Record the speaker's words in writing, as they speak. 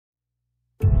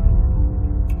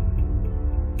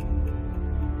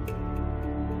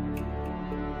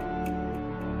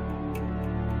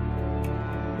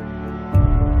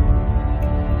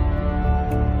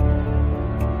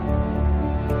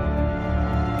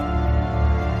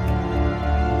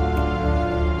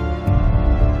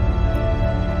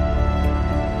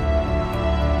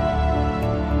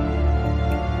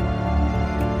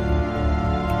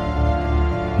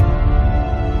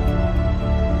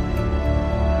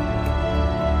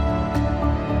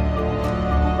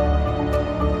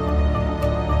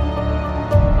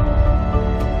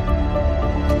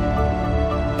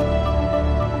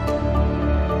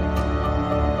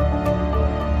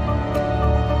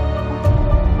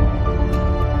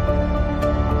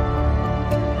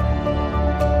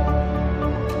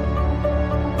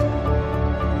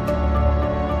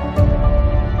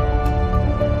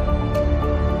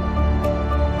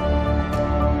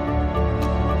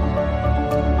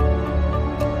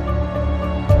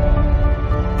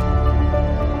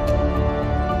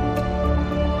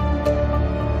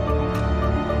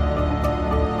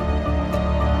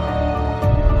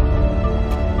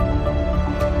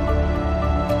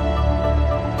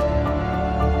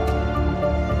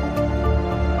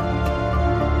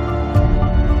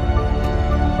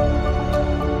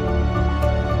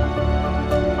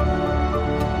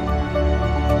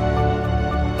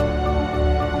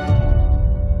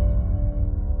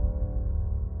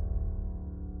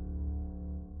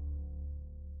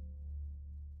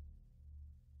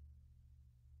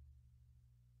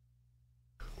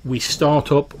we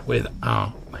start up with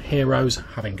our heroes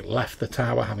having left the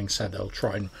tower, having said they'll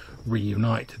try and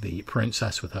reunite the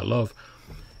princess with her love.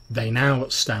 They now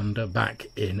stand back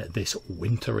in this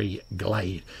wintry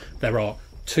glade. There are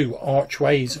two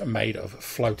archways made of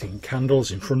floating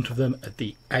candles in front of them at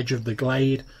the edge of the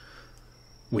glade,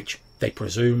 which they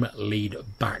presume lead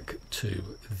back to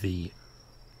the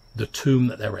tomb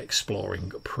that they were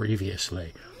exploring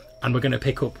previously. And we're going to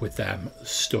pick up with them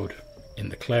stood in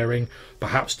the clearing,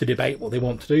 perhaps to debate what they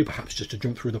want to do, perhaps just to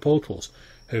jump through the portals.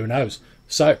 Who knows?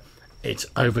 So it's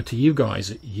over to you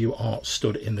guys. You are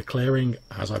stood in the clearing,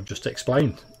 as I've just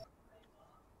explained.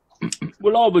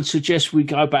 Well, I would suggest we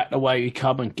go back the way we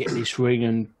come and get this ring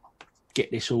and get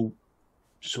this all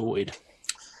sorted.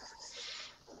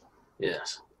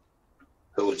 Yes.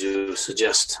 Who would you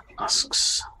suggest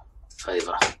asks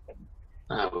favour?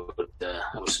 I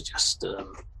would suggest the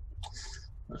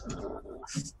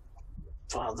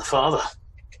father.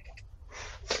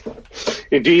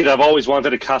 Indeed, I've always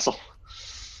wanted a castle.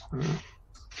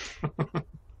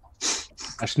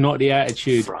 That's not the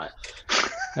attitude. Right.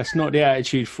 That's not the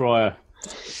attitude, Friar.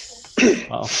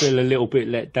 I feel a little bit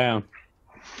let down.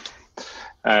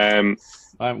 I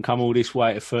haven't come all this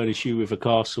way to furnish you with a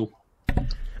castle.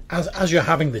 As you're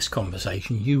having this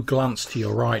conversation, you glance to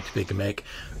your right, Big Mick,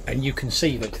 and you can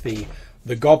see that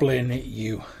the goblin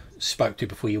you spoke to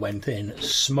before you went in,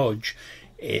 Smudge,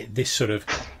 this sort of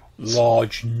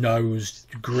large-nosed,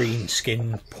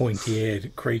 green-skinned,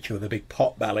 pointy-eared creature with a big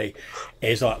pot belly,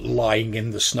 is like lying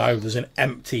in the snow. There's an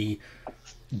empty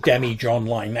demijohn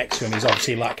lying next to him. He's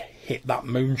obviously like hit that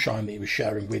moonshine that he was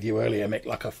sharing with you earlier, Mick,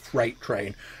 like a freight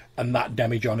train, and that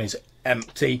demijohn is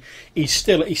empty. He's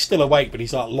still awake, but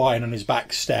he's like lying on his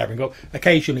back staring up.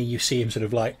 Occasionally you see him sort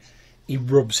of like, he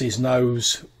rubs his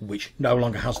nose, which no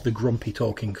longer has the grumpy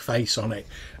talking face on it,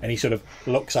 and he sort of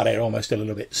looks at it almost a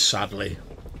little bit sadly.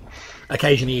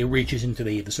 Occasionally he reaches into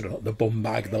the sort of the bum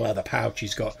bag, the leather pouch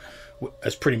he's got,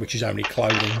 as pretty much his only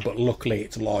clothing, but luckily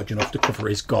it's large enough to cover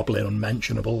his goblin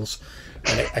unmentionables.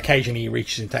 And occasionally he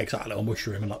reaches and takes out a little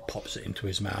mushroom and like pops it into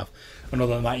his mouth. And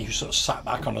other than that, he's sort of sat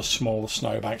back on a small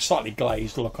snowbank, slightly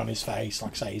glazed look on his face.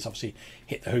 Like I say, he's obviously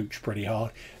hit the hooch pretty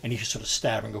hard, and he's just sort of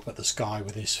staring up at the sky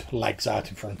with his legs out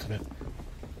in front of him.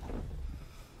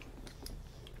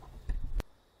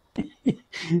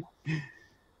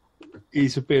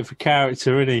 He's a bit of a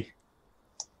character, isn't he?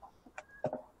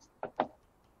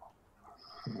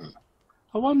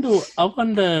 I wonder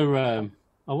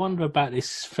about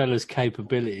this fella's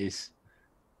capabilities.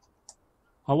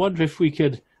 I wonder if we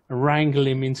could wrangle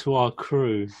him into our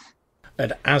crew.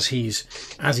 And as he's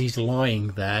lying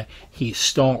there, he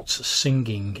starts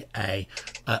singing a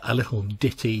little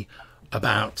ditty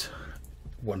about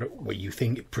what you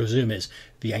presume is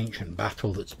the ancient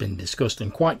battle that's been discussed.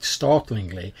 And quite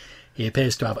startlingly, he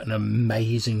appears to have an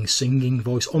amazing singing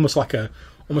voice, almost like a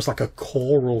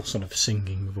choral sort of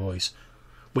singing voice,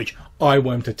 which I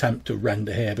won't attempt to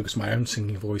render here because my own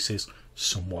singing voice is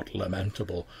somewhat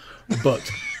lamentable.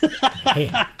 But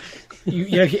if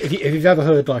you've ever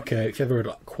heard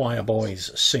choir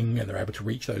boys sing and they're able to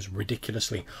reach those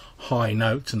ridiculously high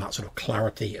notes and that sort of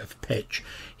clarity of pitch,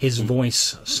 his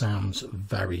voice sounds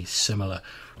very similar.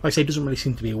 Like I say, he doesn't really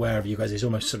seem to be aware of you guys. He's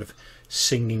almost sort of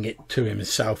singing it to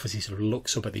himself as he sort of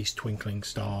looks up at these twinkling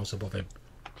stars above him.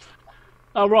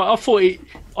 Oh right, I thought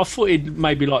he'd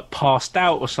maybe like passed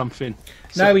out or something.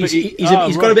 No,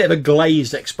 he's got a bit of a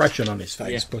glazed expression on his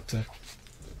face, yeah. But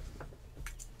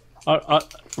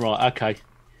right, okay.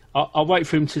 I'll wait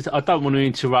for him to. I don't want to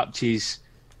interrupt his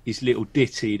little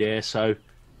ditty there, so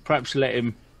perhaps let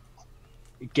him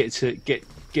get to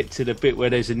the bit where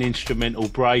there's an instrumental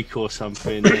break or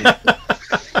something,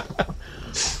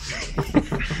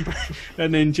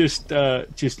 and then just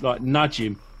like nudge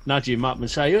him up and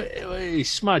say, "Hey,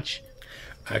 Smudge."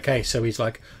 Okay, so he's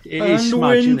like, it is and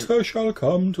Smudge, winter shall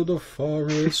come to the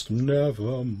forest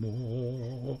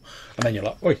nevermore. And then you're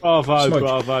like, oi,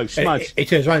 bravo, Smudge. He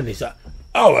turns around and he's like,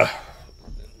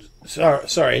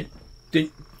 sorry,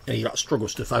 didn't. And he like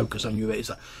struggles to focus on you. He's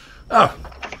like,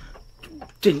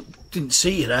 didn't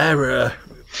see you there,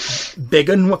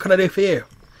 big un. What can I do for you?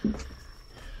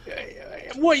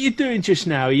 What are you doing just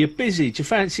now? Are you busy? Do you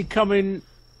fancy coming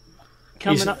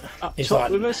up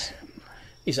top with us?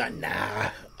 He's like, nah,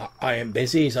 I ain't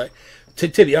busy. He's like, to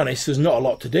be honest, there's not a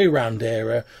lot to do round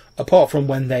here, apart from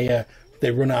when they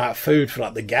run out of food for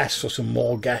like the guests or some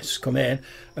more guests come in,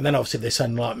 and then obviously they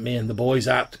send like me and the boys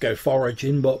out to go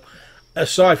foraging. But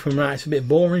aside from that, it's a bit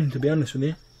boring, to be honest with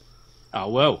you. Oh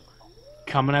well,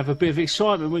 come and have a bit of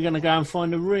excitement. We're going to go and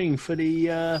find a ring for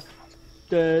the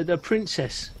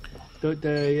princess.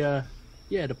 The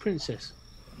princess.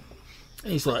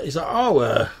 He's like,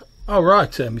 oh, all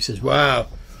right. He says, wow.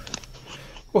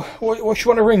 What you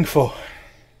want a ring for?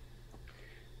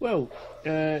 Well,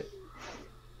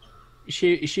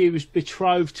 she was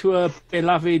betrothed to her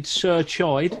beloved Sir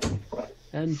Chyde,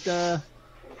 and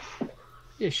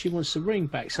yeah, she wants the ring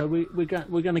back. So we're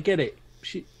going to get it.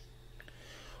 She's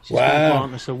going to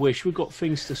grant us a wish. We've got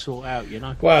things to sort out, you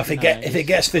know. Well, if it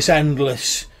gets this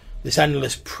endless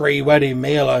pre-wedding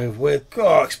meal over with,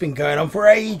 God, it's been going on for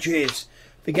ages.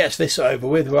 If it gets this over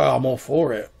with, well, I'm all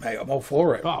for it, mate. I'm all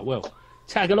for it. Oh, well,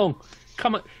 tag along.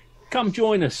 Come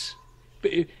join us.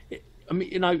 But I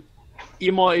mean, you know,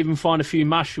 you might even find a few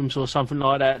mushrooms or something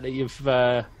like that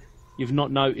you've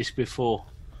not noticed before.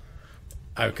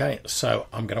 Okay, so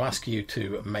I'm going to ask you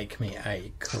to make me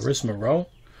a charisma roll.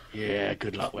 Yeah,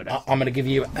 good luck with that. I'm going to give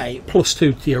you a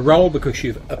 +2 to your roll because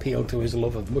you've appealed to his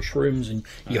love of mushrooms and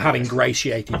you have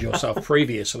ingratiated yourself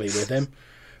previously with him.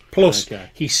 Plus,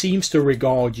 he seems to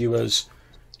regard you as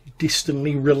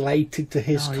distantly related to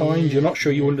his kind. You're not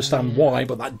sure you understand why,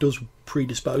 but that does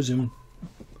predispose him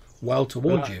well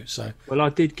towards you. So, well, I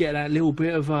did get that little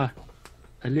bit of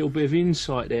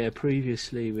insight there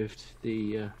previously with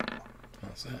the.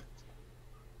 That's it.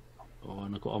 Oh,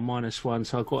 and I got a -1,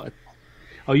 so I got a.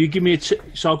 Oh, you give me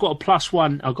so I got a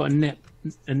 +1. I got a net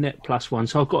 +1,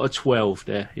 so I've got a 12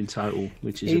 there in total,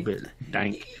 which is a bit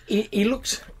dank. He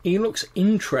looks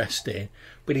interested,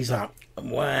 but he's like,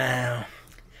 wow.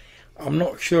 I'm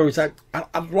not sure. He's like,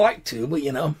 I'd like to, but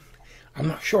you know, I'm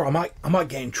not sure. I might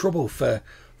get in trouble for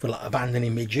like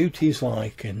abandoning my duties,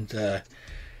 like. And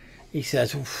he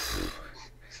says,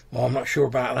 well, I'm not sure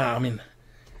about that. I mean,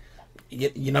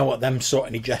 you know what them sort,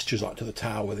 and he gestures like to the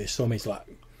tower with his thumb. He's like,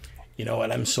 you know what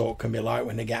them sort can be like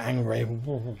when they get angry.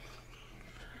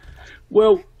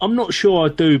 Well, I'm not sure I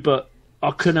do, but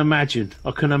I can imagine.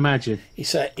 He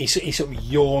sort of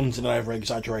yawns in an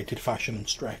over-exaggerated fashion and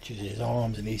stretches his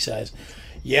arms, and he says,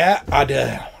 "Yeah,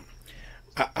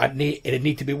 it'd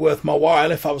need to be worth my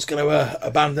while if I was going to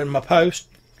abandon my post."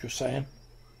 Just saying.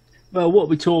 Well, what are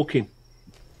we talking?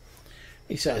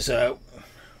 He says, "I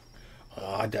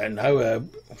don't know.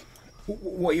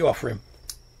 What are you offering?"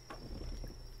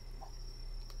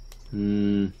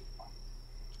 I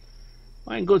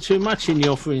ain't got too much in the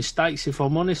offering stakes, if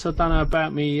I'm honest. I don't know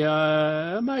about me.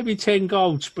 Maybe 10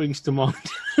 gold springs to mind.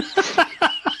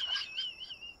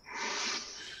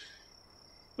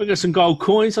 We got some gold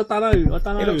coins. I don't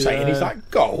know. He looks at you and he's like,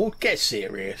 "Gold? Get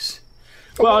serious."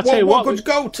 Well, I'll tell you what. What good's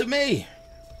gold to me?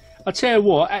 I tell you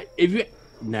what. I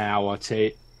tell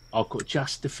you, I've got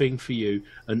just the thing for you.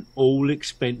 An all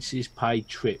expenses paid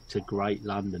trip to Great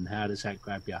London. How does that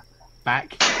grab you?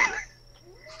 Back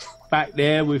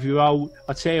there with your old.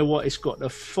 I tell you what, it's got the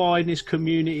finest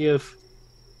community of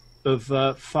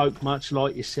folk, much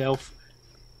like yourself.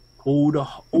 All the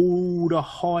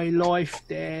high life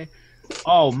there.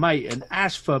 Oh, mate, and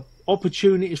as for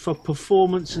opportunities for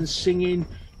performance and singing,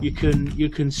 you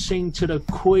can sing to the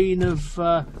Queen of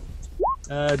the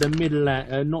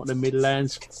Midlands, not the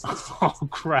Midlands. Oh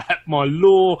crap! My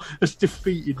law has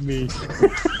defeated me.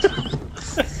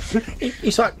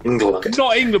 He's like, England.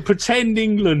 Not England, pretend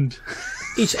England.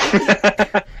 He's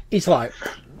like,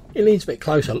 he leans a bit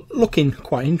closer, looking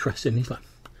quite interested. And he's like,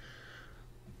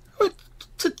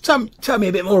 tell me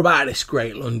a bit more about this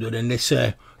Great London and this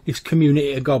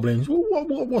community of goblins.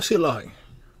 What's it like?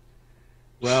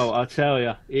 Well, I tell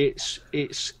you, it's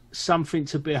something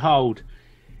to behold.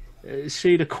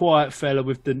 See the quiet fella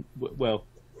with the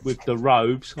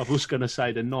robes. I was going to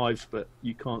say the knives, but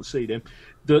you can't see them.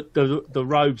 The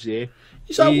robes here.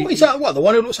 Is that what? The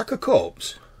one who looks like a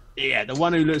corpse? Yeah, the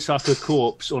one who looks like a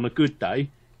corpse on a good day.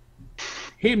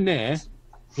 Him there,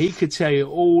 he could tell you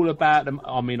all about them.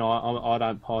 I mean, I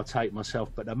don't partake myself,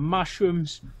 but the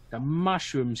mushrooms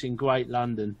in Great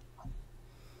London,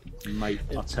 mate,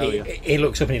 I tell you. He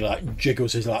looks up and he like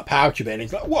jiggles his like pouch a bit, and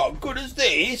he's like, "What good is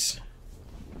this?"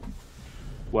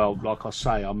 Well, like I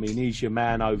say, I mean, he's your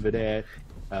man over there.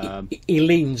 He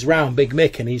leans round Big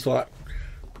Mick and he's like,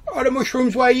 "Are the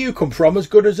mushrooms where you come from as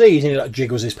good as these?" And he like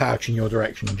jiggles his pouch in your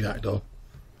direction, Jackdaw.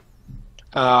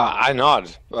 I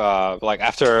nod. Like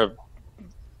after,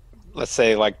 let's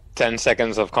say, like 10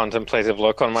 seconds of contemplative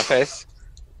look on my face.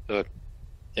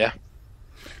 Yeah.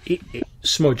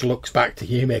 Smudge looks back to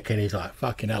you, Mick, and he's like,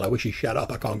 "Fucking hell, I wish he'd shut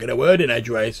up. I can't get a word in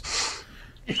edgeways."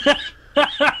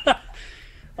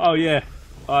 Oh yeah.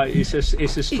 It's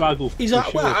a struggle. He's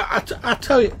like, sure. "Well, I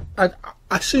tell you, I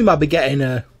assume I'll be getting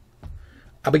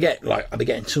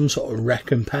some sort of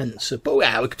recompense. But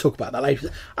yeah, we could talk about that later.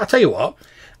 I'll tell you what.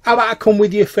 How about I come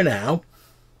with you for now,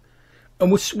 and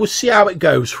we'll see how it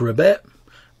goes for a bit,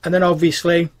 and then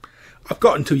obviously I've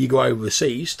got until you go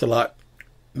overseas to like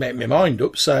make my mind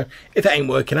up. So if it ain't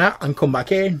working out, I can come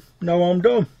back in. No harm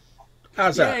done.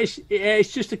 How's that?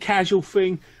 It's just a casual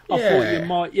thing. I thought you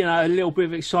might, a little bit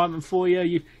of excitement for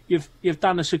you. You've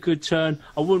done us a good turn.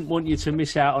 I wouldn't want you to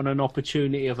miss out on an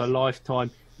opportunity of a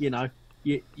lifetime.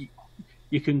 You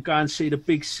can go and see the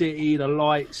big city, the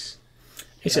lights.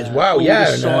 He says, "Wow, all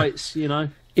yeah, the sights,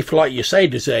 If, like you say,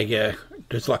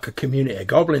 there's like a community of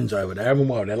goblins over there, and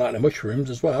they like the mushrooms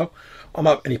as well. And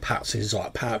he pats his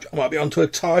pouch. I might be onto a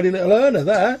tidy little earner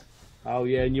there." Oh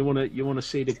yeah, and you wanna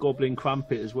see the goblin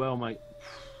crumpet as well, mate.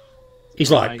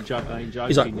 He's I ain't joking, he's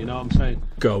like, you know what I'm saying?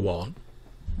 "Go on."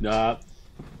 No,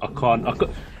 I can't.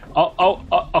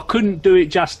 I couldn't do it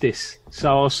justice,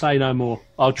 so I'll say no more.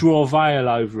 I'll draw a veil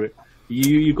over it.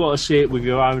 You got to see it with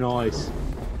your own eyes.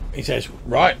 He says,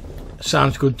 "Right,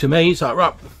 sounds good to me." He's like,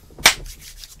 "Right,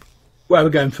 where are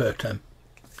we going first, Tim?"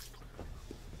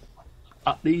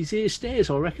 Up these here stairs,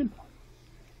 I reckon.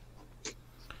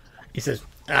 He says,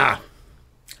 "That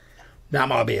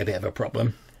might be a bit of a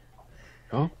problem."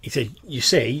 Oh? He said, you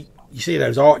see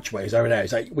those archways over there?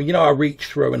 He's like, "Well, I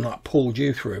reached through and pulled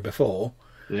you through before."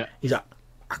 Yeah. He's like,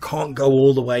 "I can't go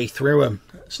all the way through them.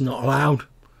 It's not allowed."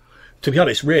 To be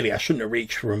honest, really, I shouldn't have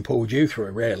reached through and pulled you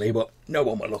through, really, but no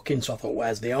one were looking, so I thought,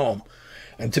 where's the arm?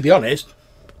 And to be honest,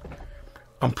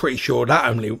 I'm pretty sure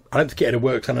I don't think it had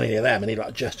worked on any of them, any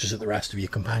gestures at the rest of your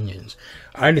companions.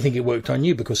 I only think it worked on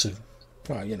you because of,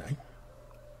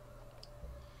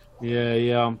 Yeah,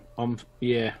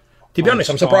 yeah. To be honest,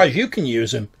 I'm surprised you can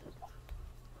use them.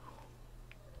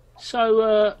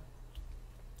 So,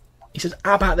 he says,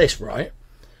 "How about this, right?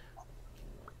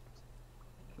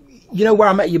 You know where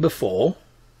I met you before?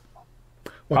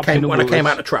 When I came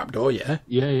out the trapdoor, yeah?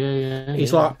 Yeah.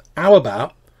 He's like, "How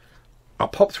about I'll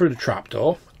pop through the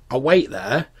trapdoor, I'll wait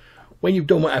there, when you've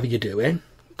done whatever you're doing,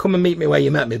 come and meet me where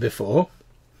you met me before,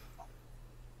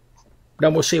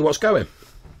 then we'll see what's going."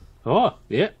 Oh,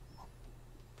 yeah.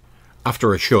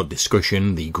 After a short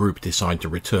discussion, the group decide to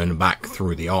return back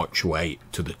through the archway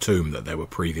to the tomb that they were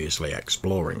previously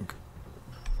exploring.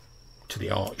 To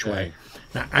the archway.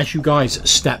 Now, as you guys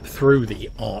step through the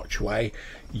archway,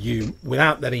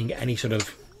 without there being any sort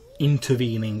of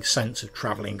intervening sense of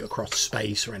travelling across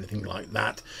space or anything like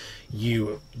that,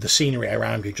 the scenery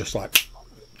around you just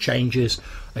changes,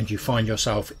 and you find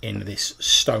yourself in this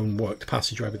stoneworked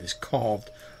passageway with this carved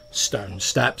stone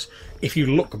steps. If you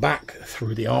look back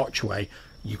through the archway,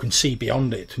 you can see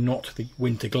beyond it not the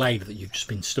winter glade that you've just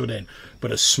been stood in,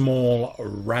 but a small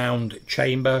round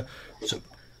chamber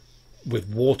with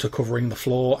water covering the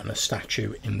floor and a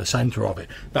statue in the centre of it.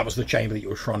 That was the chamber that you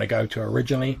were trying to go to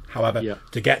originally. However,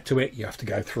 to get to it, you have to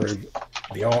go through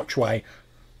the archway,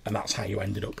 and that's how you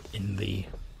ended up in the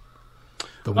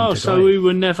winter glade. So we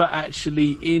were never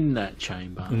actually in that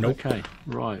chamber? Nope. Okay,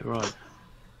 right.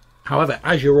 However,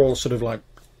 as you're all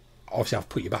obviously I've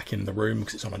put you back in the room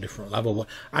because it's on a different level, but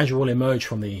as you all emerge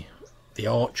from the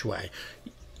archway,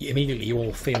 immediately you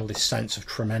all feel this sense of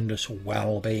tremendous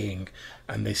well-being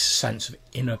and this sense of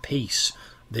inner peace.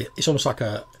 It's almost like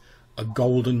a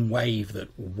golden wave that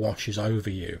washes over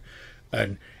you,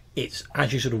 and it's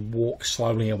as you sort of walk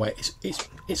slowly away,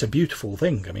 it's a beautiful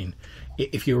thing. I mean,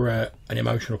 if you're an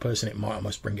emotional person, it might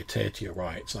almost bring a tear to your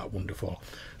eye. It's that wonderful.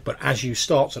 But as you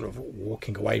start sort of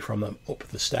walking away from them up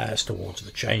the stairs towards the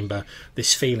chamber,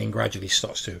 this feeling gradually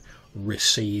starts to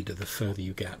recede the further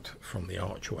you get from the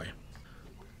archway.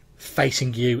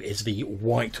 Facing you is the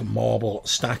white marble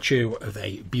statue of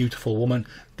a beautiful woman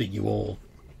that you all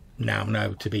now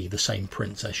know to be the same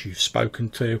princess you've spoken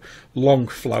to. Long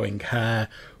flowing hair,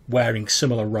 wearing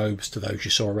similar robes to those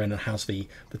you saw in, and has the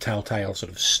telltale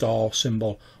sort of star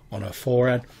symbol on her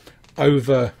forehead.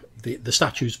 Over the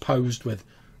statue's posed with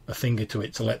a finger to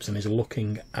its lips and is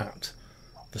looking at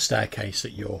the staircase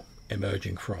that you're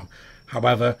emerging from.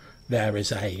 However, there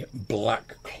is a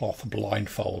black cloth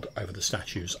blindfold over the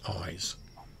statue's eyes.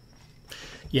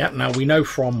 Yeah, now we know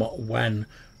from when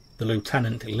the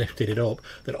lieutenant lifted it up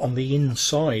that on the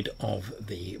inside of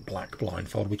the black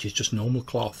blindfold, which is just normal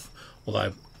cloth,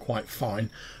 although quite fine,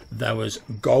 there was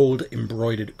gold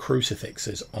embroidered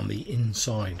crucifixes on the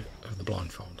inside of the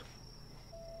blindfold.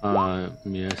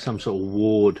 Yeah, some sort of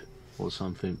ward or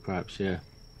something, perhaps. Yeah.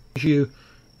 As you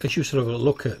sort of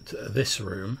look at this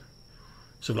room,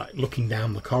 sort of looking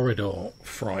down the corridor,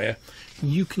 Friar,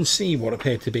 you can see what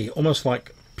appear to be almost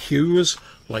like pews,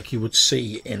 like you would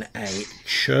see in a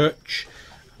church.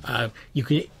 You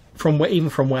can,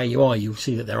 even from where you are, you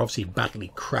see that they're obviously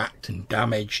badly cracked and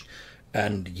damaged,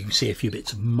 and you can see a few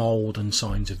bits of mould and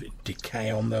signs of decay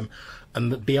on them.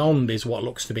 And beyond is what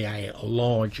looks to be a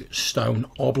large stone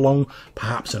oblong,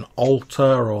 perhaps an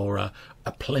altar or a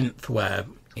plinth where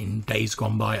in days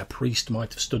gone by a priest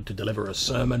might have stood to deliver a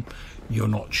sermon. You're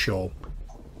not sure.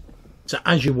 So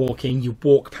as you walk in, you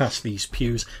walk past these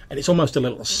pews, and it's almost a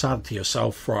little sad to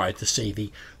yourself, Friar, to see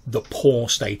the poor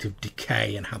state of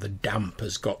decay and how the damp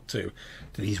has got to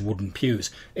these wooden pews.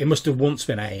 It must have once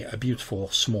been a beautiful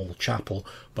small chapel,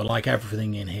 but like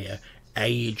everything in here,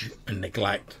 age and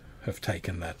neglect have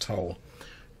taken their toll.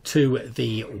 To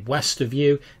the west of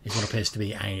you is what appears to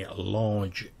be a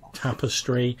large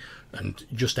tapestry, and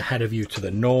just ahead of you to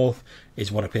the north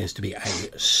is what appears to be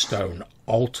a stone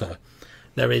altar.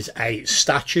 There is a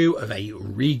statue of a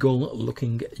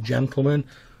regal-looking gentleman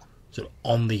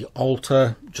on the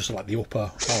altar, just like the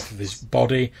upper half of his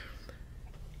body,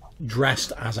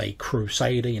 dressed as a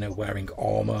crusader, you know, wearing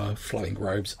armour, flowing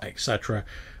robes, etc.,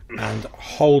 and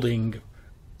holding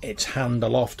its hand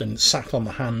aloft, and sat on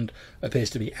the hand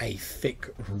appears to be a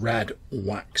thick red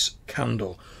wax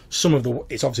candle.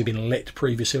 It's obviously been lit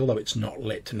previously, although it's not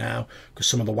lit now, because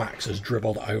some of the wax has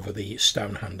dribbled over the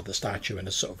stone hand of the statue and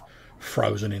has sort of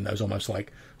frozen in those almost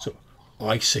like sort of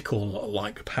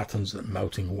icicle-like patterns that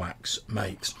melting wax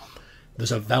makes.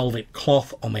 There's a velvet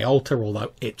cloth on the altar,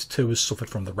 although it too has suffered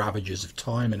from the ravages of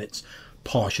time and it's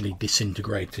partially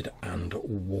disintegrated and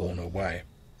worn away.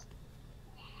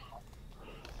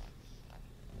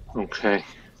 Okay.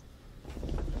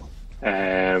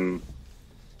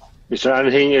 Is there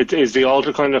anything? Is the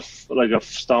altar kind of like a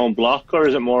stone block, or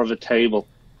is it more of a table?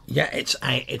 Yeah, it's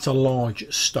a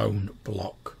large stone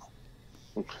block.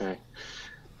 Okay.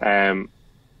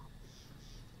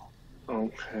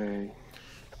 Okay.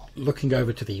 Looking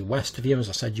over to the west of you, as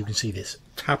I said, you can see this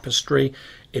tapestry.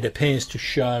 It appears to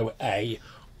show a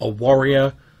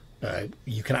warrior.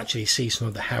 You can actually see some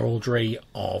of the heraldry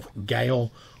of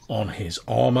Gale on his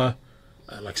armour.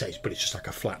 Like I say, but it's just like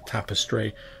a flat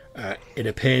tapestry. It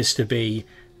appears to be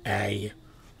a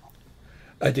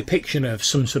depiction of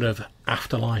some sort of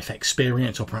afterlife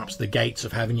experience, or perhaps the gates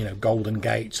of heaven, you know, golden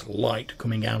gates, light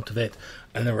coming out of it.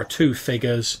 And there are two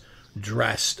figures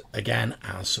dressed again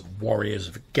as warriors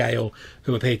of Gale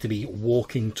who appear to be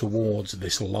walking towards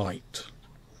this light.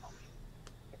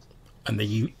 And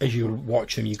as you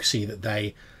watch them, you can see that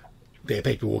they appear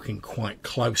to be walking quite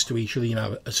close to each other, you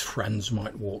know, as friends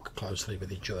might walk closely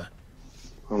with each other.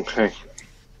 Okay.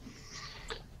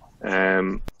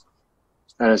 And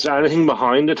is there anything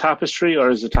behind the tapestry,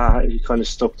 or is it kind of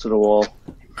stuck to the wall?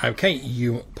 Okay,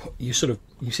 you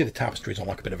see the tapestry is on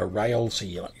like a bit of a rail, so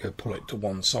you pull it to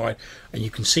one side, and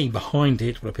you can see behind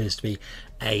it what appears to be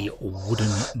a wooden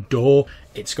door.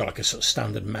 It's got like a sort of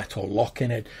standard metal lock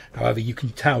in it. However, you can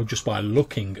tell just by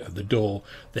looking at the door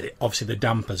that obviously the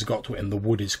damp has got to it, and the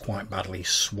wood is quite badly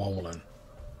swollen.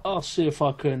 I'll see if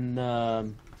I can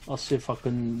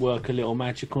work a little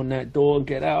magic on that door and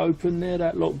get that open there,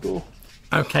 that locked door.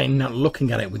 Okay, now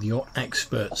looking at it with your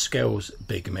expert skills,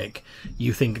 Big Mick,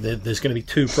 you think that there's going to be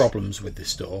two problems with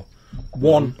this door.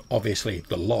 One, obviously,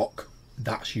 the lock.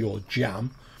 That's your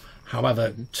jam.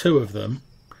 However, two of them,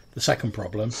 the second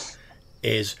problem,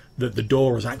 is that the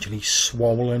door is actually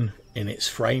swollen in its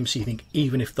frame. So you think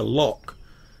even if the lock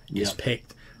is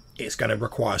picked, it's going to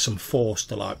require some force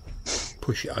to like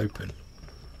push it open.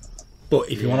 But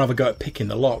if you want to have a go at picking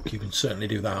the lock, you can certainly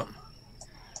do that.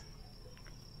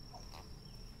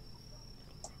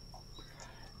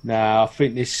 Now, I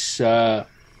think this here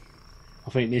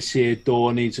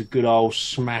door needs a good old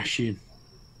smashing.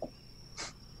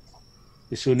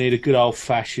 This will need a good old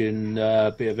fashioned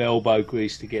bit of elbow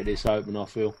grease to get this open, I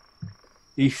feel.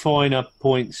 The finer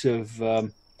points of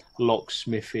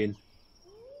locksmithing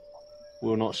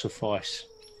will not suffice.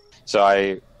 So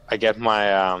I get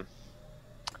my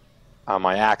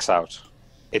my axe out.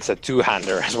 It's a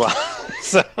two-hander as well.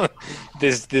 So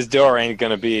this door ain't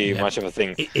gonna be much of a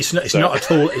thing. It's not a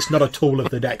tool. It's not a tool of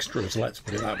the dexterous. Let's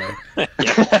put it that way.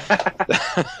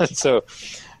 So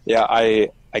yeah, I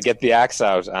get the axe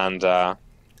out and I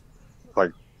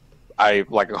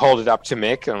hold it up to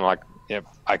Mick and I'm like, yep,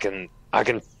 I can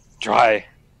try.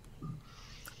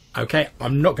 Okay,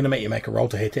 I'm not going to make you make a roll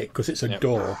to hit it because it's a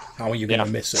door. How are you going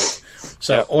to miss it?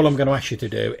 So all I'm going to ask you to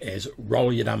do is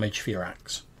roll your damage for your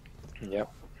axe. Yep.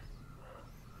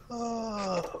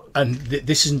 And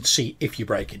this isn't to see if you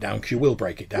break it down, because you will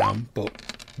break it down, but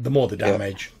the more the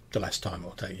damage, the less time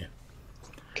it'll take you.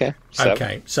 Okay.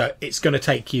 Okay, so it's going to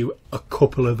take you a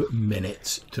couple of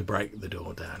minutes to break the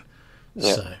door down.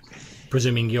 Yep. So,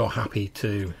 presuming you're happy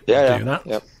to do that.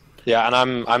 Yep. Yeah, and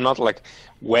I'm not like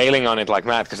wailing on it like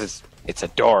mad because it's a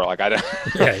door. Like I don't.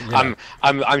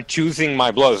 I'm choosing my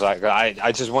blows. Like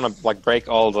I just want to like break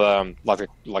all the like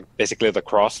basically the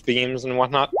cross beams and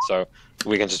whatnot, so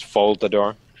we can just fold the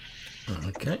door.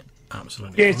 Okay.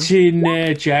 absolutely Get fine. in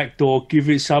there, Jackdaw. Give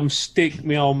it some stick,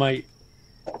 me old mate.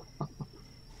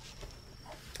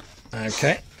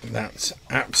 Okay, that's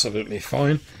absolutely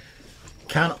fine.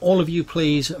 Can all of you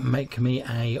please make me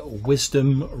a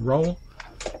wisdom roll?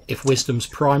 If wisdom's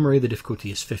primary, the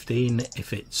difficulty is 15.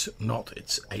 If it's not,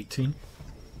 it's 18.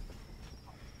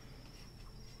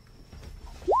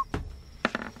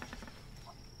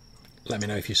 Let me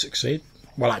know if you succeed.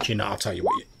 Well, actually, no, I'll tell you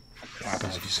what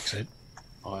happens if you succeed.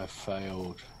 I have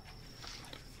failed.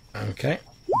 Okay,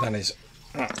 that is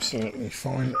absolutely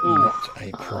fine. Not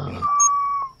a problem.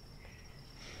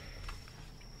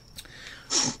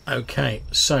 Okay,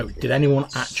 so did anyone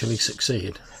actually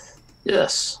succeed?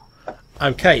 Yes.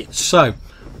 Okay, so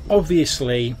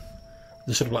obviously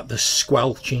the sort of like the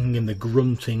squelching and the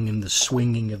grunting and the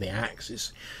swinging of the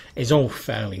axe is all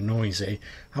fairly noisy.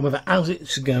 However, as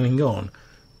it's going on,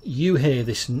 you hear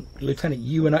this, Lieutenant,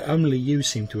 you and only you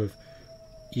seem to have,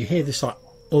 you hear this like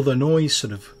other noise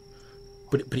sort of,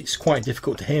 but it's quite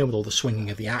difficult to hear with all the swinging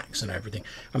of the axe and everything.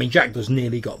 I mean, Jack does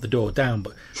nearly got the door down,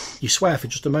 but you swear for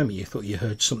just a moment you thought you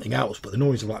heard something else, but the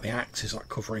noise of like the axe is like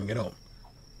covering it up.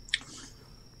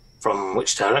 From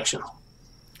which direction?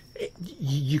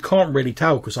 You can't really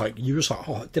tell because like you're just like,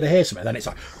 oh, did I hear something? And then it's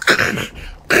like,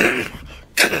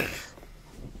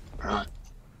 Right.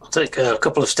 I'll take a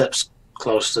couple of steps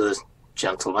close to the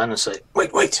gentleman and say,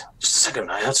 wait, just a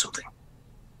second, I heard something.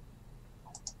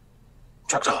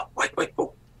 Jackdaw, wait.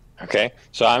 Oh. Okay,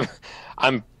 so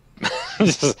I'm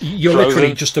just you're frozen.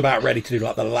 literally just about ready to do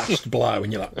like the last blow,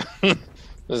 and you're like,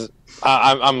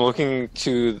 I'm looking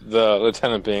to the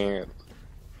lieutenant being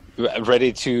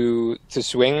ready to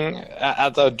swing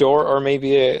at the door, or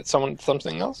maybe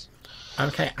something else.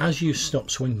 okay. As you stop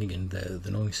swinging and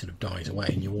the noise sort of dies away,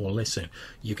 and you all listen,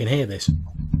 you can hear this.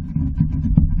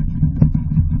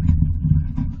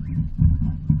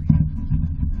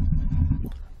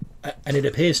 And it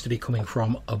appears to be coming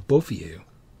from above you.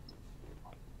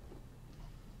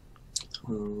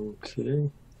 Okay.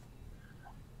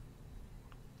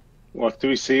 What do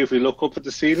we see if we look up at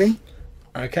the ceiling?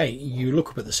 Okay, you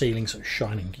look up at the ceiling, sort of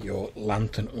shining your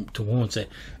lantern up towards it,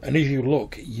 and as you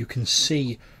look, you can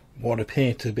see what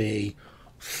appear to be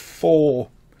 4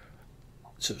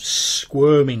 sort of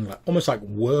squirming, like almost like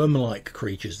worm-like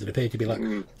creatures that appear to be like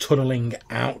tunneling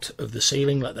out of the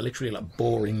ceiling, like they're literally like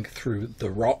boring through the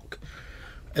rock.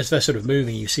 As they're sort of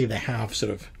moving, you see they have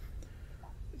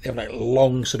like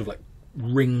long sort of like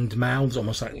ringed mouths,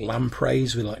 almost like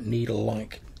lampreys with like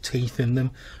needle-like teeth in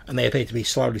them, and they appear to be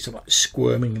slowly sort of like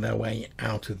squirming their way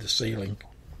out of the ceiling.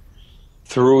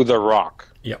 Through the rock.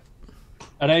 Yep.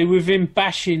 Are they within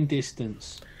bashing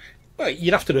distance? Well,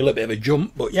 you'd have to do a little bit of a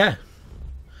jump, but yeah.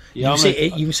 Yeah,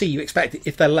 You expect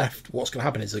if they're left, what's going to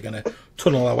happen is they're going to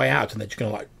tunnel their way out, and they're just going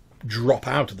to like drop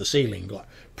out of the ceiling, like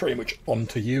pretty much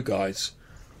onto you guys.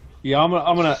 Yeah, I'm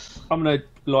gonna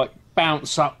like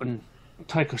bounce up and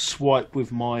take a swipe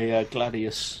with my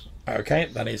gladius. Okay,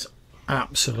 that is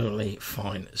absolutely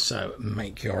fine. So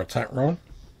make your attack roll.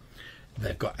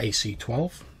 They've got AC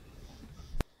 12.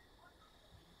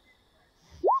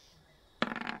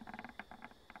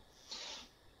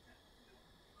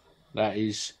 That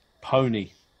is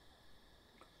pony.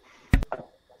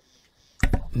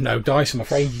 No dice, I'm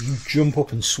afraid. You jump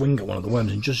up and swing at one of the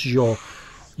worms, and just as your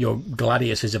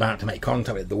gladius is about to make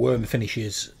contact with it, the worm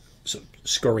finishes sort of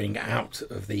scurrying out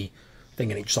of the thing,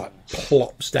 and it just like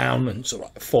plops down and sort of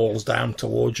like falls down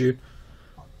towards you.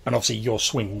 And obviously you're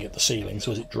swinging at the ceiling,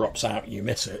 so as it drops out, you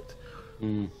miss it.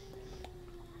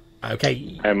 Okay,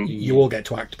 you all get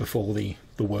to act before the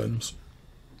worms.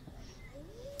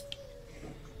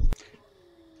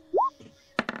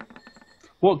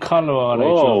 What colour are they?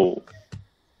 Whoa. John?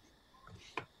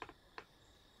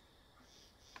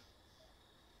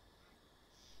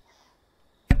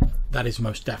 That is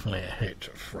most definitely a hit,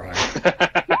 Fry.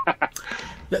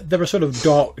 They're a sort of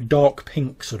dark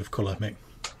pink sort of colour, Mick.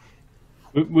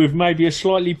 With maybe a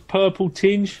slightly purple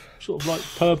tinge, sort of like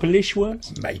purplish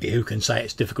worms. Maybe, who can say?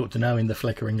 It's difficult to know in the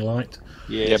flickering light.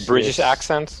 Yeah, British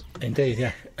accent. Indeed,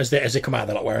 yeah. As they come out,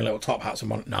 they're like wearing little top hats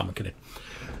and no, I'm kidding.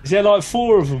 Is there like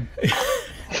 4 of them?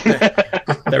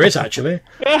 There is actually.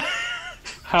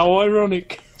 How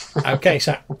ironic. Okay,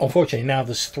 so unfortunately now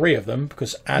there's 3 of them,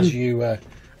 because as you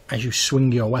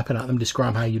swing your weapon at them,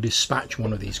 describe how you dispatch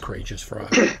one of these creatures for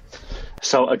us.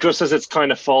 So just as it's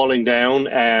kind of falling down,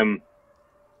 I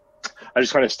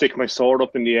just kind of stick my sword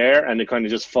up in the air, and it kind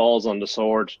of just falls on the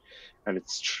sword, and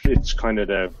it's kind of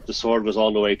the sword goes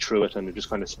all the way through it, and it just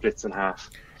kind of splits in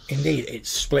half. Indeed, it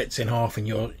splits in half, and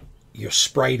you're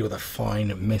sprayed with a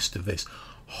fine mist of this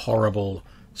horrible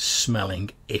smelling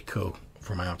ichor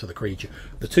from out of the creature.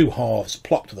 The two halves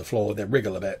plop to the floor, they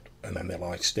wriggle a bit, and then they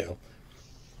lie still.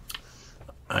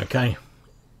 Okay,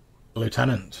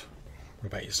 Lieutenant, what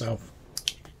about yourself?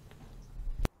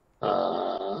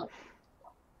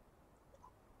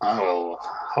 I will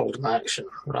hold my action,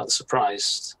 rather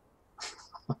surprised,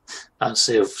 and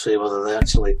see whether they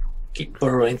actually keep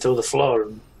burrowing through the floor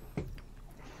and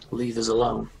leave us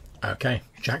alone. Okay,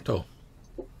 Jackdaw.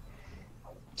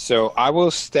 So I will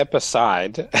step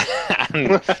aside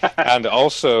and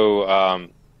also,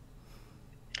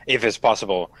 if it's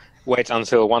possible, wait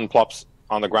until one plops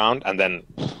on the ground and then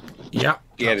get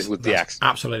it with the axe.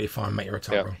 Absolutely fine. Make your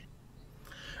attack roll.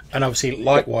 And obviously,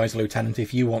 likewise, Lieutenant,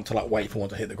 if you want to wait for one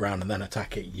to hit the ground and then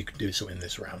attack it, you can do so in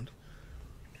this round.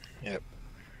 Yep.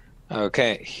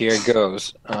 Okay, here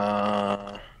goes.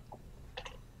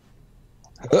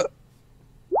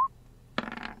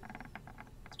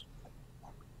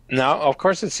 No, of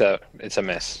course it's a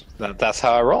miss. That's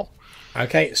how I roll.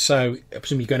 Okay, so I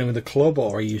presume you're going in with a club,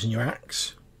 or are you using your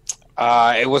axe?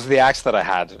 It was the axe that I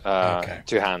had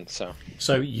to hand.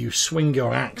 So you swing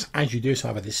your axe. As you do so,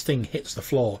 however, this thing hits the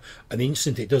floor, and the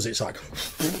instant it does, it's like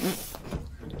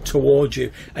towards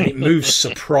you, and it moves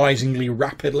surprisingly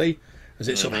rapidly as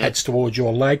it sort of heads towards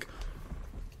your leg.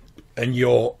 And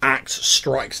your axe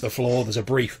strikes the floor. There's a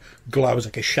brief glow, as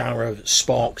like a shower of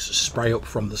sparks spray up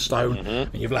from the stone,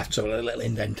 and you've left sort of a little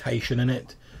indentation in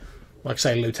it. Like I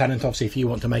say, Lieutenant, obviously, if you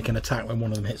want to make an attack when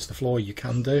one of them hits the floor, you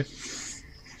can do.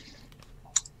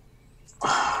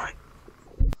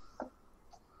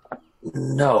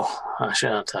 No, I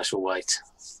shan't. I shall wait.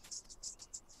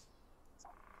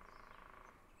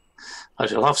 I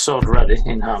shall have sword ready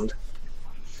in hand.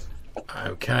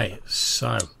 Okay,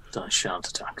 so I shan't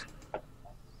attack.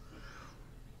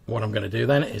 What I'm going to do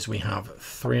then is we have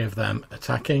 3 of them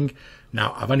attacking.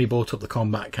 Now, I've only brought up the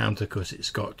combat counter because it's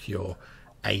got your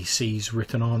ACs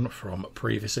written on from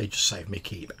previously, just save me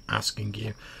keep asking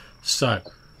you. So,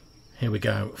 here we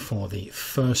go for the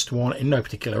first one, in no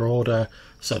particular order.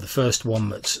 So the first one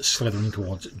that's slithering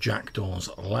towards Jackdaw's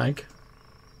leg.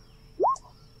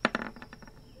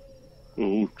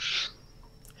 Ouch.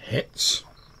 Hits.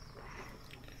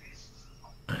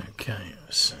 Okay,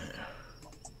 so...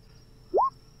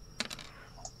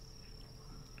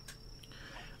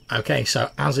 Okay, so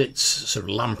as its sort of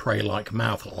lamprey-like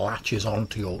mouth latches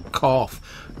onto your calf,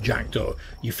 Jackdaw,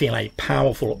 you feel a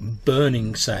powerful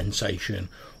burning sensation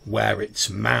where its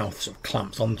mouth sort of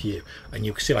clamps onto you, and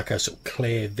you can see like a sort of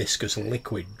clear, viscous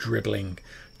liquid dribbling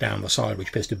down the side, which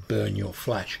appears to burn your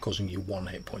flesh, causing you 1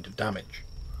 hit point of damage.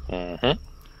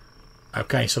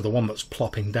 Okay, so the one that's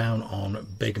plopping down on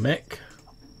Big Mick.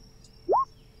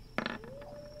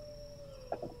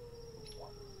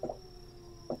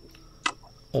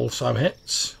 Also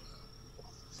hits.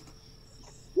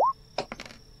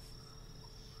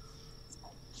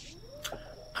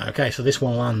 Okay, so this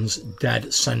one lands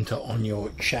dead centre on your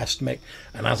chest, Mick,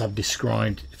 and as I've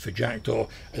described for Jackdaw,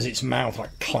 as its mouth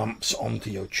like clamps onto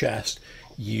your chest,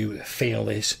 you feel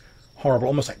this horrible,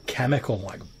 almost like chemical,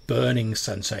 like burning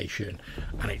sensation,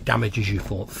 and it damages you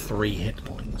for 3 hit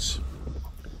points.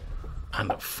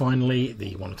 And finally,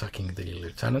 the one attacking the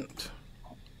Lieutenant.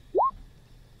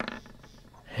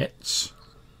 Hits.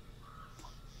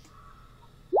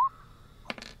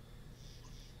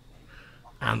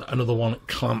 And another one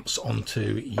clamps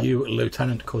onto you,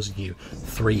 Lieutenant, causing you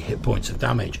 3 hit points of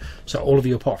damage. So all of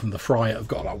you, apart from the Friar, have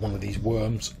got like one of these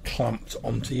worms clamped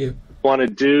onto you. What I want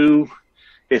to do,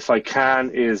 if I can,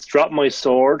 is drop my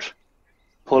sword,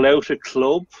 pull out a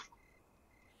club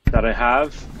that I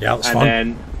have, that's and fine.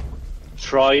 then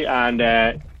try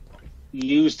and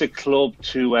use the club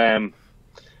to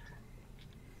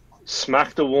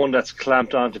smack the one that's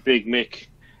clamped onto Big Mick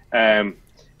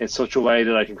in such a way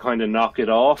that I can kind of knock it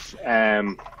off.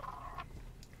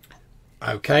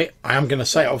 Okay, I am going to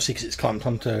say, obviously, because it's clamped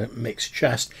onto Mick's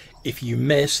chest, if you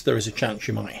miss, there is a chance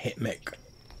you might hit Mick.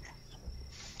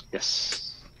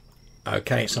 Yes.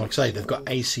 Okay, so like I say, they've got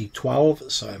AC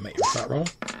 12, so make your attack roll.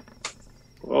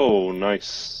 Oh,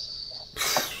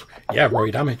 nice. Yeah, roll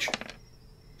your damage.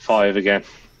 5 again.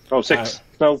 Oh, 6.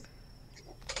 No.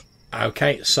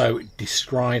 Okay, so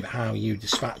describe how you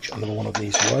dispatch another one of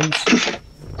these worms.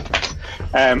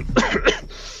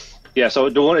 Yeah, so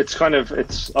the one, it's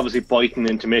obviously biting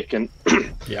into Mick, and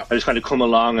Yeah. I just kind of come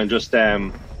along and just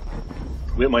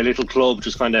with my little club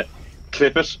just kind of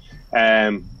clip it,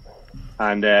 and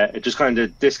and it just kind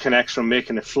of disconnects from Mick,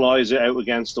 and it flies out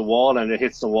against the wall, and it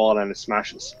hits the wall, and it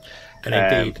smashes. And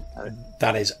indeed,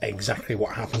 that is exactly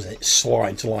what happens. It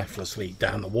slides lifelessly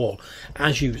down the wall.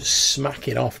 As you smack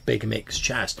it off Big Mick's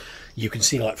chest, you can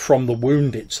see, like, from the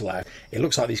wound it's left, it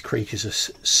looks like these creatures are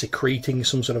secreting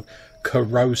some sort of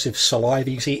corrosive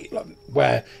saliva. You see, like,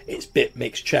 where it's bit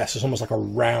Mick's chest, it's almost like a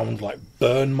round, like,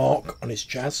 burn mark on his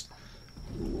chest.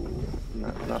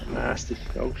 Not nasty.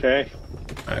 Okay.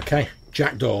 Okay,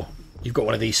 Jackdaw, you've got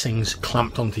one of these things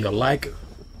clamped onto your leg.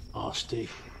 Nasty.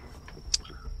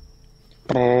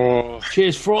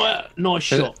 Cheers, Fryer. Nice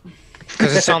shot.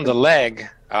 Because it's on the leg,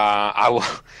 I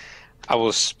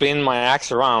will spin my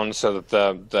axe around so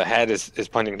that the head is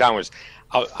pointing downwards.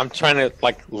 I'm trying to,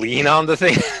 like, lean on the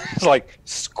thing, it's like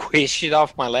squish it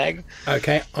off my leg.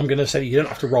 Okay, I'm going to say you don't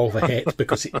have to roll for hit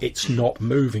because it's not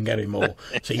moving anymore.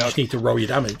 So you just need to roll your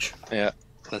damage. Yeah,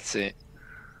 let's see.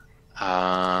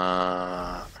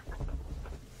 I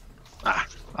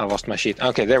lost my sheet.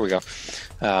 Okay, there we go.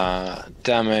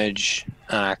 Damage,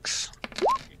 axe.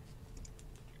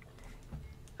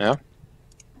 Yeah.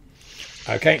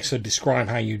 Okay, so describe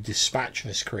how you dispatch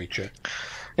this creature.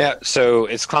 Yeah, so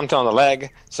it's clamped on the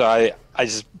leg, so I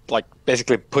just, like,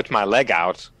 basically put my leg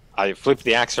out, I flip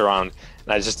the axe around,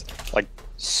 and I just, like,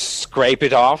 scrape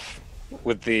it off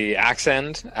with the axe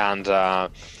end, and I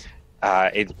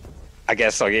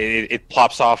guess, like, it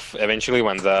plops off eventually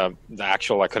when the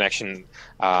actual, like, connection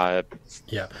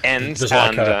ends. There's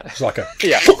like it's like a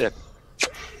yeah.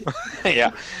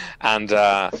 Yeah, and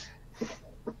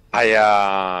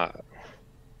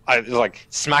I like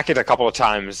smack it a couple of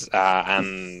times,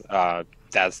 and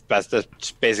that's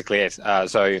basically it.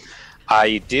 So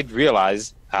I did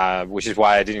realize, which is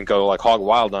why I didn't go, like, hog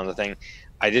wild on the thing.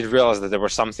 I did realize that there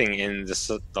was something in the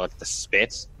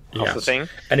spit of the thing.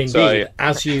 And indeed,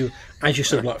 as you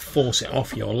sort of, like, force it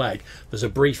off your leg, there's a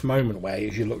brief moment where,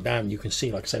 as you look down, you can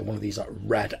see, like I say, one of these, like,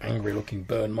 red, angry-looking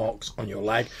burn marks on your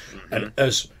leg, and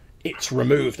as it's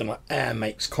removed and, like, air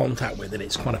makes contact with it,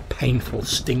 it's quite a painful,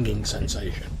 stinging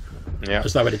sensation. Yeah,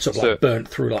 as though it had sort of, like, burnt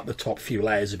through, like, the top few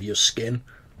layers of your skin.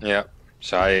 Yeah,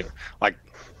 so I, like,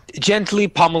 gently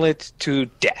pummel it to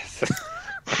death.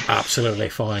 Absolutely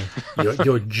fine.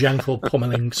 Your gentle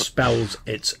pummeling spells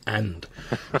its end.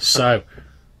 So,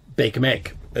 Big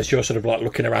Mick, as you're sort of, like,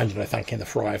 looking around, thanking the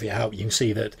Friar for your help, you can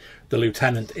see that the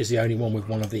lieutenant is the only one with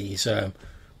one of these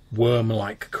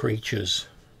worm-like creatures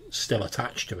still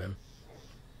attached to him.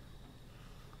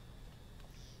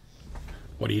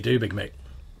 What do you do, Big Mick?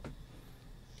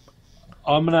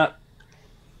 I'm gonna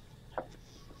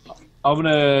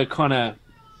kind of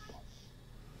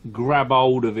grab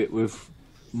hold of it with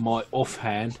my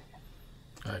offhand,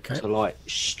 okay, to, like,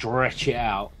 stretch it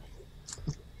out,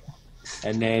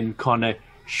 and then kind of,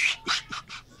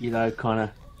 kind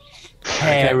of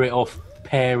pair it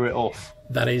off.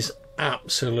 That is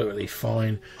absolutely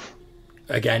fine.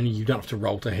 Again, you don't have to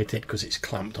roll to hit it because it's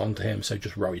clamped onto him, so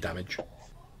just roll your damage.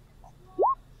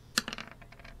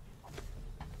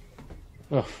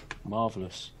 Oh,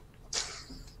 marvellous.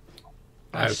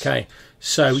 Okay,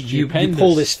 so you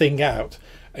pull this thing out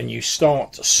and you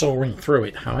start sawing through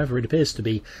it. However, it appears to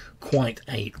be quite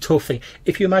a tough thing.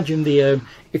 If you imagine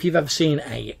if you've ever seen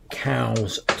a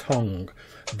cow's tongue,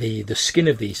 the skin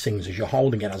of these things as you're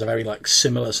holding it has a very, like,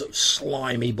 similar sort of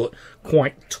slimy but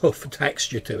quite tough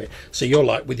texture to it. So you're,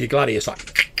 like, with your gladius,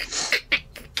 like,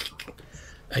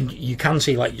 and you can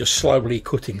see, like, you're slowly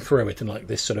cutting through it, and, like,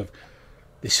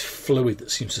 this fluid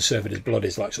that seems to serve it as blood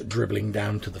is, like, sort of dribbling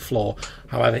down to the floor.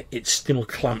 However, it's still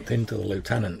clamped into the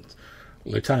lieutenant.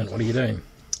 Lieutenant, what are you doing?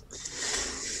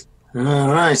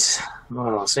 All right.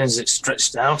 Well, as soon as it's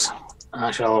stretched out, I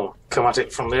shall come at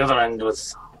it from the other end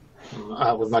with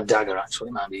my dagger. Actually,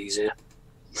 it might be easier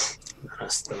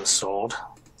than a sword.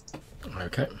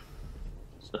 Okay.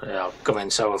 So yeah, I'll come in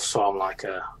so I've formed like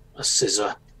a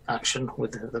scissor action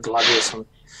with the gladius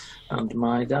and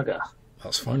my dagger.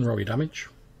 That's fine. Roll your damage.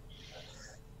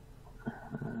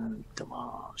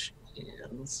 Damage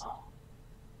is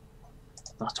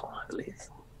that one, I believe.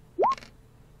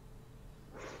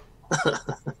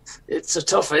 It's a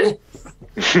toughie.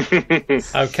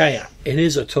 Okay, it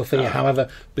is a toughie. However,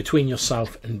 between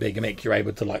yourself and Big Mick, you're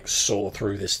able to, like, saw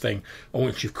through this thing. And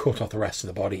once you've cut off the rest of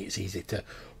the body, it's easy to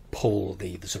pull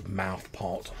the sort of mouth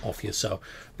part off yourself.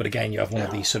 But again, you have one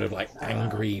of these sort of, like,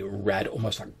 angry red,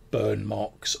 almost like burn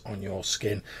marks on your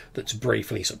skin that's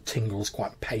briefly sort of tingles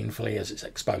quite painfully as it's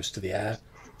exposed to the air.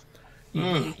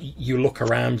 You look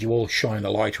around, you all shine a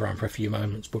light around for a few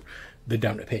moments, but there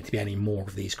don't appear to be any more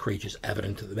of these creatures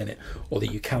evident at the minute,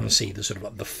 although you can see the sort of,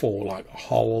 like, the 4, like,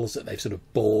 holes that they've sort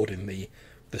of bored in the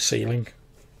ceiling.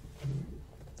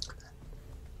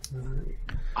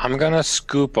 I'm gonna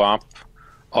scoop up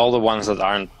all the ones that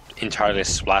aren't entirely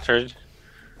splattered.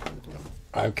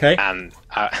 Okay. And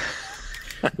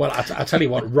well, I'll tell you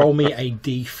what. Roll me a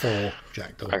d4,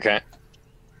 Jackdaw. okay,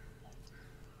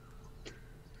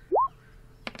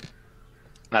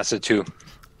 that's a 2.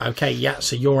 Okay, yeah.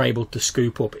 So you're able to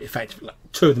scoop up effectively. Like,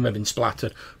 2 of them have been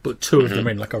splattered, but 2 of them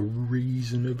are in like a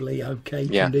reasonably okay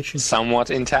condition.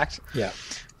 Somewhat intact. Yeah.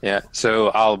 Yeah, so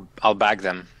I'll bag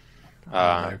them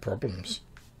No problems.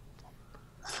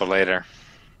 for later.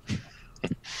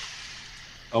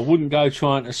 I wouldn't go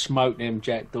trying to smoke them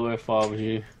jackdaw if I was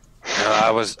you.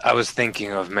 I was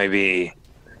thinking of maybe,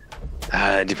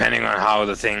 depending on how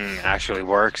the thing actually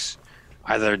works,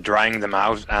 either drying them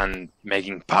out and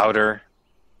making powder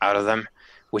out of them,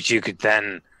 which you could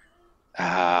then,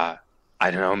 I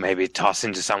don't know, maybe toss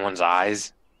into someone's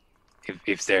eyes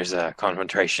if there's a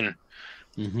confrontation.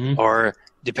 Mm-hmm. Or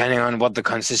depending on what the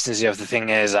consistency of the thing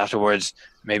is afterwards,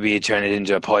 maybe you turn it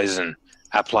into a poison,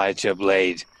 apply it to a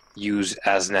blade, use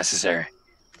as necessary.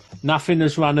 Nothing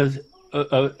as run of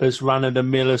the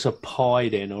mill as a pie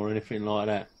then, or anything like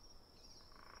that.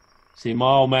 See,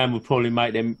 my old man would probably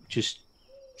make them just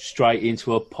straight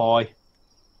into a pie.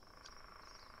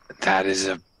 That is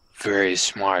a very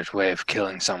smart way of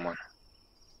killing someone.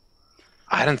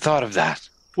 I hadn't thought of that.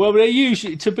 Well, they're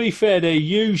usually, to be fair, they're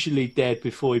usually dead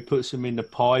before he puts them in the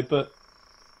pie, but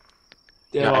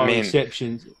there are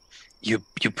exceptions. You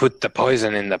put the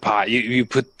poison in the pie. You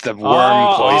put the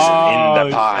worm poison in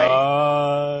the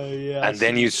pie. Yes. And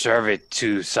then you serve it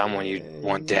to someone you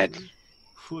want dead.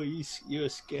 Boy, you're a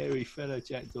scary fellow,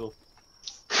 Jackdaw.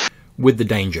 With the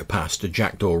danger past,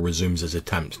 Jackdaw resumes his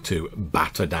attempt to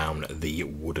batter down the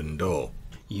wooden door.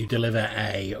 You deliver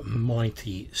a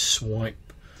mighty swipe,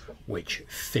 which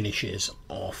finishes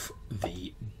off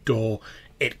the door.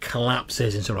 It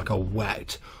collapses into like a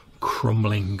wet,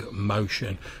 crumbling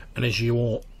motion, and as you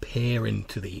all peer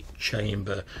into the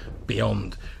chamber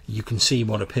beyond, you can see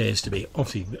what appears to be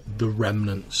obviously the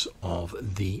remnants of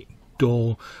the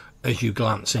door. As you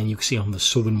glance in, you can see on the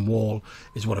southern wall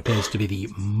is what appears to be the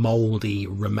mouldy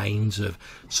remains of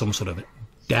some sort of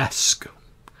desk.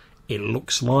 It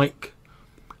looks like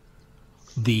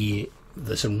the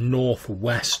sort of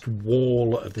northwest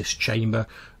wall of this chamber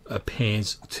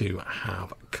appears to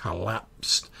have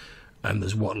collapsed, and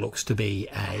there's what looks to be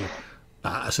a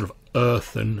sort of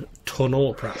earthen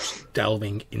tunnel, perhaps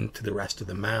delving into the rest of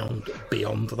the mound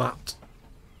beyond that.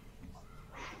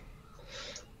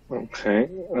 Okay,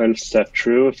 I'll step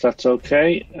through if that's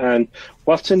okay. And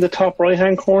what's in the top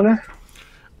right-hand corner?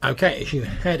 Okay, as you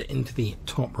head into the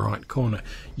top right corner,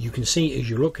 you can see as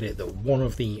you look at it that one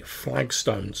of the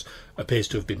flagstones appears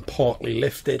to have been partly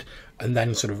lifted and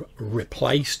then sort of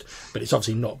replaced, but it's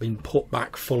obviously not been put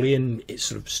back fully and it's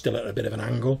sort of still at a bit of an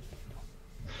angle.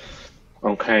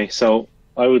 Okay, so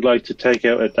I would like to take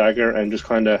out a dagger and just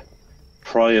kind of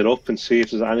pry it up and see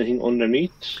if there's anything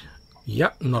underneath.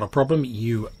 Yep, not a problem.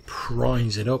 You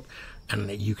prise it up and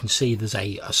you can see there's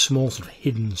a small sort of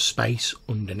hidden space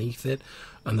underneath it,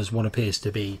 and there's what appears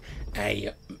to be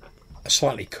a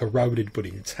slightly corroded but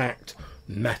intact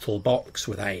metal box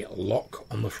with a lock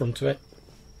on the front of it.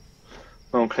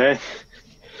 Okay,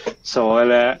 so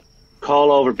I'll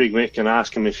call over Big Mick and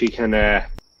ask him if he can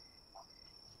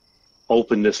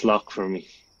open this lock for me.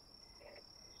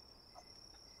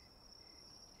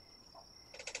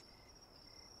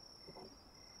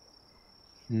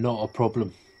 Not a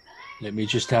problem. Let me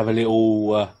just have a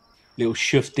little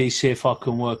shifty, see if I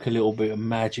can work a little bit of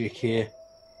magic here.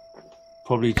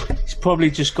 It's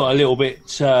probably just got a little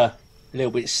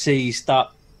bit seized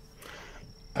up.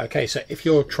 Okay, so if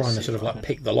you're trying to sort of like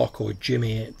pick the lock or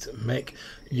jimmy it, Mick,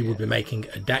 you would be making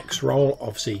a dex roll.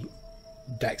 Obviously,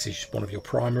 dex is one of your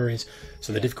primaries,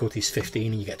 so the difficulty is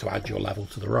 15 and you get to add your level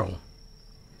to the roll.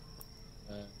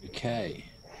 Okay.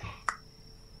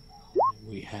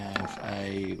 We have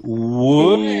a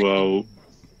whoa.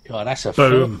 God, that's a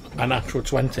boom, a natural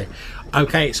 20.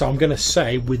 Okay, so I'm going to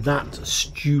say with that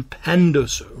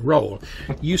stupendous roll,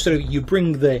 you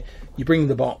bring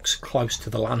the box close to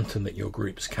the lantern that your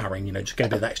group's carrying. You know, just get a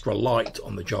bit of extra light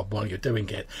on the job while you're doing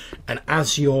it. And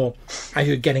as you're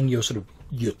getting your sort of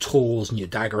your tools and your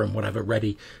dagger and whatever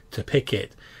ready to pick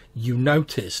it, you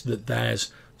notice that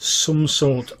there's some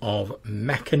sort of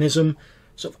mechanism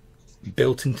sort of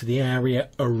built into the area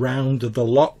around the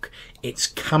lock. It's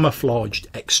camouflaged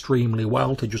extremely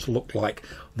well to just look like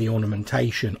the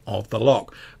ornamentation of the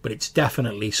lock, but it's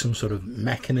definitely some sort of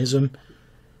mechanism,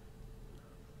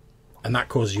 and that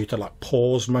causes you to like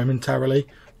pause momentarily.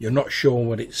 You're not sure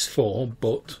what it's for,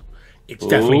 but it's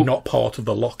definitely not part of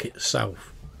the lock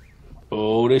itself.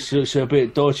 Oh, this looks a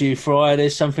bit dodgy, Fry.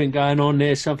 There's something going on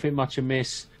there, something much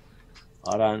amiss.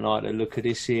 I don't like the look of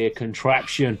this here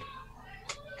contraption.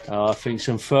 I think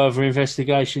some further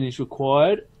investigation is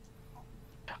required.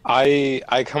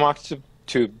 I come up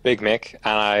to Big Mick and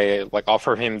I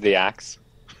offer him the axe.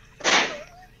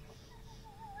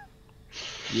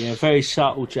 Yeah, very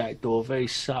subtle, Jackdaw. Very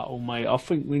subtle, mate. I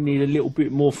think we need a little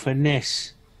bit more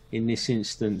finesse in this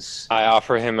instance. I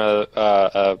offer him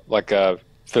a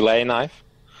fillet knife.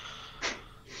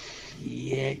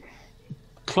 Yeah,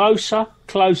 closer.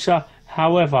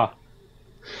 However,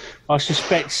 I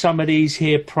suspect some of these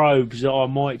here probes that I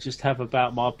might just have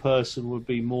about my person would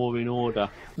be more in order.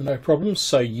 No problem.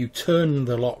 So you turn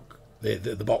the lock,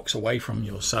 the box away from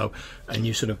yourself, and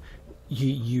you sort of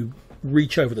you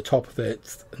reach over the top of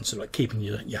it and sort of keeping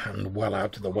your hand well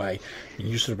out of the way, and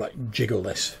you sort of jiggle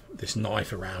this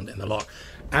knife around in the lock.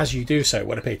 As you do so,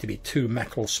 what appear to be two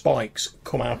metal spikes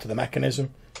come out of the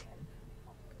mechanism.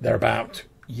 They're about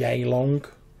yay long,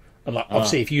 and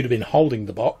obviously if you'd have been holding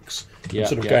the box and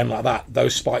sort of going like that,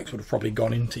 those spikes would have probably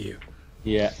gone into you.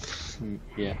 Yeah,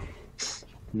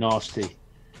 nasty.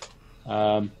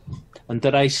 And do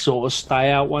they sort of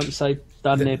stay out once they've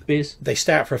done their biz? They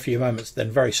stay out for a few moments, then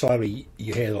very slowly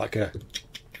you hear a of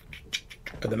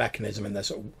the mechanism, and they're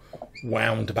sort of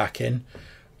wound back in.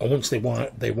 And once they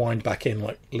wind back in,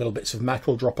 little bits of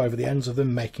metal drop over the ends of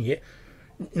them, making it.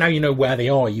 Now you know where they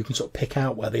are. You can sort of pick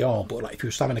out where they are, but if you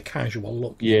were just having a casual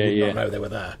look, you would not know they were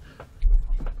there.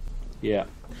 Yeah.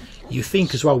 You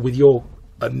think as well, with your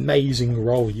amazing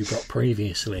roll you got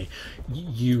previously,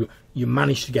 you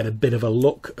managed to get a bit of a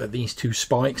look at these two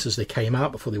spikes as they came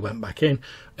out before they went back in,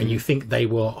 and you think they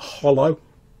were hollow.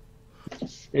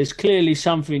 There's clearly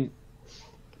something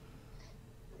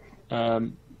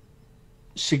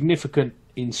significant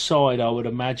inside, I would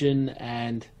imagine,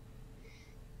 and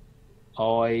do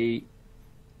I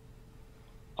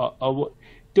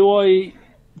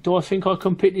think I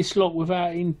can pick this lock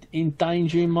without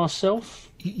endangering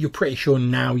myself? You're pretty sure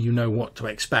now you know what to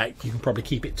expect. You can probably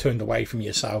keep it turned away from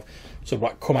yourself, so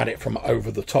come at it from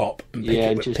over the top and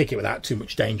pick it without too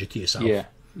much danger to yourself.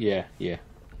 Yeah.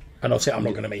 And obviously I'm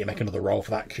not going to make you make another roll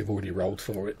for that because you've already rolled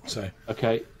for it. So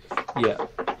okay, yeah,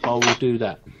 I will do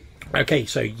that. Okay,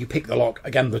 so you pick the lock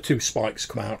again. The two spikes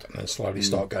come out and then slowly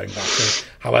start going back in.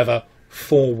 However,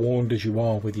 forewarned as you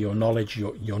are with your knowledge,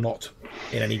 you're not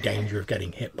in any danger of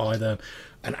getting hit by them.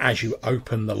 And as you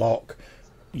open the lock,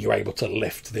 you're able to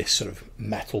lift this sort of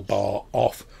metal bar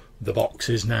off. The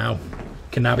boxes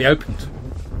can now be opened.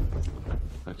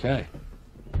 Okay,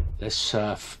 let's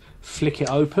flick it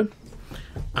open.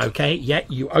 Okay, yeah,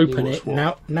 you open it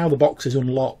now. Now the box is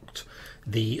unlocked.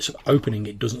 The sort of opening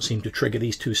it doesn't seem to trigger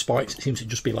these two spikes. It seems to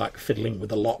just be like fiddling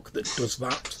with a lock that does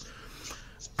that.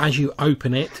 As you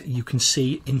open it, you can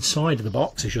see inside of the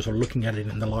box, as you're sort of looking at it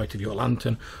in the light of your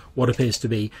lantern, what appears to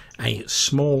be a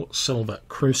small silver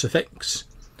crucifix.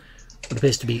 What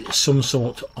appears to be some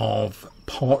sort of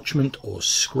parchment or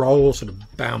scroll, sort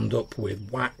of bound up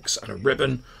with wax and a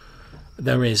ribbon.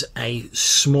 There is a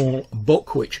small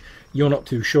book, which you're not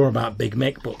too sure about, Big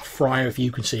Mick, but Friar, if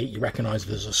you can see it, you recognise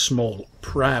it as a small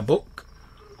prayer book.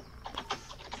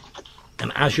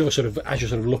 And as you're sort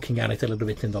of looking at it a little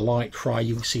bit in the light, Friar,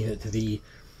 you can see that the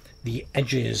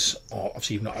edges are,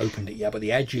 obviously you've not opened it yet, but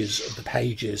the edges of the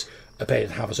pages appear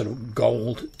to have a sort of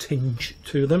gold tinge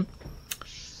to them.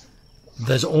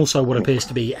 There's also what appears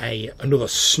to be another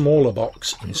smaller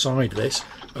box inside this.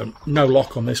 No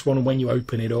lock on this one, and when you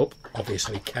open it up,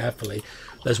 obviously carefully,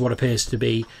 there's what appears to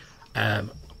be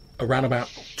around about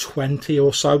 20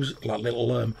 or so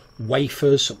little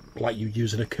wafers like you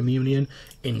use in a communion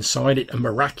inside it, and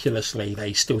miraculously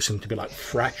they still seem to be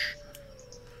fresh.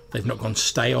 They've not gone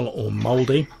stale or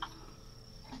mouldy.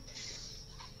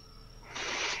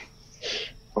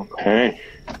 Okay.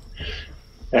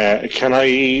 Can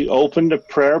I open the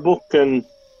prayer book and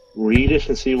read it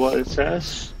and see what it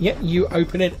says? Yeah, you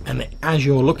open it, and as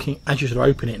you sort of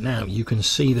open it now, you can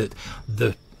see that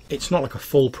it's not like a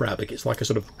full prayer book, it's like a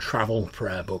sort of travel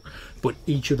prayer book, but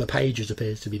each of the pages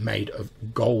appears to be made of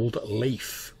gold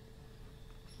leaf.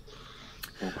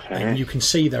 Okay. And you can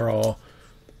see there are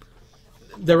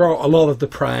a lot of the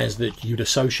prayers that you'd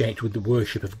associate with the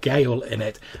worship of Gale in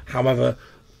it. However,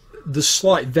 there's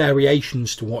slight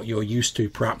variations to what you're used to,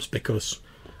 perhaps because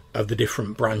of the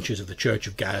different branches of the Church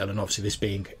of Gale, and obviously this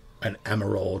being an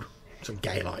Emerald, sort of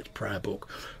Gaelite prayer book.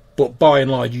 But by and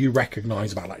large, you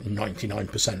recognise about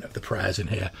 99% of the prayers in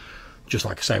here, just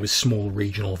like I say, with small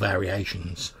regional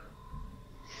variations.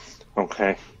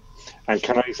 Okay. And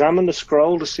can I examine the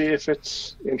scroll to see if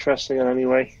it's interesting in any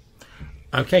way?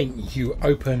 Okay, you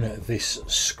open this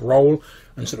scroll,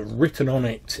 and sort of written on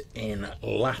it in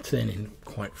Latin, in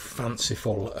quite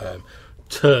fanciful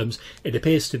terms. It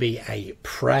appears to be a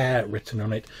prayer written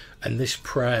on it, and this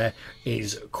prayer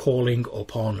is calling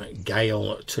upon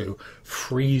Gale to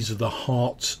freeze the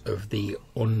hearts of the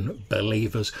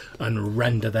unbelievers and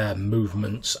render their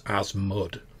movements as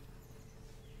mud.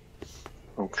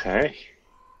 Okay.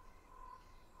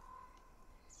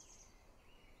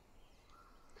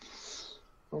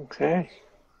 Okay.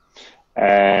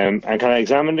 And can I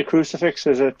examine the crucifix?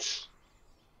 Is it?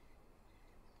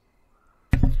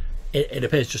 It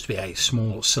appears just to be a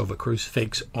small silver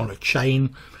crucifix on a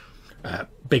chain.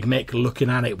 Big Mick, looking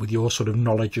at it with your sort of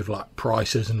knowledge of like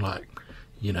prices and like,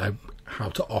 you know, how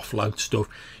to offload stuff,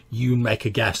 you make a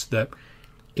guess that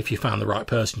if you found the right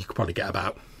person, you could probably get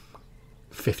about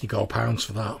 50 gold pounds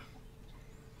for that.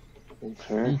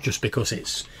 Okay. Just because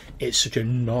it's such a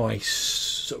nice,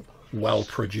 sort of well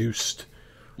produced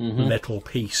little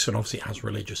piece, and obviously it has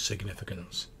religious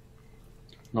significance.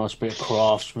 Nice bit of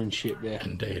craftsmanship there.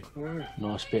 Indeed.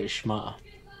 Nice bit of schmutter.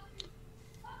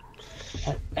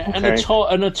 And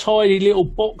a tiny little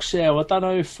box there. I don't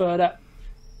know if that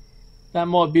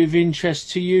might be of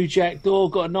interest to you, Jackdaw.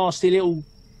 Got a nasty little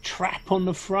trap on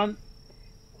the front.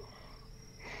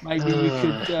 Maybe we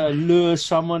could lure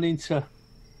someone into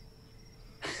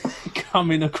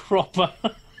coming a cropper.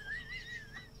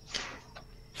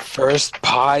 First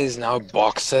pies, now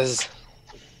boxes.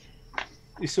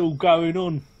 It's all going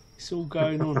on. It's all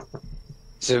going on.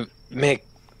 So, Mick,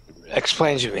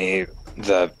 explain to me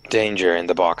the danger in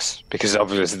the box, because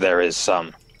obviously there is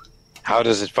some. How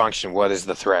does it function? What is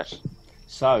the threat?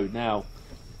 So, now,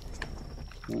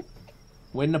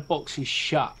 when the box is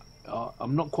shut,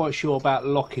 I'm not quite sure about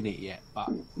locking it yet, but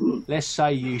let's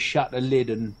say you shut the lid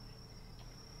and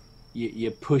you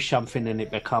push something and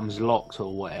it becomes locked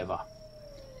or whatever.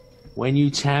 When you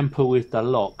tamper with the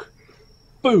lock,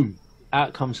 boom!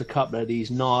 Out comes a couple of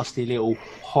these nasty little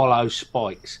hollow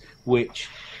spikes, which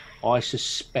I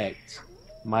suspect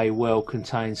may well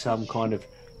contain some kind of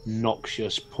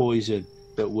noxious poison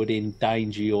that would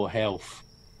endanger your health.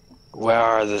 Where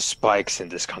are the spikes in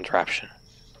this contraption?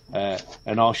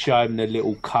 And I'll show them the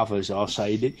little covers. I'll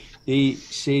say, see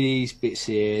these bits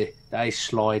here, they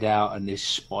slide out and these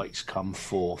spikes come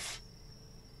forth,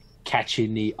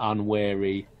 catching the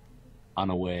unwary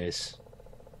unawares.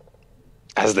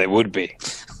 As they would be,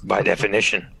 by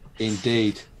definition.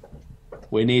 Indeed.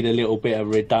 We need a little bit of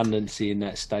redundancy in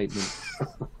that statement.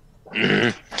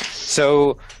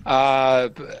 So,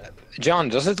 John,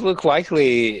 does it look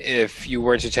likely if you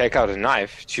were to take out a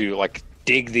knife to, like,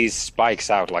 dig these spikes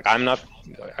out? Like, I'm not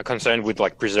concerned with,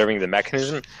 like, preserving the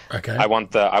mechanism. Okay. I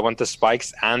want the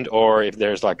spikes, and or if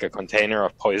there's, like, a container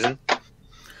of poison.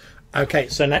 Okay,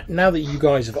 so now that you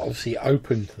guys have obviously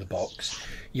opened the box,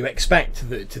 you expect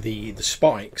that the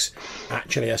spikes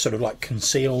actually are sort of like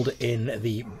concealed in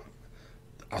the,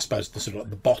 I suppose, the sort of like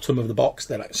the bottom of the box.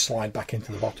 They like slide back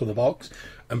into the bottom of the box,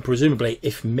 and presumably,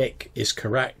 if Mick is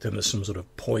correct and there's some sort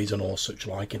of poison or such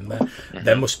like in there,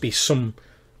 there must be some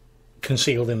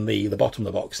concealed in the bottom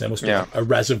of the box. There must be a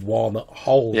reservoir that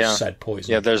holds said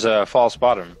poison. Yeah, there's a false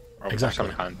bottom of Exactly.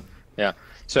 some kind. Yeah,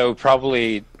 so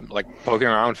probably like poking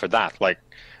around for that, like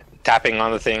tapping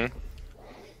on the thing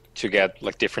to get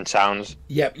like different sounds.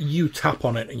 Yep, you tap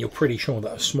on it and you're pretty sure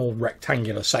that a small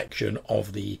rectangular section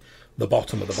of the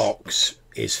bottom of the box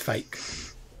is fake.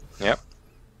 Yep.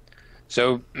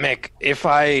 So, Mick, if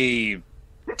I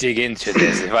dig into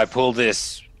this, if I pull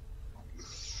this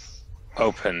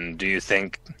open, do you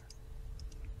think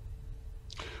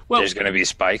there's going to be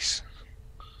spikes?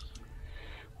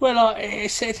 Well,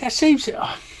 that seems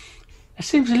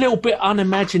a little bit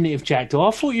unimaginative, Jackdaw.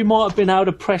 I thought you might have been able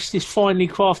to press this finely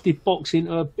crafted box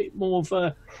into a bit more of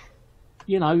a,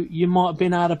 you might have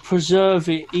been able to preserve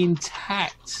it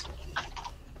intact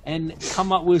and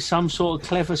come up with some sort of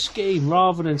clever scheme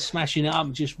rather than smashing it up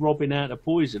and just robbing out the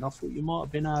poison. I thought you might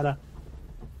have been able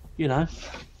to,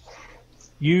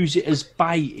 use it as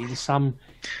bait in some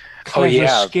clever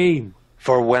scheme.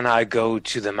 For when I go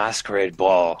to the masquerade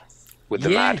ball with the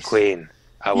Mad Queen,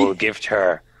 I will gift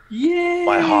her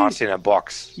my heart in a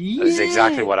box. That is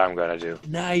exactly what I'm going to do.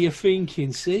 Now you're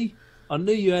thinking, see? I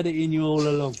knew you had it in you all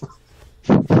along.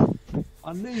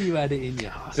 I knew you had it in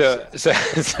you.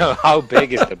 So how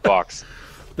big is the box?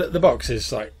 The box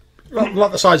is like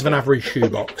the size of an average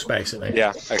shoebox, basically.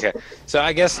 Yeah, okay. So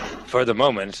I guess for the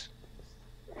moment,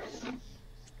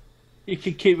 you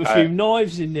could keep a few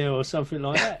knives in there or something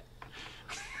like that.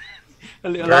 A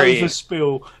little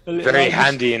overspill. Very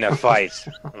handy in a fight,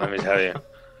 let me tell you.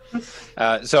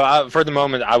 So for the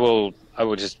moment, I will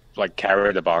just like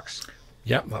carry the box.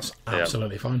 Yeah, that's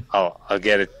absolutely fine. I'll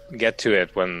get to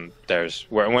it when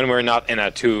we're not in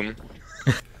a tomb.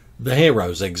 The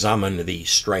heroes examine the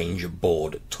strange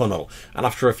bored tunnel, and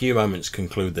after a few moments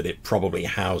conclude that it probably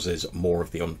houses more of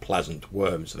the unpleasant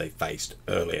worms they faced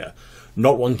earlier.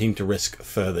 Not wanting to risk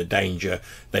further danger,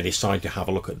 they decide to have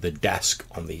a look at the desk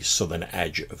on the southern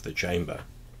edge of the chamber.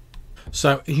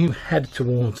 So as you head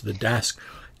towards the desk,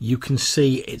 you can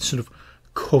see it's sort of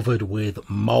covered with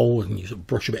mould, and you sort of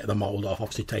brush a bit of the mould off,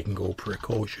 obviously taking all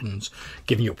precautions,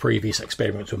 given your previous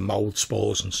experience with mould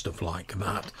spores and stuff like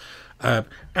that.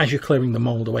 As you're clearing the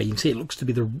mould away, you can see it looks to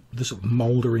be the sort of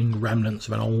mouldering remnants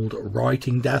of an old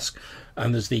writing desk,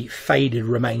 and there's the faded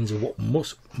remains of what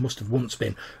must have once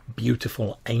been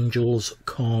beautiful angels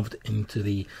carved into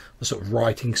the sort of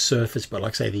writing surface, but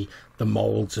like I say, the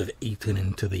moulds have eaten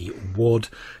into the wood.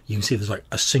 You can see there's like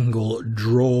a single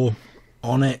drawer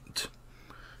on it,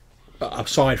 but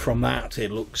aside from that, it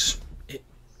looks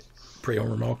pretty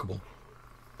unremarkable.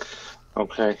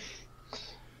 Okay.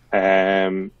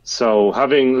 So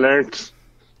having learnt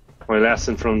my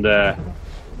lesson from the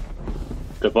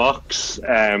box,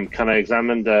 can I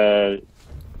examine the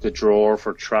drawer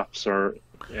for traps or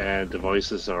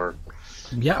devices or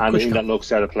anything that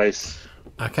looks out of place?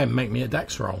 Okay, make me a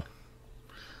dex roll.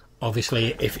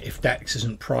 Obviously, if dex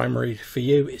isn't primary for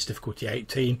you, it's difficulty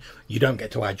 18. You don't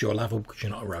get to add your level because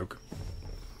you're not a rogue.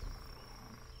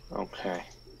 Okay,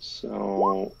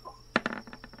 so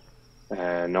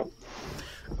no.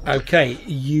 Okay,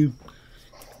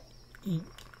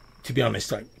 to be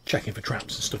honest, like checking for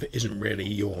traps and stuff, it isn't really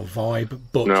your vibe,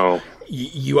 but no.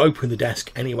 You open the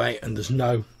desk anyway, and there's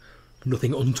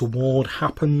nothing untoward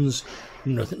happens,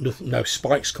 no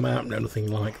spikes come out,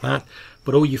 nothing like that,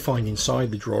 but all you find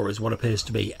inside the drawer is what appears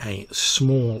to be a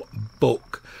small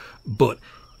book, but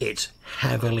it's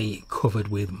heavily covered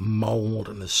with mould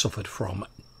and has suffered from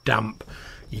damp.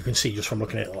 You can see just from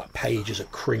looking at it, like pages are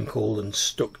crinkled and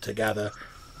stuck together.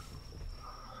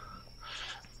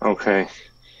 Okay,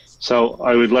 so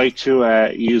I would like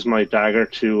to use my dagger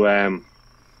to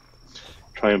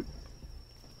try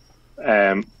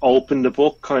and open the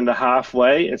book kind of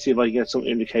halfway and see if I can get some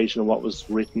indication of what was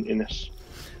written in it.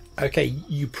 Okay,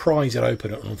 you prise it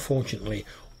open, and unfortunately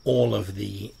all of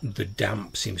the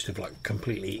damp seems to have like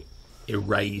completely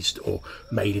erased or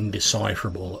made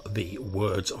indecipherable the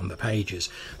words on the pages.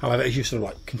 However, as you sort of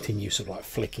like continue sort of like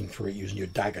flicking through it using your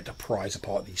dagger to prise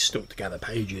apart these stuck together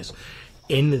pages,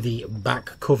 in the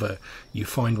back cover you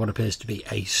find what appears to be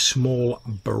a small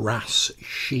brass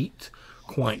sheet,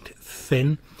 quite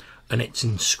thin, and it's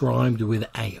inscribed with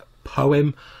a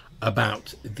poem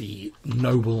about the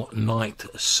noble knight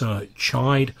Sir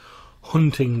Chyde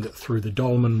hunting through the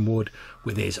Dolmen Wood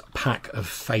with his pack of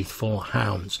faithful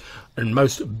hounds, and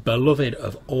most beloved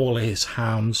of all his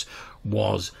hounds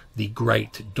was the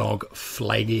great dog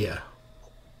Flagia.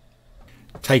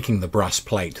 Taking the brass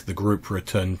plate, the group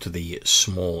returned to the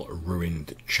small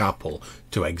ruined chapel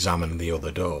to examine the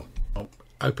other door.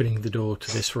 Opening the door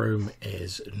to this room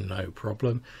is no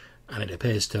problem, and it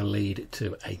appears to lead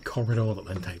to a corridor that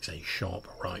then takes a sharp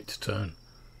right turn.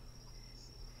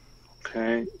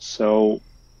 Okay, so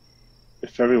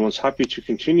if everyone's happy to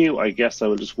continue, I guess I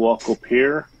will just walk up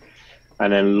here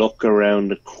and then look around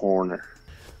the corner.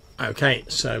 Okay,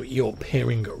 so you're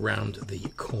peering around the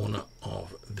corner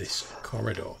of this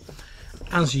corridor.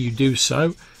 As you do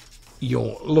so,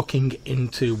 you're looking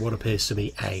into what appears to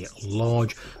be a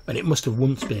large, and it must have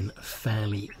once been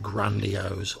fairly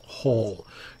grandiose hall.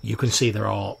 You can see there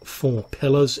are 4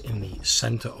 pillars in the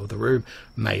centre of the room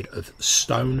made of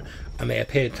stone, and they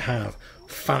appear to have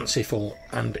fanciful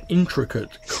and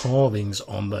intricate carvings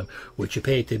on them, which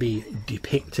appear to be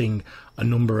depicting a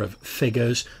number of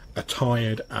figures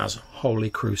attired as holy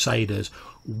crusaders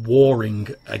warring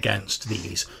against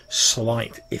these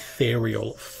slight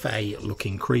ethereal fey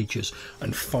looking creatures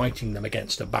and fighting them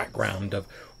against a background of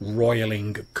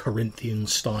roiling Corinthian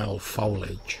style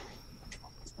foliage.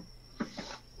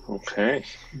 Okay.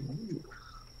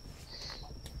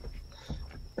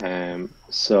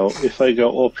 So if I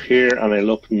go up here and I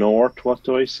look north, what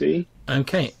do I see?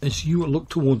 Okay, as you look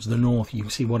towards the north, you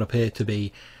can see what appears to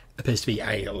be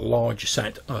a large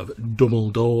set of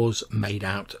double doors made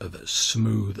out of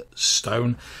smooth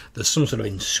stone. There's some sort of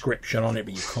inscription on it,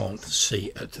 but you can't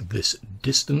see at this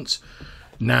distance.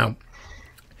 Now,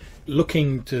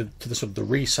 looking to the sort of the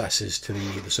recesses to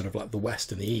the sort of like the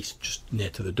west and the east, just near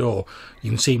to the door, you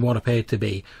can see what appear to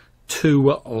be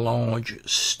 2 large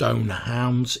stone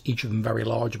hounds, each of them very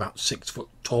large, about 6 foot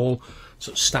tall,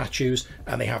 sort of statues,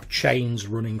 and they have chains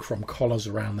running from collars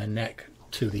around their neck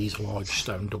to these large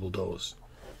stone double doors.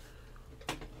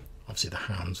 Obviously the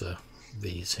hounds are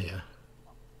these here.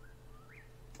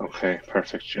 Okay,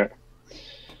 perfect. Yeah.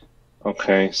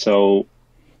 Okay, so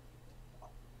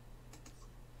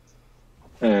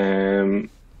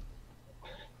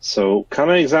so can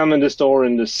I examine this door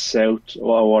in the south,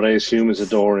 or what I assume is a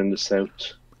door in the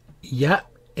south? Yeah,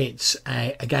 it's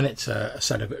again, it's a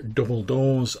set of double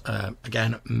doors,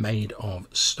 again made of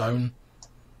stone.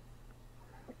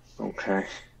 Okay.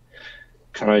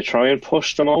 Can I try and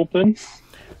push them open?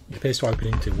 It appears to open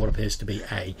into what appears to be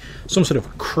some sort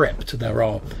of crypt. There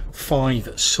are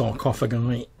 5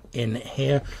 sarcophagi in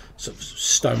here, sort of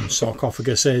stone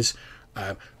sarcophaguses.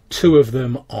 2 of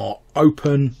them are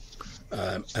open,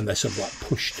 and they're sort of like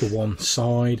pushed to one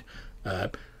side.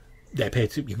 They appear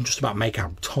to, you can just about make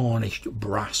out tarnished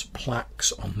brass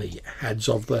plaques on the heads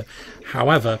of them.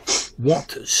 However,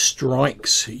 what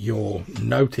strikes your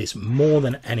notice more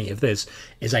than any of this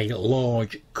is a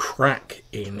large crack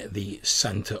in the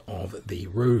centre of the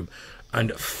room,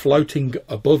 and floating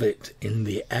above it in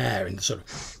the air, in the sort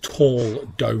of tall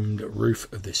domed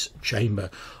roof of this chamber,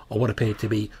 are what appear to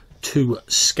be 2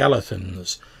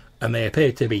 skeletons, and they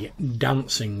appear to be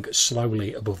dancing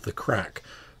slowly above the crack,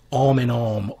 arm in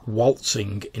arm,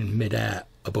 waltzing in midair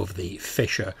above the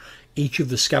fissure. Each of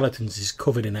the skeletons is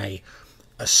covered in a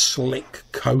slick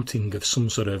coating of some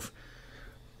sort of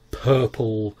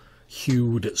purple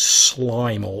hued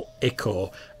slime or ichor,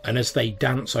 and as they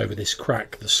dance over this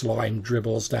crack, the slime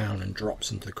dribbles down and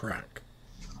drops into the crack.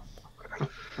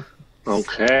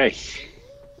 Okay.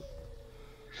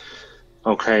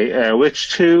 Okay,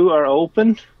 which 2 are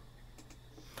open?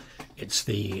 It's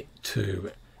the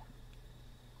 2.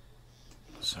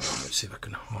 So let's see if I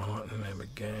can highlight them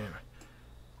again.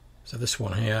 So this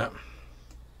one here,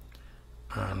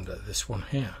 and this one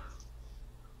here.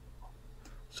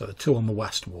 So the 2 on the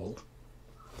west wall.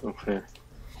 Okay.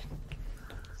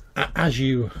 As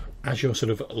you're sort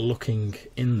of looking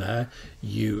in there,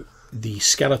 the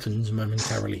skeletons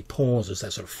momentarily pause as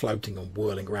they're sort of floating and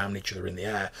whirling around each other in the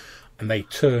air, and they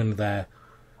turn their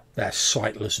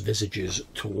sightless visages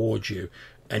towards you,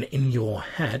 and in your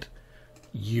head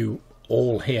you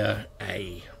all hear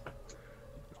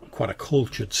quite a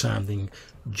cultured sounding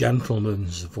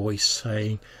gentleman's voice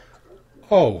saying,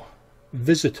 "Oh,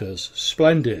 visitors,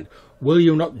 splendid. Will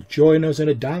you not join us in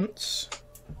a dance?"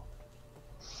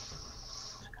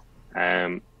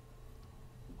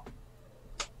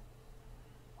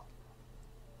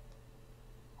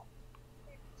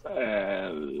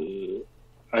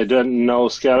 I don't know.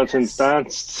 Skeletons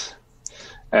danced.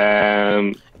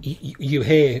 You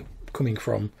hear, coming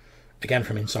from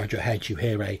inside your head, you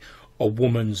hear a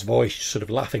woman's voice sort of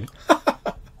laughing.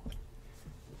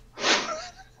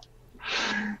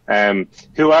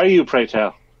 Who are you, pray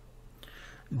tell?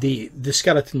 The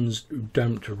skeletons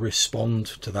don't respond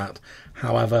to that.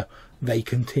 However, they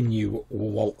continue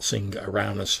waltzing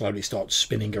around and slowly start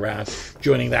spinning around,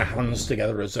 joining their hands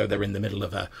together as though they're in the middle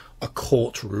of a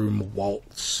courtroom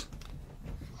waltz.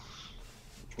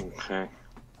 Okay.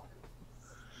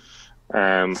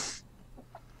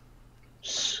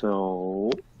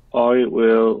 So I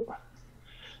will.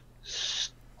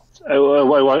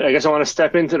 I guess I want to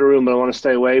step into the room, but I want to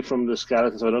stay away from the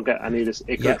skeleton so I don't get any of this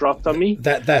ichor dropped on me.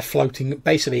 They're floating.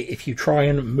 Basically, if you try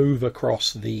and move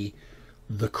across the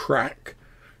crack,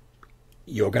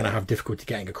 you're going to have difficulty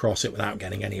getting across it without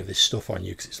getting any of this stuff on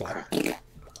you, because it's like...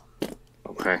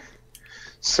 Okay.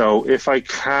 So if I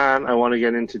can, I want to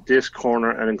get into this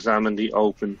corner and examine the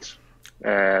opened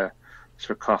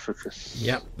sarcophagus.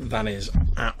 Yep, that is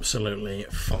absolutely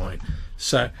fine.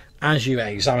 So as you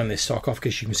examine this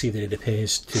sarcophagus, you can see that it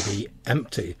appears to be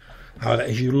empty. However,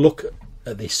 as you look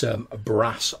at this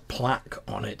brass plaque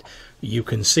on it, you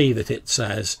can see that it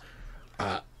says...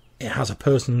 it has a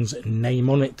person's name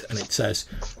on it, and it says,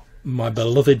 "My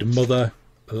beloved mother,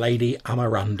 Lady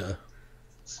Amaranda."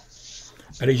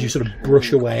 And as you sort of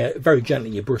brush away, very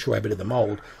gently, you brush away a bit of the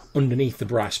mould, underneath the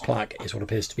brass plaque is what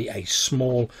appears to be a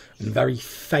small and very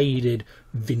faded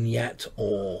vignette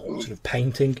or sort of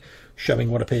painting, showing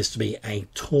what appears to be a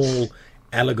tall,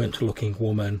 elegant-looking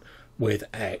woman with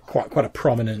quite a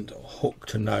prominent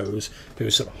hooked nose, who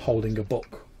is sort of holding a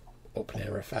book up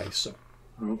near her face. So.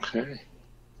 Okay.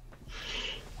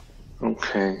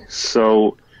 Okay,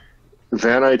 so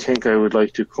then I think I would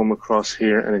like to come across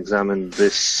here and examine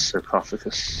this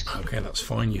sarcophagus. Okay, that's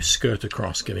fine. You skirt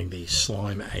across, giving the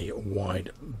slime a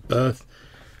wide berth.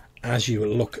 As you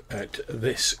look at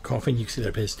this coffin, you can see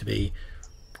there appears to be...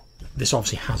 This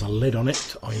obviously has a lid on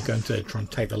it. Are you going to try and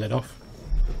take the lid off?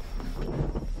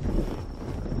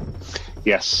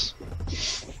 Yes.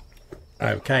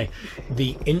 Okay.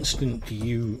 The instant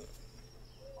you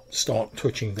start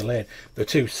touching the lid, the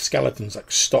 2 skeletons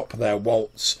stop their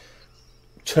waltz,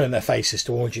 turn their faces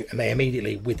towards you, and they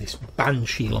immediately, with this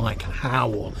banshee-like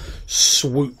howl,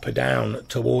 swoop down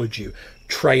towards you,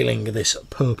 trailing this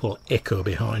purple ichor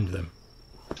behind them.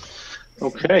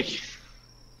 Okay.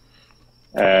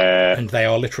 And they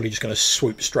are literally just going to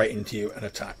swoop straight into you and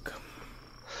attack.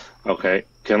 Okay.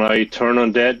 Can I turn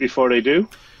undead before they do?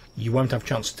 You won't have a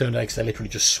chance to turn because they literally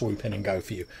just swoop in and go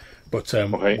for you. But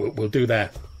Okay. we'll do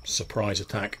their surprise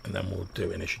attack, and then we'll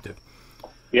do initiative.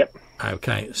 Yep.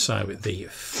 Okay, so the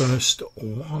first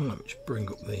one, let me just bring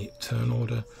up the turn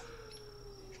order.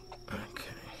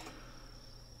 Okay.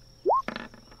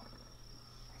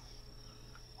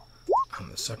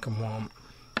 And the second one.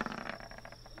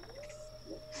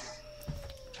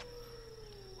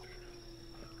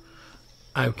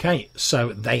 Okay,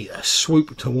 so they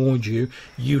swoop towards you.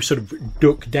 You sort of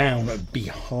duck down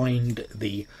behind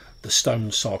the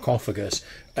stone sarcophagus,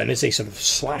 and as they sort of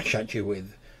slash at you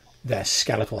with their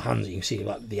skeletal hands, you can see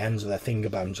like the ends of their finger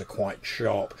bones are quite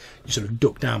sharp. You sort of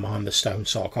duck down behind the stone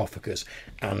sarcophagus,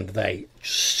 and they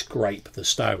scrape the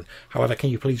stone. However,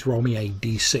 can you please roll me a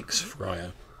d6,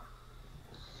 Friar?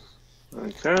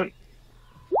 I can.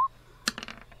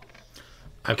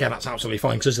 Okay, that's absolutely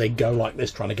fine, because as they go like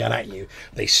this trying to get at you,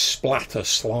 they splatter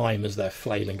slime as they're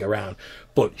flailing around.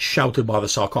 But sheltered by the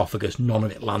sarcophagus, none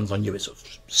of it lands on you. It sort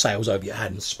of sails over your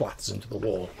head and splatters into the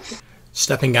wall.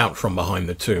 Stepping out from behind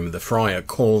the tomb, the friar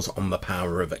calls on the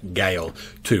power of Gale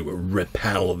to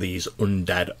repel these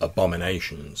undead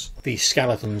abominations. These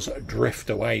skeletons drift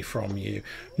away from you,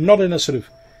 not in a sort of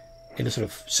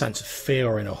sense of fear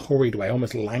or in a hurried way.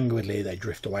 Almost languidly they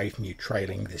drift away from you,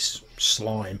 trailing this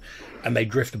slime, and they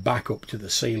drift back up to the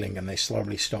ceiling, and they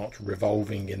slowly start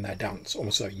revolving in their dance,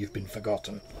 almost as though you've been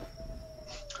forgotten.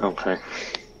 Okay.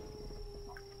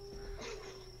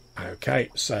 Okay,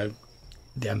 so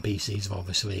the NPCs have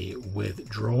obviously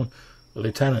withdrawn.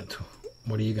 Lieutenant,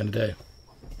 what are you going to do?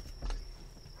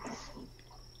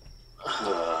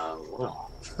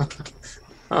 Well,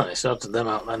 I sorted them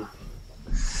out then.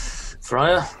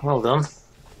 Friar, well done.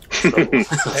 I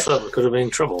thought we could have been in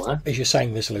trouble there. As you're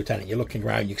saying this, Lieutenant, you're looking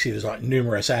around, you can see there's like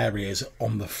numerous areas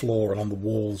on the floor and on the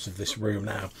walls of this room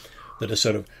now that are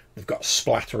sort of, they've got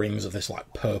splatterings of this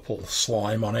like purple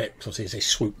slime on it. So as they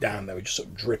swooped down, they were just sort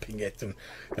of dripping it, and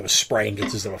they were spraying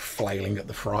it as they were flailing at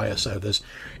the friar. So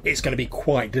it's going to be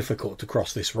quite difficult to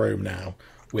cross this room now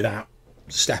without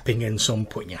stepping in some,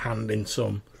 putting your hand in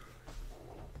some.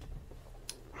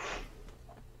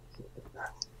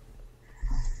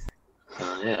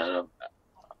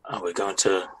 Are we going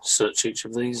to search each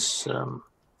of these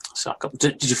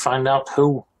sarcophagus? Did you find out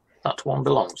who that one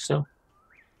belongs to?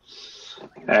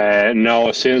 No,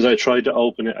 as soon as I tried to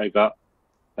open it, I got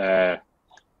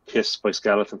kissed by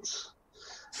skeletons.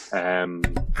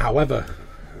 However,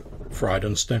 Friar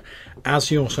Dunstone,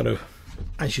 as you say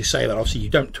that, obviously you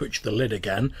don't touch the lid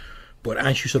again, but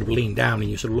as you sort of lean down and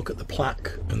you sort of look at the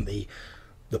plaque and the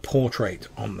portrait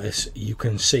on this, you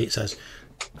can see it says,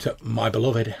 "To my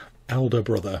beloved elder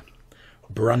brother,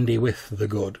 brandy with the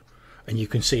good." And you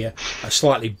can see a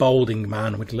slightly balding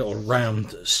man with little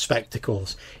round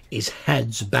spectacles. His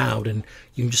head's bowed, and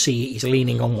you can just see he's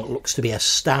leaning on what looks to be a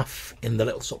staff in the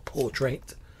little sort of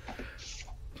portrait.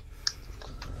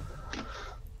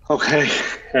 Okay.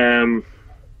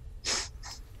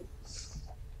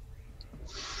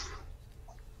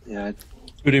 Yeah.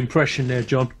 Good impression there,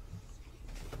 John.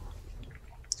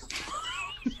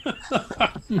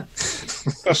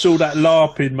 That's all that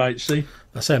LARPing, mate, see?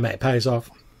 I say, mate, it pays off.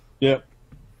 Yep.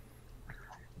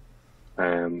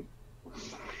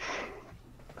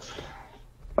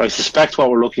 I suspect what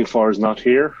we're looking for is not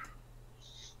here.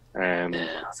 Yeah,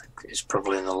 I think it's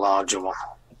probably in the larger one.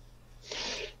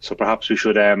 So perhaps we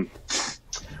should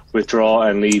withdraw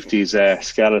and leave these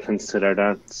skeletons to their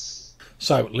dance.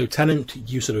 So, Lieutenant,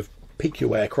 you sort of pick your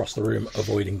way across the room,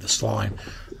 avoiding the slime.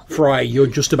 Fry, you're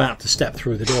just about to step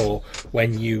through the door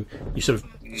when you sort of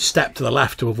step to the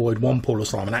left to avoid one pool of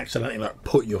slime and accidentally like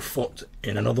put your foot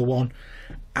in another one.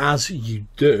 As you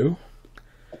do,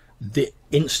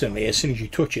 instantly, as soon as you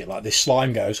touch it, like this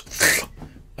slime goes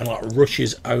and like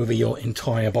rushes over your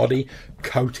entire body,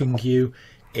 coating you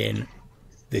in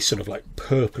this sort of like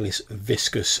purplish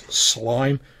viscous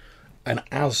slime. And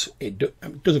as it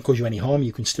doesn't cause you any harm,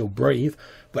 you can still breathe,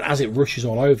 but as it rushes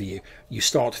all over you, you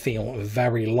start to feel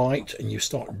very light and you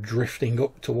start drifting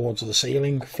up towards the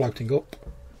ceiling, floating up.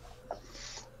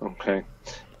 Okay.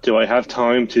 Do I have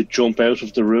time to jump out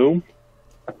of the room?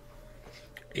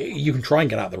 You can try and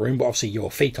get out of the room, but obviously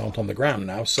your feet aren't on the ground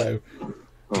now, so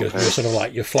you're sort of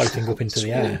like you're floating up into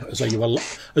the air as though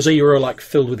you were like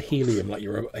filled with helium, like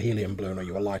you're a helium balloon, or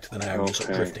you were lighter than air, and you're sort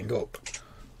of drifting up.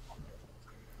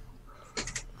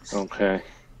 Okay.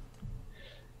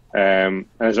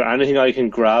 Is there anything I can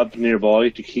grab nearby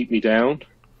to keep me down?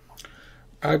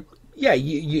 Yeah,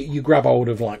 you grab hold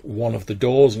of like one of the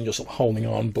doors and you're sort of holding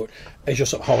on, but as you're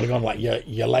sort of holding on, like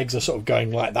your legs are sort of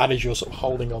going like that as you're sort of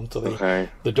holding on to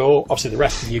the door. Obviously, the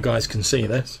rest of you guys can see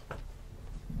this.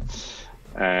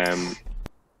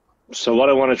 So what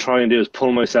I want to try and do is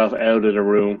pull myself out of the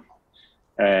room,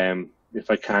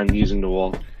 if I can, using the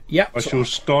wall. Yeah, I shall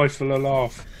stifle a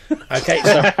laugh. Okay,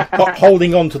 so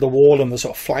holding on to the wall and the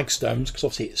sort of flagstones, because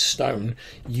obviously it's stone,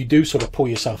 you do sort of pull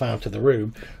yourself out of the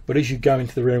room. But as you go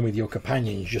into the room with your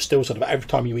companions, you're still sort of, every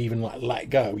time you even like let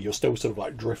go, you're still sort of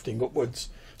like drifting upwards.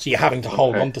 So you're having to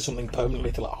hold on to something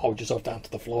permanently to like hold yourself down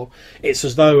to the floor. It's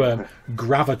as though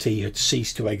gravity had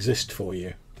ceased to exist for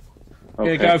you.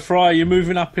 Okay. Yeah, go Friar, you're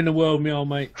moving up in the world, me old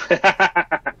mate.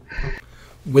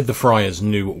 With the Friar's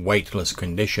new weightless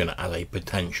condition as a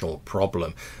potential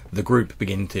problem, the group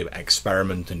begin to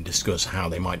experiment and discuss how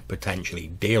they might potentially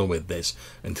deal with this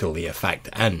until the effect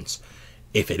ends,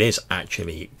 if it is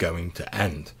actually going to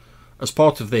end. As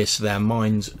part of this, their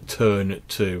minds turn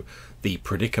to the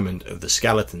predicament of the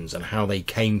skeletons and how they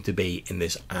came to be in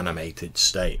this animated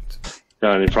state. The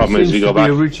only problem is we go back.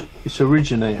 It's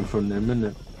originating from them, isn't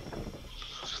it?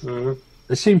 Mm-hmm.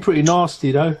 They seem pretty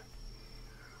nasty, though.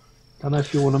 Don't know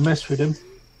if you want to mess with him.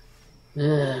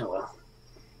 Yeah, well.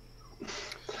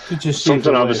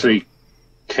 Something obviously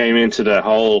came into the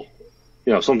whole,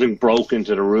 something broke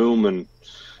into the room and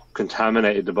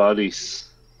contaminated the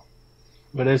bodies.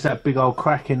 But there's that big old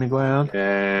crack in the ground.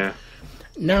 Yeah.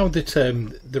 Now that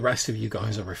the rest of you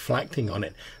guys are reflecting on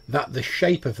it, that the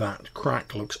shape of that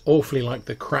crack looks awfully like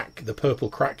the purple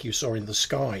crack you saw in the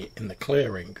sky in the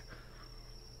clearing.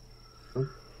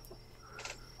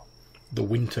 The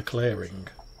winter clearing.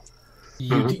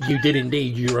 You did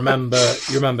indeed. You remember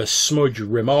Smudge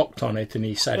remarked on it, and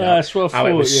he said how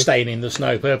it was staining the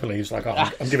snow purple. He was like, "Oh,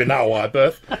 I'm giving that a wide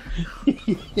berth."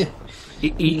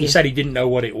 He said he didn't know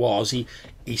what it was.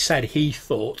 He said he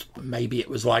thought maybe it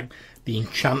was like the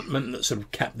enchantment that sort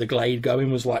of kept the glade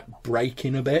going was like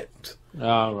breaking a bit.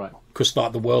 Oh, right. Because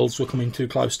like the worlds were coming too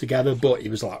close together. But he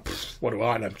was like, "What do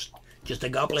I know? Just a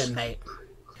goblin, mate."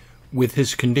 With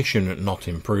his condition not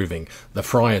improving, the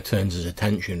Friar turns his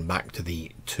attention back to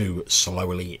the two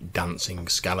slowly dancing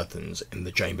skeletons in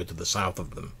the chamber to the south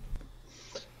of them.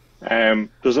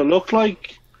 Does it look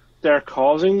like they're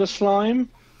causing the slime?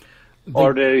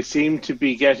 Or do they seem to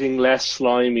be getting less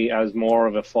slimy as more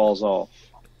of it falls off?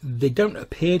 They don't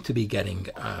appear to be getting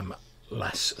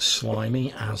less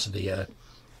slimy as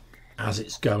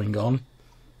it's going on.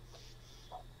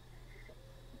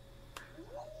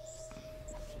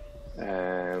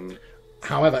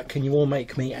 However, can you all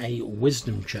make me a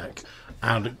wisdom check?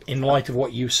 And in light of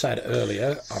what you said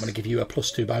earlier, I'm going to give you a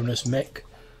 +2 bonus, Mick.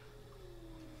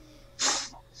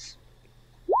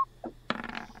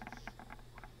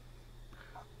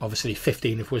 Obviously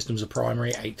 15 if wisdom's a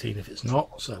primary, 18 if it's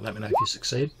not, so let me know if you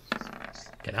succeed.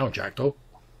 Get out, Jackdaw.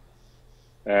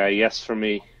 Yes for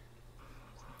me.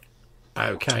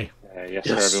 Okay. Yes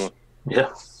for everyone.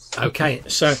 Yeah. Okay,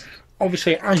 so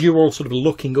obviously as you're all sort of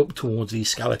looking up towards these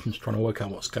skeletons trying to work out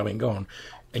what's going on,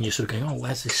 and you're sort of going, oh,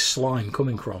 where's this slime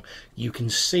coming from? You can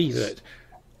see that,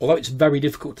 although it's very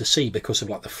difficult to see because of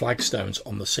like the flagstones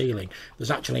on the ceiling,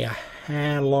 there's actually a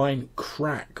hairline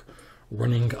crack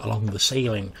running along the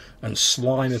ceiling, and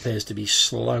slime appears to be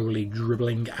slowly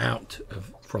dribbling out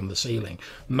from the ceiling.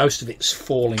 Most of it's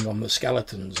falling on the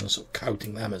skeletons and sort of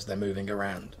coating them as they're moving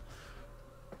around.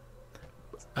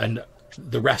 And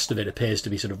the rest of it appears to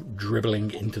be sort of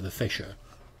dribbling into the fissure.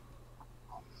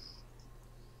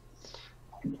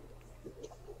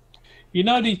 You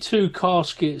know the two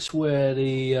caskets where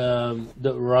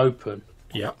that were open?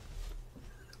 Yeah.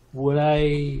 Were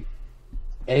they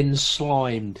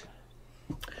enslimed?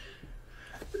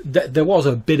 There was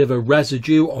a bit of a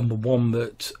residue on the one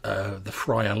that the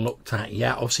Friar looked at.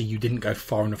 Yeah, obviously you didn't go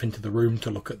far enough into the room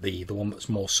to look at the one that's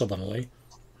more southerly.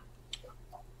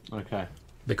 Okay.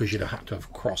 Because you'd have had to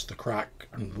have crossed the crack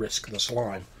and risk the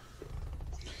slime.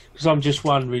 Because I'm just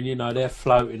wondering, they're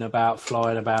floating about,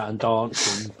 flying about and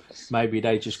dancing. Maybe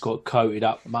they just got coated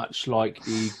up much like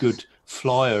the good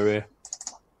flyer here.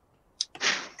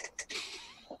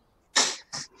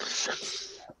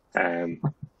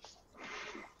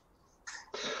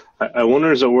 I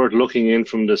wonder, is it worth looking in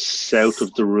from the south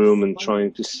of the room and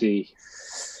trying to see?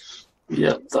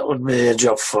 Yeah, that would be a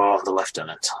job for the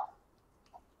lieutenant.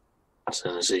 As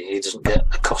soon as he doesn't get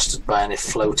accosted by any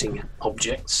floating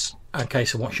objects. Okay,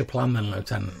 so what's your plan then,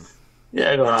 Lieutenant?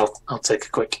 Yeah, go on, I'll take a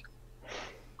quick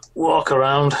walk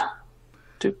around.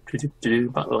 Back the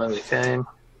way we came.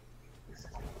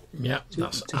 Yeah,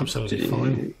 that's absolutely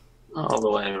fine. All the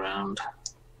way around.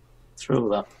 Through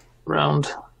that round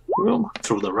room.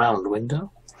 Through the round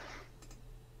window.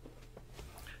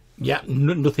 Yeah,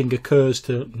 nothing appears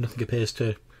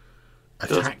to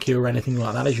attack you or anything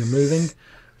like that as you're moving.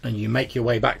 And you make your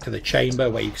way back to the chamber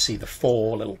where you see the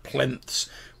 4 little plinths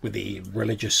with the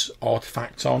religious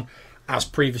artifacts on. As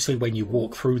previously, when you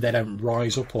walk through, they don't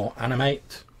rise up or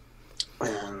animate.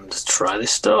 And try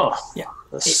this door. Yeah.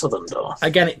 The southern door.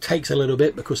 Again, it takes a little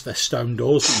bit because they're stone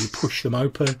doors, but you push them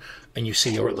open and you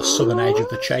see you're at the southern edge of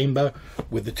the chamber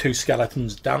with the 2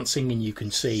 skeletons dancing, and you can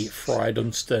see Friar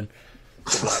Dunstan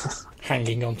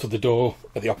hanging onto the door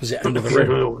at the opposite end of the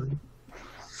room.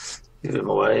 Give him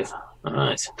a wave. All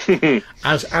right.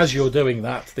 As you're doing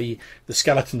that, the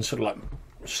skeletons sort of like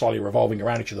slowly revolving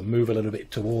around each other move a little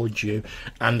bit towards you,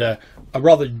 and a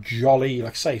rather jolly,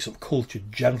 like say, sort of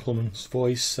cultured gentleman's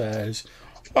voice says,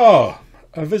 "Ah,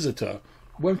 a visitor.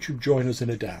 Won't you join us in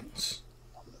a dance?"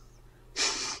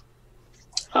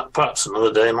 Perhaps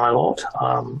another day, my lord.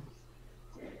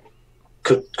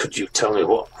 Could you tell me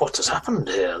what has happened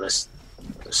here? This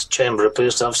chamber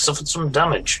appears to have suffered some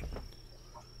damage.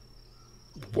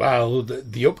 Well,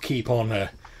 the upkeep on a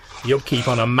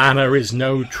manor is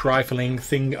no trifling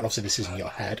thing. And obviously, this isn't your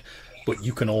head, but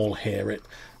you can all hear it.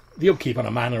 The upkeep on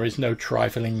a manor is no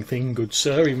trifling thing, good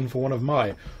sir, even for one of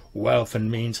my wealth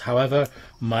and means. However,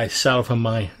 myself and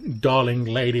my darling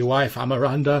lady wife,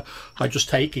 Amaranda, are just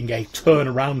taking a turn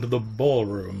around the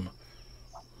ballroom.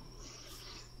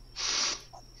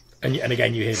 And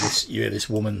again, you hear this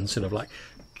woman sort of like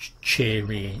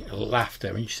cheery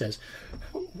laughter, and she says,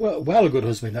 "Well, good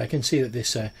husband, I can see that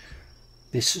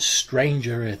this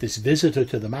stranger, this visitor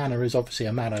to the manor, is obviously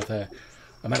a man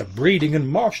of breeding and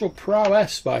martial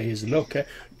prowess by his look.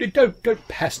 Don't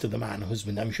pester the man,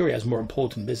 husband. I'm sure he has more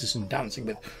important business than dancing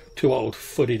with 2 old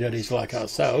fuddy-duddies like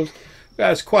ourselves.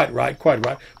 That's quite right.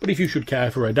 But if you should care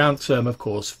for a dance, of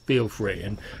course, feel free."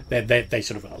 And they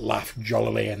sort of laugh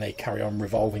jollily, and they carry on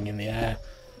revolving in the air,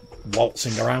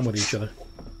 waltzing around with each other.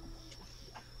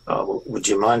 Would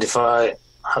you mind if I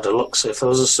had a look, see if there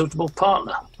was a suitable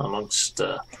partner amongst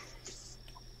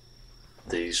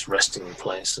these resting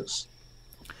places?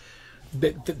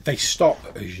 They stop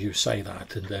as you say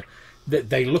that, and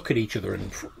they look at each other,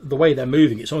 and the way they're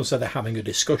moving, it's almost like they're having a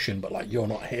discussion, but like you're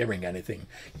not hearing anything.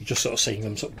 You're just sort of seeing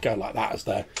them sort of go like that as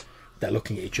they're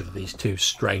looking at each other. These 2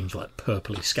 strange, like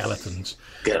purpley skeletons.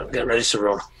 Get ready to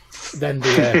run. Then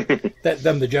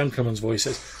the gentleman's voice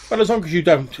says, "Well, as long as you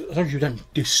don't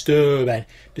disturb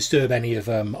any of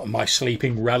my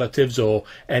sleeping relatives or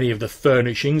any of the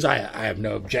furnishings, I have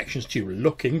no objections to you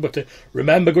looking. But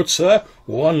remember, good sir,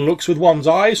 one looks with one's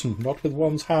eyes and not with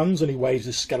one's hands." And he waves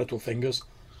his skeletal fingers.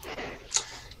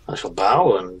 I shall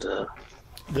bow, and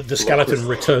the skeleton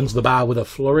returns the bow with a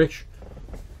flourish.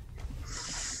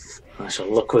 I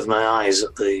shall look with my eyes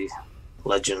at the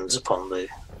legends upon the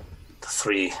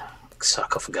 3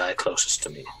 sarcophagi closest to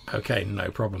me. Okay, no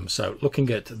problem. So looking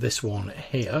at this one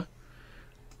here,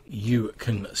 you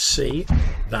can see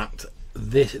that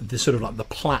this sort of like the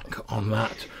plaque on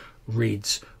that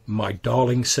reads, "My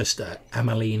darling sister,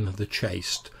 Emmeline the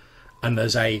Chaste." And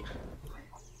there's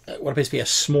what appears to be a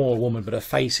small woman, but her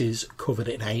face is covered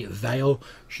in a veil.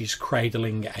 She's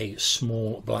cradling a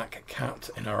small black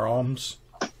cat in her arms.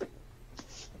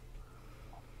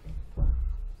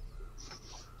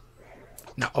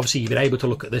 Now, obviously, you've been able to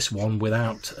look at this one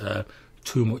without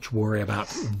too much worry about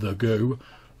the goo,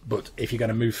 but if you're going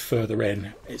to move further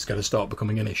in, it's going to start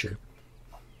becoming an issue.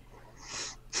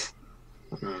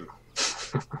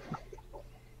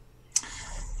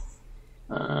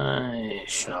 I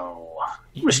shall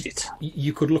risk it.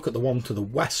 You could look at the one to the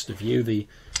west of you,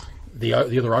 the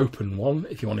other open one,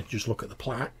 if you wanted to just look at the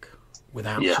plaque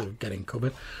without sort of getting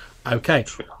covered. Okay,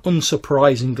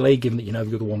 unsurprisingly, given that you know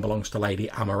the other one belongs to Lady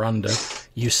Amaranda,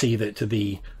 you see that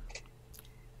the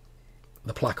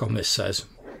plaque on this says,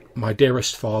 "My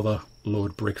dearest father,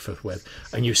 Lord Brigforthwith,"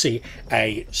 and you see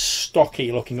a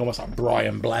stocky looking, almost like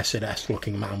Brian Blessed-esque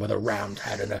looking man with a round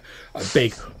head and a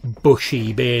big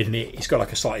bushy beard, and he's got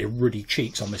like a slightly ruddy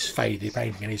cheeks on this faded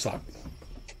painting, and he's like,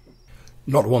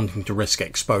 not wanting to risk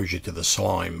exposure to the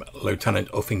slime, Lieutenant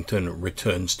Uffington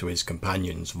returns to his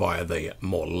companions via the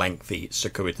more lengthy,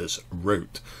 circuitous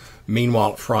route.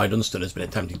 Meanwhile, Friar Dunstan has been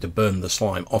attempting to burn the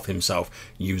slime off himself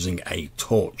using a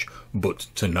torch, but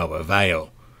to no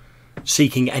avail.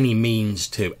 Seeking any means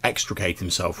to extricate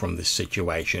himself from this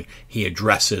situation, he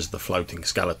addresses the floating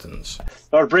skeletons.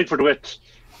 Lord Brigford,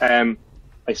 I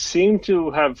seem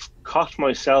to have caught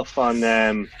myself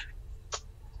on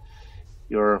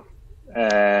your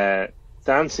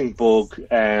dancing bug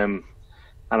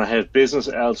and I have business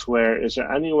elsewhere. Is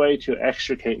there any way to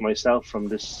extricate myself from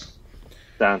this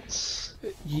dance?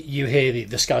 You hear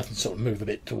the skeletons sort of move a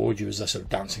bit towards you as they're sort of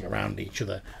dancing around each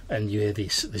other, and you hear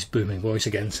this booming voice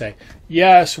again say,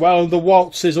 "Yes, well, the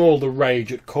waltz is all the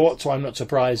rage at court, so I'm not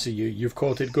surprised that you've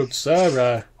caught it, good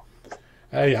sir.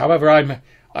 However,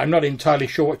 I'm not entirely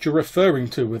sure what you're referring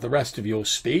to with the rest of your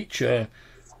speech.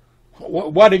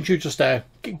 Why don't you just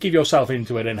give yourself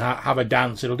into it and have a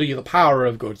dance? It'll do you the power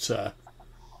of, good sir."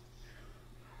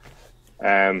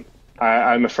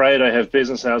 I'm afraid I have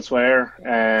business elsewhere.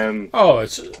 Oh,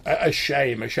 it's a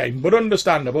shame, but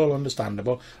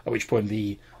understandable. At which point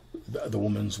the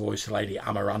woman's voice, Lady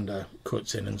Amaranda,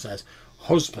 cuts in and says,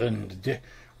 "Husband,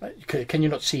 can you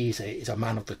not see he's a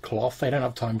man of the cloth? They don't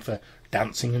have time for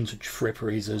dancing and such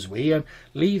fripperies as we.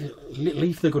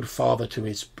 Leave the good father to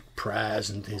his prayers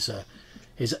and his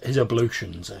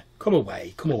ablutions. Come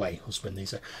away, husband." He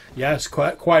said, "Yes,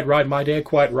 quite right, my dear,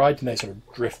 quite right." And they sort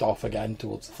of drift off again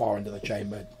towards the far end of the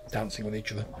chamber, dancing with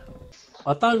each other.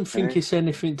 I don't think it's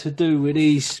anything to do with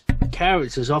these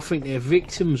characters. I think they're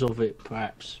victims of it,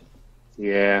 perhaps.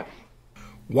 Yeah.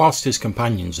 Whilst his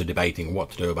companions are debating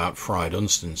what to do about Friar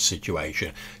Dunstan's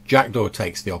situation, Jackdaw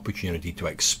takes the opportunity to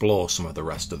explore some of the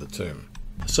rest of the tomb.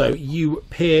 So you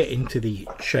peer into the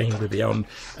chamber beyond,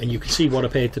 and you can see what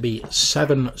appear to be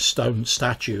 7 stone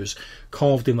statues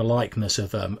carved in the likeness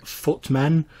of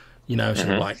footmen, sort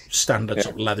of like standard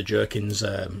sort of leather jerkins,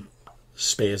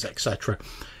 spears, etc.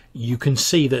 You can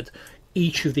see that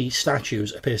each of these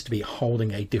statues appears to be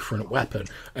holding a different weapon,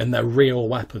 and they're real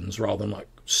weapons rather than like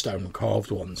stone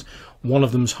carved ones. One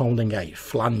of them's holding a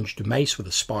flanged mace with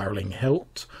a spiralling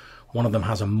hilt. One of them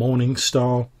has a morning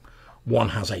star. One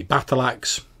has a battle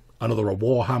axe, another a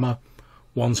warhammer.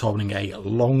 One's holding a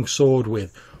long sword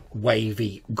with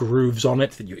wavy grooves on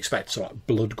it that you expect, so like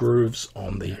blood grooves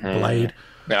on the blade.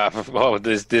 Yeah, well,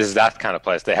 this is that kind of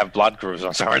place. They have blood grooves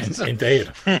on swords.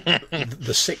 Indeed.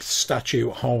 The 6th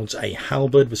statue holds a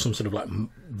halberd with some sort of like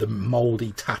the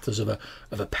mouldy tatters of a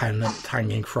pennant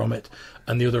hanging from it,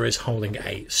 and the other is holding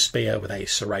a spear with a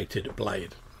serrated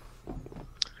blade.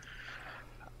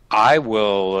 I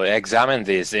will examine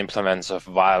these implements of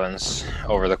violence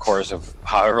over the course of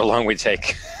however long we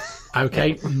take.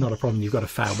 Okay, not a problem. You've got a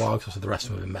fair while because the rest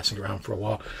of them have been messing around for a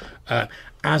while.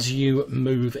 As you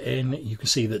move in, you can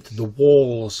see that the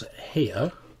walls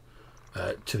here,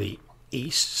 to the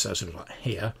east, so sort of like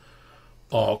here,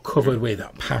 are covered with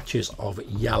patches of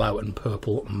yellow and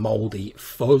purple mouldy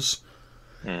fuzz.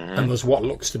 And there's what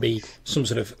looks to be some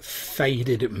sort of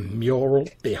faded mural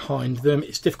behind them.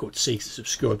 It's difficult to see because it's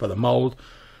obscured by the mould,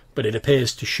 but it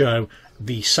appears to show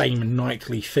the same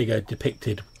knightly figure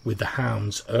depicted with the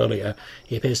hounds earlier.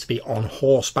 He appears to be on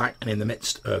horseback and in the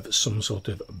midst of some sort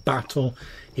of battle.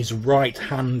 His right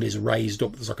hand is raised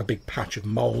up. There's like a big patch of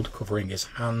mould covering his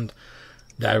hand.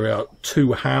 There are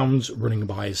 2 hounds running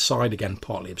by his side, again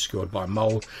partly obscured by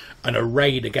mould, and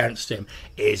arrayed against him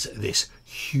is this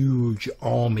huge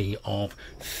army of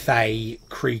fae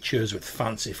creatures with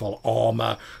fanciful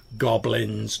armour,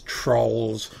 goblins,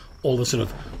 trolls, all the sort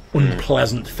of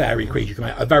unpleasant fairy creatures.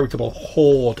 A veritable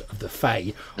horde of the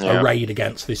fae arrayed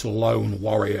against this lone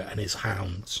warrior and his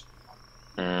hounds.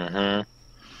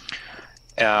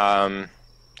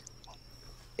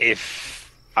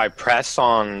 If I press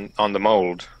on the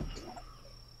mold,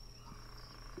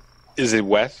 is it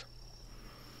wet?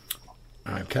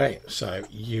 Okay, so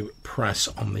you press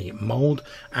on the mould.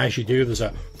 As you do, there's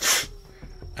a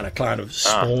cloud of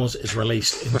spores is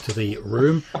released into the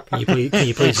room. Can you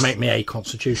please make me a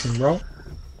Constitution roll?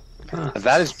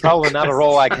 That is probably not a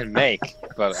roll I can make,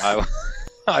 but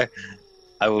I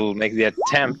will make the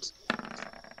attempt.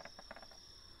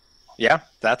 Yeah,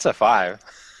 that's a 5.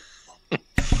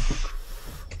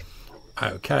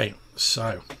 Okay,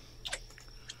 so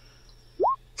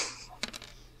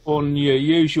on your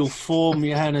usual form,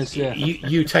 Johannes.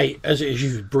 You take, as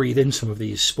you breathe in some of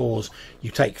these spores, you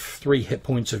take 3 hit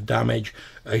points of damage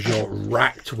as you're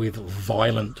racked with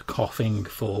violent coughing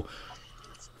for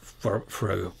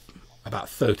about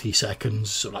 30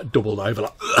 seconds, sort of like doubled over,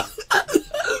 like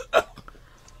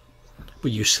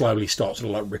but you slowly start sort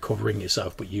of like recovering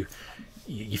yourself, but you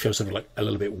feel sort of like a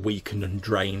little bit weakened and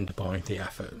drained by the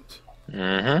effort.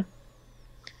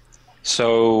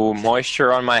 So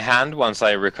moisture on my hand once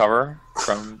I recover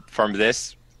from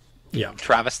this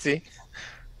travesty.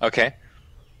 Okay,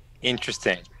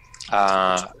 interesting.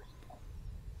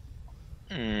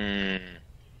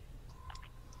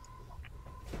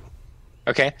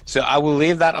 Okay, so I will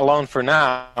leave that alone for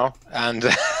now and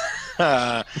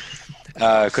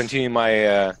continue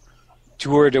my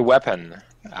tour de weapon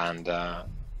and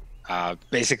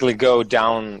basically go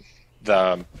down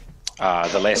the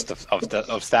list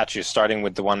of statues, starting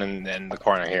with the one in the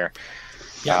corner here.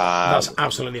 Yeah, that's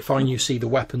absolutely fine. You see the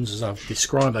weapons as I've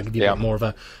described. I'll give you a bit more of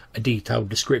a detailed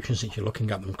description since you're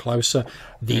looking at them closer.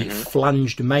 The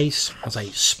flanged mace has a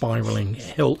spiralling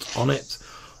hilt on it.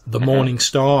 The Morning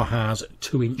Star has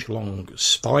 2-inch long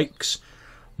spikes.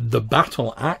 The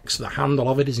battle axe, the handle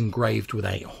of it is engraved with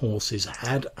a horse's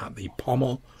head at the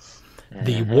pommel.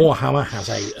 The warhammer has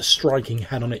a striking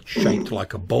head on it shaped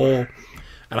like a ball.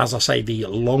 And as I say, the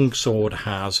longsword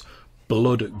has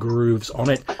blood grooves on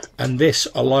it, and this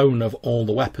alone of all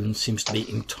the weapons seems to be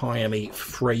entirely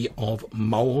free of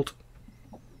mould.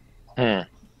 Okay,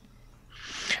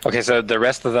 so the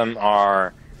rest of them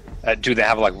are do they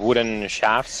have like wooden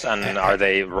shafts, and are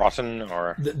they rotten,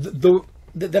 or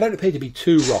They don't appear to be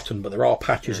too rotten, but there are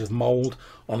patches of mould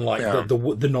on like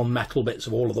the non-metal bits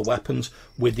of all of the weapons,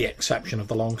 with the exception of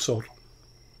the longsword.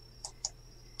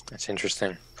 That's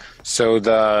interesting. So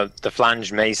the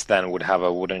flanged mace then would have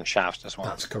a wooden shaft as well.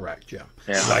 That's correct, yeah.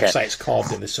 Like I say, it's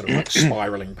carved in this sort of like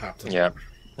spiralling pattern. Yeah,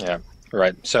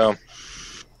 right. So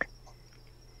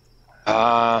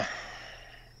I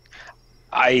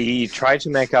tried to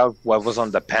make out what was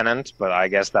on the pennant, but I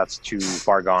guess that's too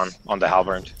far gone on the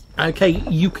halberd. Okay,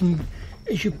 you can,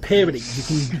 as you peer at it, you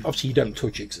can, obviously you don't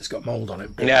touch it because it's got mould on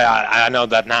it. But yeah, I know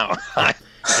that now.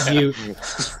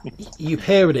 you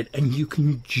peer at it and you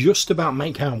can just about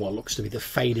make out what looks to be the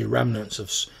faded remnants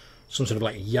of some sort of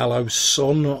like yellow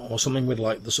sun or something, with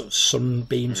like the sort of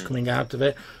sunbeams coming out of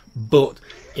it. But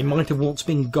it might have once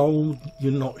been gold.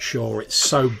 You're not sure. It's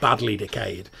so badly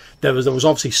decayed. There was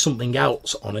obviously something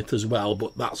else on it as well,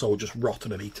 but that's all just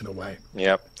rotten and eaten away.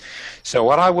 Yep. So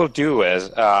what I will do is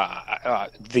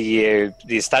the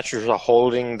statues are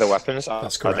holding the weapons.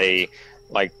 That's correct.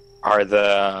 Are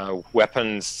the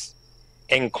weapons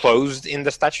enclosed in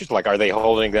the statues? Like, are they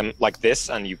holding them like this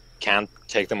and you can't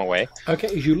take them away? Okay,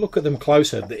 as you look at them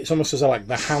closer, it's almost as though like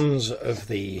the hands of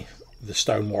the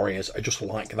stone warriors are just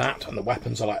like that, and the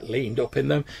weapons are like leaned up in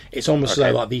them. It's almost as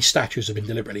though like these statues have been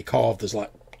deliberately carved as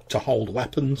like to hold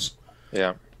weapons.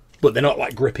 Yeah. But they're not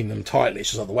like gripping them tightly.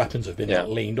 It's just like the weapons have been like,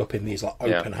 leaned up in these like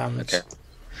open hands. Okay.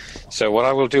 So what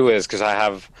I will do is, because I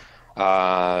have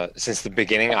since the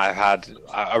beginning I've had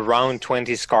around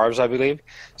 20 scarves, I believe.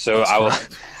 So That's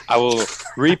I will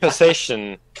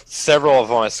reposition several of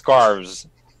my scarves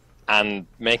and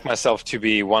make myself to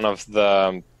be one of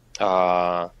the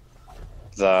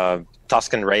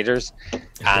Tuscan raiders,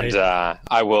 and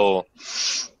I will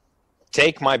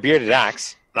take my bearded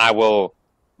axe and I will,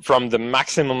 from the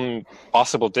maximum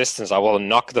possible distance, I will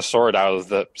knock the sword out of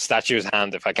the statue's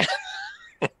hand if I can.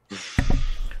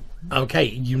 Okay,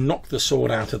 you knock the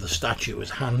sword out of the statue's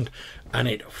hand and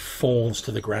it falls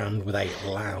to the ground with a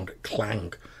loud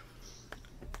clang.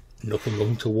 Nothing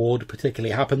untoward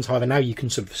particularly happens. However, now you can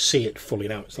sort of see it fully.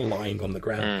 Now it's lying on the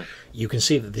ground. You can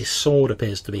see that this sword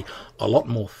appears to be a lot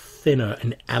more thinner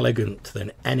and elegant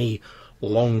than any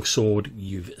long sword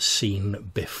you've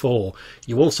seen before.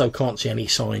 You also can't see any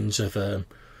signs of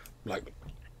like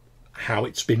how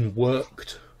it's been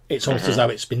worked. It's almost as though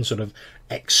it's been sort of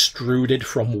extruded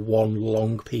from one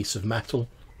long piece of metal.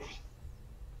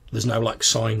 There's no like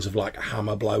signs of like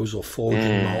hammer blows or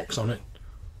forging marks on it.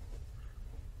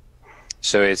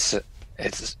 So is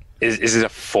it a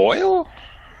foil?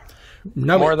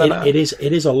 No, it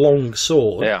is a long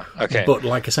sword. Yeah, okay. But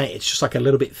like I say, it's just like a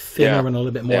little bit thinner and a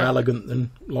little bit more elegant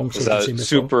than long swords you've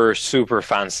seen before. Super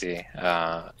fancy.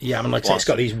 Yeah, I mean, like I say, it's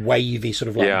got these wavy sort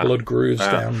of like blood grooves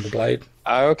down the blade.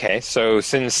 Okay, so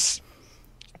since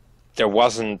there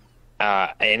wasn't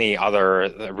any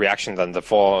other reaction than the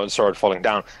sword falling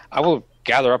down, I will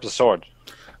gather up the sword.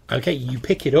 Okay, you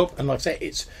pick it up, and like I say,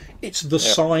 it's the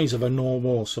size of a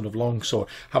normal sort of long sword.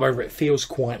 However, it feels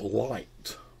quite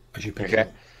light as you pick it up.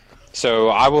 So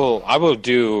I will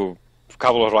do a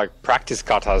couple of like practice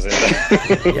katas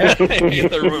in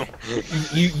the room.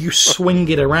 You swing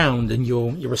it around, and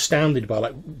you're astounded by,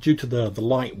 like, due to the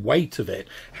light weight of it,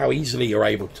 how easily you're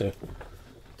able to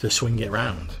swing it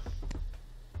around.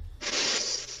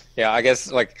 Yeah, I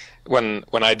guess like when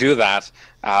I do that,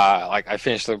 like I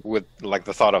finish with like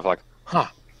the thought of like,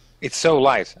 it's so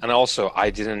light, and also I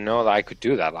didn't know that I could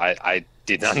do that. I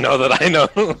did not know that I know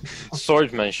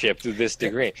swordsmanship to this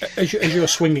degree. As you're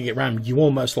swinging it around, you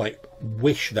almost like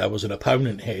wish there was an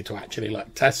opponent here to actually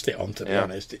like test it on. To be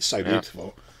honest, it's so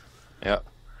beautiful. Yeah.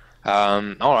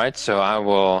 All right, so I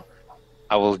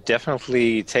will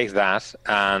definitely take that,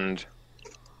 and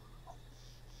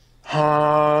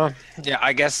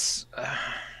I guess.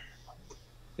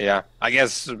 I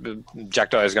guess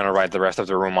Jackdaw is going to write the rest of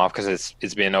the room off because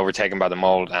it's been overtaken by the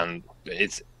mold, and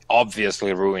it's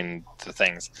obviously ruined the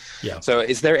things. Yeah. So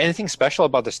is there anything special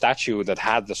about the statue that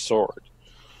had the sword?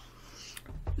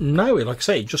 No, like I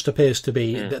say, it just appears to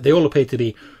be... They all appear to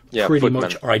be pretty footmen.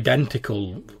 much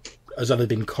identical, as though they've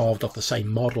been carved off the same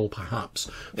model, perhaps.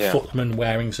 Yeah. Footmen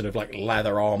wearing sort of like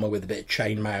leather armour with a bit of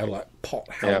chainmail, like pot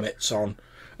helmets on.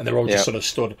 And they're all just sort of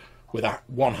stood with that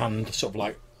one hand sort of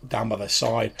like down by their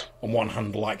side and one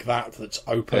hand like that that's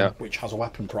open, which has a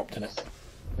weapon propped in it.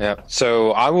 Yeah.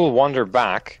 So I will wander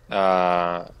back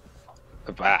at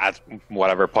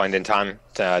whatever point in time,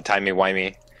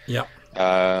 timey-wimey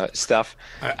stuff.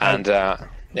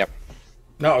 Yep.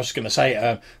 No, I was just going to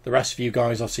say, the rest of you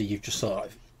guys, obviously, you've just sort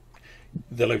of...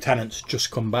 The lieutenant's just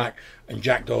come back, and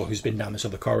Jackdaw, who's been down this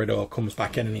other corridor, comes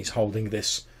back in, and he's holding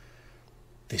this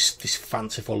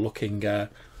fanciful-looking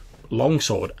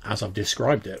longsword, as I've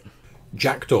described it.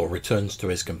 Jackdaw returns to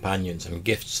his companions and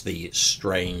gifts the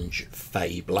strange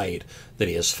fey blade that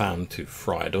he has found to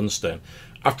Friar Dunstern.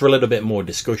 After a little bit more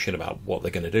discussion about what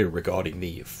they're going to do regarding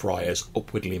the friar's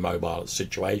upwardly mobile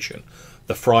situation,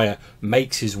 the friar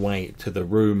makes his way to the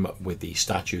room with the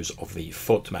statues of the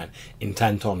footmen,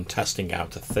 intent on testing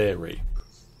out a theory.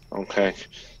 Okay.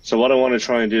 So what I want to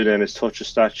try and do then is touch a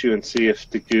statue and see if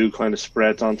the goo kind of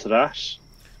spreads onto that.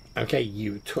 Okay,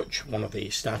 you touch one of the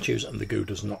statues and the goo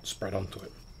does not spread onto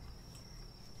it.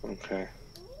 Okay.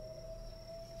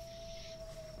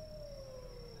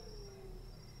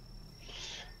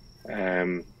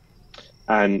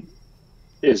 And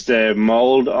is the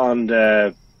mold on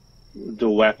the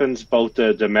weapons, both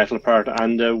the metal part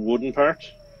and the wooden part?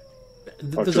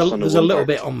 There's a little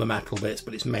bit on the metal bits,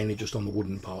 but it's mainly just on the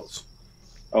wooden parts.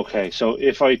 Okay, so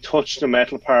if I touch the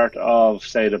metal part of,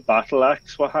 say, the battle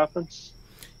axe, what happens?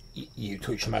 You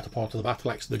touch the metal part of the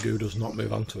battle axe, the goo does not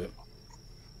move onto it.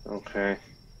 Okay.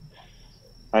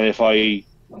 And if I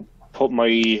put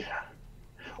my...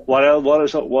 What other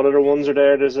ones are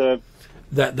there?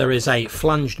 There is a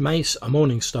flanged mace, a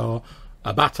morning star,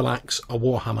 a battle axe, a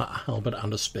warhammer, a halberd,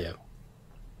 and a spear.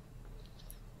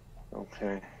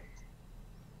 Okay.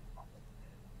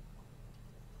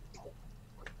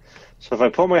 So if I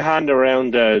put my hand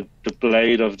around the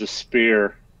blade of the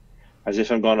spear, as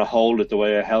if I'm going to hold it the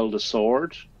way I held the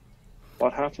sword,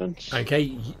 what happens?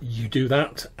 Okay, you do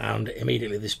that, and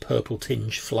immediately this purple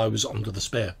tinge flows onto the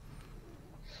spear.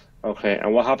 Okay,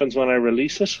 and what happens when I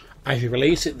release it? As you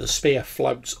release it, the spear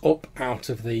floats up out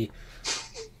of the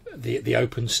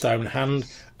open stone hand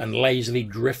and lazily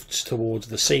drifts towards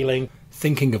the ceiling.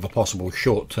 Thinking of a possible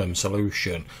short-term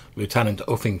solution, Lieutenant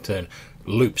Uffington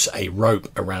loops a rope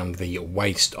around the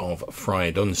waist of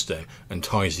Friar Dunstern and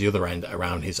ties the other end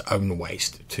around his own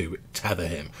waist to tether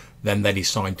him. Then they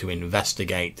decide to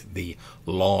investigate the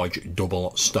large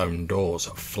double stone doors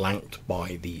flanked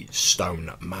by the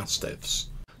stone mastiffs.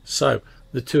 So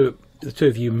the two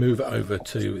of you move over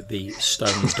to the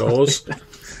stone doors.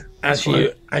 As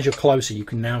you're closer, you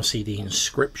can now see the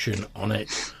inscription on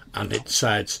it, and it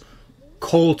says,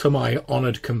 "Call to my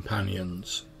honoured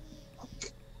companions."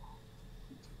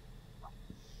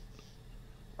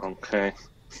 Okay.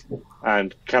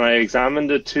 And can I examine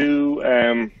the two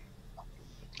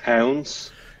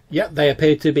hounds? Yeah, they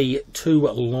appear to be two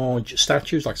large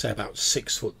statues, like I say, about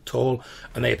 6 foot tall,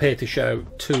 and they appear to show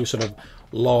two sort of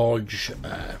large,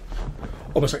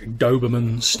 almost like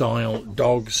Doberman-style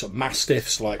dogs,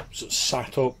 mastiffs, like sort of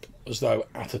sat up as though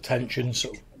at attention,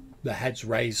 sort of their heads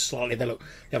raised slightly. They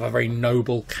have a very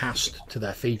noble cast to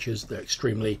their features. They're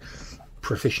extremely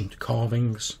proficient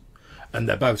carvings, and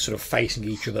they're both sort of facing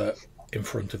each other in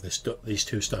front of these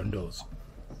two stone doors.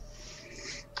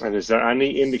 And is there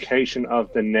any indication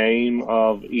of the name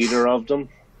of either of them?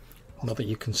 Not that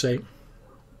you can see.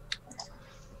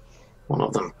 One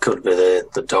of them could be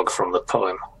the dog from the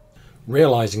poem.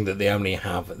 Realising that they only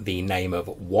have the name of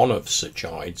one of Sir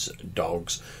Chyde's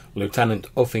dogs, Lieutenant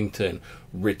Uffington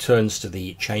returns to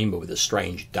the chamber with the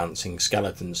strange dancing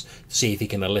skeletons to see if he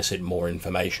can elicit more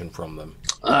information from them.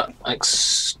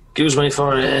 Excuse me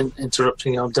for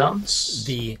interrupting your dance.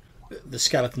 The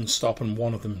skeletons stop, and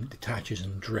one of them detaches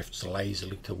and drifts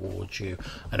lazily towards you,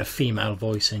 and a female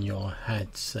voice in your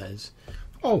head says,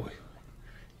 "Oh,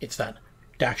 it's that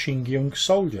dashing young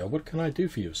soldier. What can I do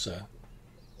for you, sir?"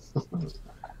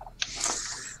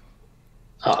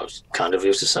 Oh, it's kind of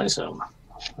you to say so,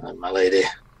 my lady.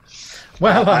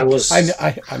 Well,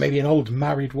 I may be an old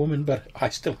married woman, but I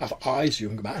still have eyes,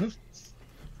 young man.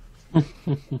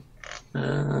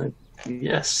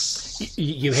 Yes.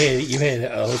 You hear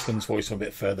her husband's voice from a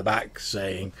bit further back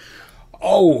saying,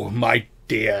 "Oh, my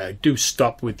dear, do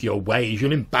stop with your ways.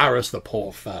 You'll embarrass the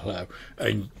poor fellow."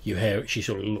 And you hear she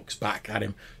sort of looks back at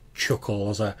him,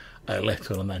 chuckles a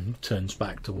little, and then turns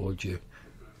back towards you.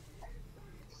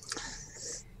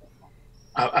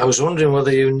 I was wondering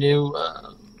whether you knew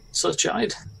Sir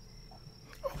Chyde.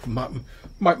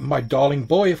 My darling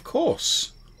boy, of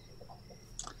course.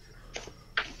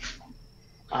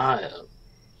 I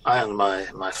and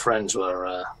my friends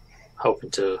were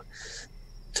hoping to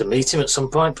meet him at some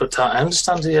point, but I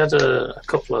understand he had a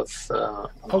couple of.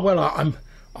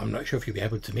 I'm not sure if you'll be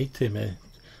able to meet him.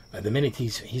 At the minute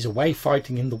he's away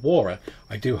fighting in the war.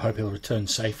 I do hope he'll return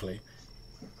safely.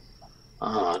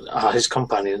 Are his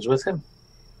companions with him?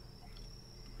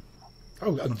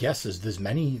 Oh yes, there's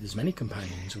many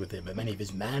companions with him, many of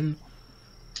his men.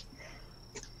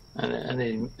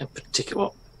 Any in particular?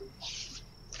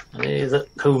 Any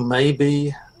who may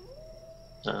be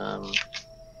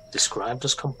described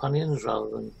as companions rather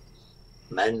than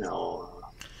men or?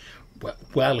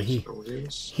 Well, he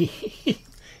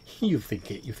you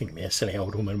think me a silly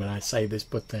old woman when I say this,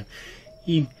 but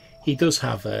he does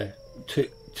have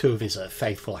two of his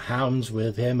faithful hounds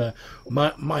with him.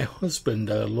 My husband,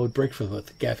 Lord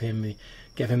Brigforth, gave him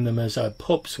them as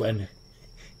pups when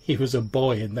he was a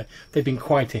boy, and they've been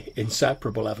quite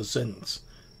inseparable ever since.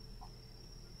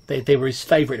 They were his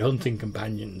favourite hunting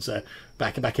companions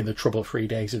back in the trouble-free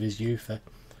days of his youth.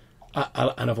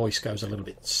 And a voice goes a little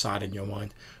bit sad in your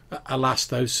mind. Alas,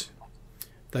 those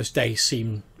days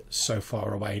seem so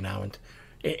far away now, and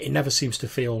it never seems to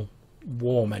feel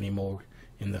warm anymore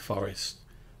in the forest.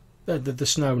 The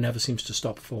snow never seems to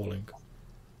stop falling.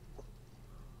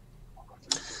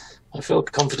 I feel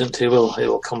confident he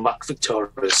will come back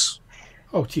victorious.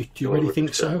 Oh, do you really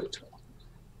think so?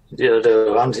 Yeah, I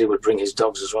do. And he would bring his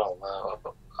dogs as well.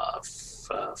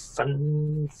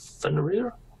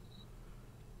 Fenrir?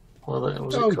 Well,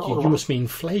 was it called? You must mean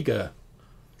Flager.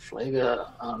 Flager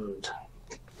and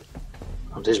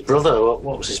his brother.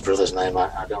 What was his brother's name?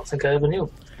 I don't think I ever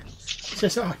knew.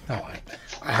 Says, I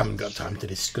haven't got time to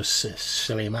discuss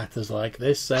silly matters like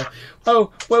this.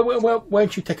 Well,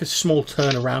 won't you take a small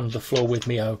turn around the floor with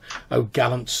me, oh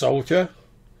gallant soldier?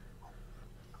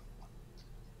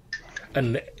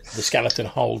 And the skeleton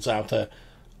holds out a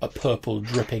purple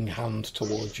dripping hand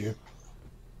towards you.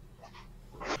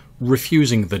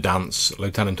 Refusing the dance,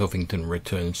 Lieutenant Uffington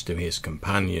returns to his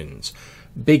companions.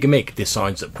 Big Mick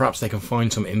decides that perhaps they can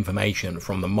find some information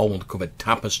from the mould-covered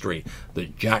tapestry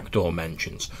that Jackdaw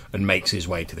mentions, and makes his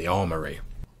way to the armoury.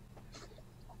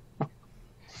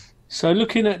 So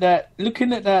looking at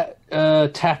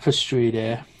that tapestry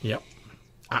there. Yep.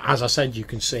 As I said, you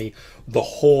can see the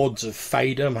hordes of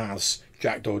Fadum, as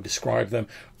Jackdaw described them,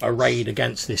 arrayed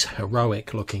against this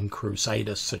heroic-looking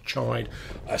crusader, Sir Chyde,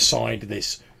 aside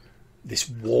this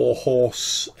war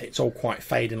horse. It's all quite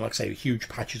fading, like I say, huge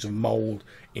patches of mould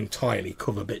entirely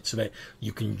cover bits of it.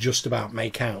 You can just about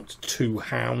make out two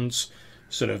hounds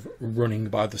sort of running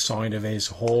by the side of his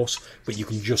horse, but you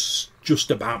can just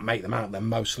about make them out. They're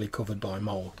mostly covered by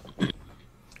mould.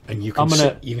 And you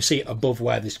can see above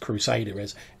where this crusader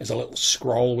is a little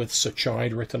scroll with Sir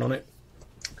Chyde written on it.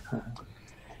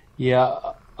 Yeah,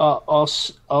 I'll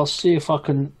see if I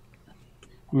can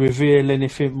reveal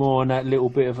anything more on that little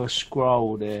bit of a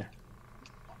scroll there.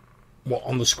 What,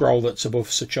 on the scroll that's above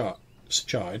Sir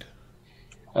Chyde?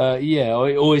 Yeah,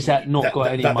 or is that not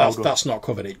got any mould? That's not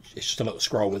covered. It's just a little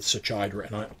scroll with Sir Chyde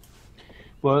written on it.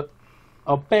 Well,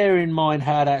 I'll bear in mind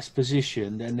how that's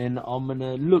positioned, and then I'm going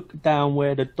to look down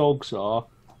where the dogs are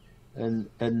and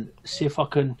see if I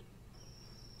can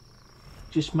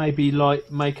just maybe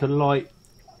make a light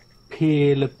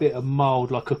peel a bit of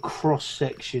mould, like a cross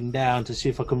section down, to see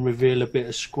if I can reveal a bit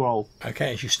of scroll.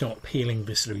 Okay, as you start peeling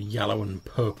this sort of yellow and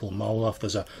purple mould off,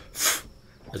 there's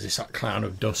this cloud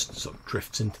of dust sort of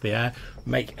drifts into the air.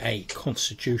 Make a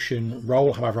constitution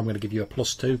roll. However, I'm going to give you a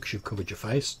 +2 because you've covered your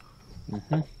face.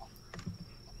 Mm-hmm.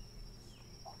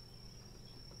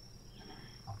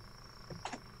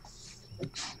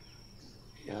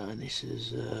 Yeah, and this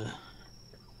is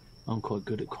I'm quite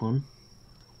good at con.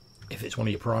 If it's one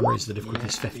of your primaries, the difficulty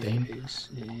is 15. Yeah,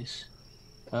 it is.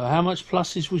 How much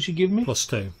pluses would you give me?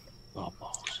 +2. Oh,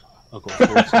 balls. I've got a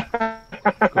 14.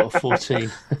 Got a 14.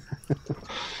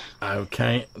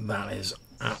 Okay, that is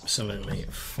absolutely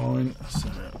fine.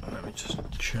 So let me just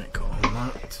check on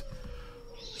that.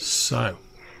 So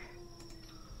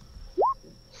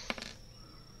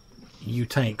you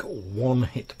take 1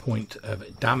 hit point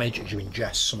of damage as you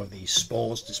ingest some of these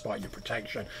spores despite your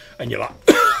protection, and you're like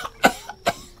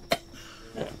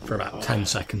for about 10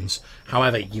 seconds.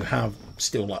 However, you have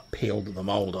still peeled the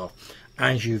mould off.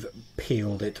 As you've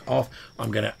peeled it off,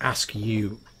 I'm going to ask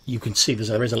you, you can see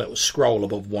there is a little scroll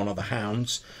above one of the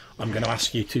hounds. I'm going to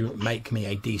ask you to make me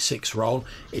a d6 roll.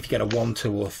 If you get a 1,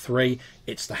 2 or 3,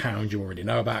 it's the hound you already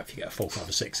know about. If you get a 4, 5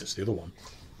 or 6, it's the other one.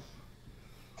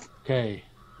 Okay.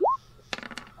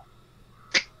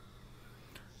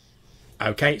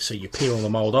 Okay, so you peel the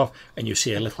mould off, and you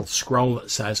see a little scroll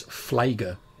that says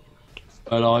Flager.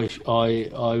 And I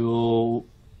will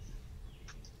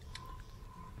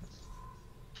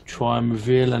try and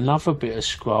reveal another bit of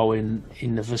scroll in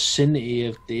the vicinity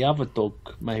of the other dog,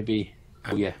 maybe.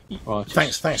 Oh yeah, right.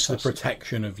 Thanks to the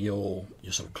protection of your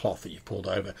sort of cloth that you've pulled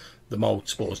over, the mould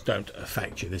spores don't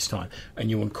affect you this time,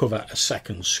 and you uncover a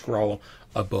second scroll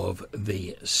above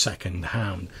the second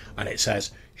hound, and it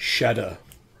says Cheddar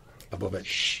above it.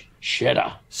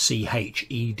 Cheddar.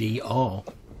 Cheder.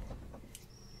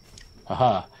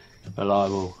 Aha. Well, I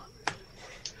will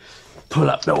pull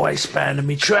up the waistband of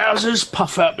my trousers,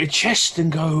 puff out my chest,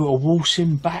 and go a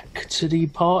waltzing back to the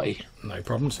party. No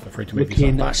problems. Feel free to move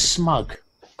Looking yourself back. smug.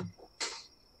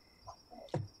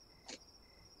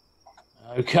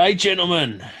 Okay,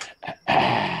 gentlemen.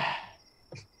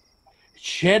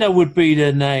 Cheddar would be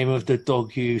the name of the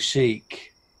dog you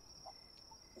seek.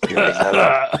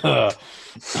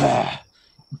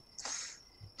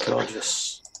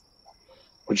 Gorgeous.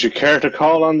 Would you care to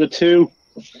call on the two,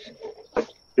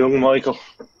 young Michael?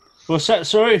 What's that,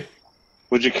 sorry?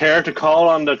 Would you care to call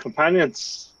on the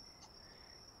companions?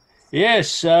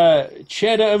 Yes,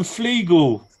 Cheddar and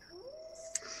Fleagle.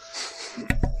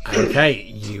 Okay,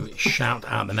 you shout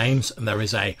out the names, and there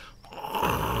is a...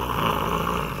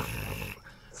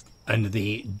 and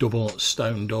the double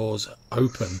stone doors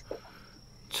open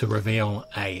to reveal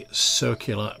a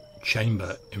circular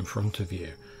chamber in front of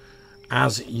you.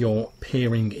 As you're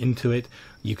peering into it,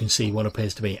 you can see what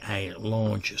appears to be a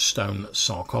large stone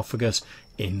sarcophagus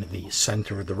in the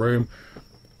centre of the room.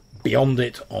 Beyond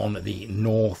it, on the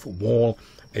north wall,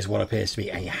 is what appears to be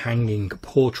a hanging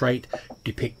portrait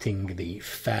depicting the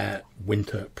fair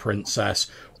winter princess.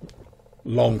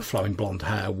 Long flowing blonde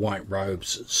hair, white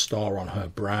robes, star on her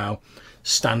brow,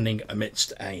 standing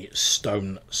amidst a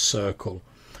stone circle.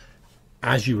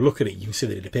 As you look at it, you can see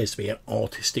that it appears to be an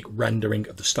artistic rendering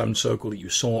of the stone circle that you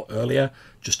saw earlier,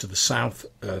 just to the south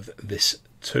of this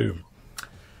tomb.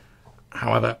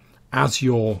 However, as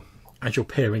you're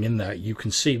peering in there, you can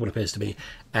see what appears to be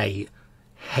a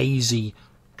hazy,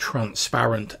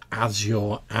 transparent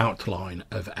azure outline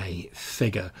of a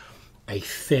figure. A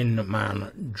thin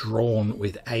man drawn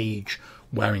with age,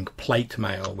 wearing plate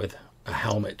mail with a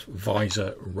helmet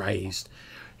visor raised.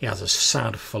 He has a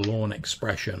sad, forlorn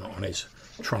expression on his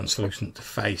translucent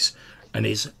face and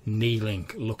is kneeling,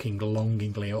 looking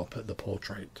longingly up at the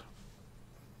portrait.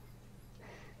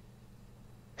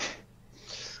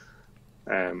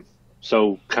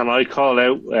 So can I call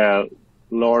out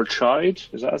Lord Chyde?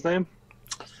 Is that his name?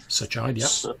 Sir Chyde, yeah.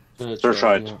 Sir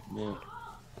Chyde. Yeah.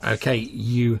 Okay,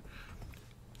 you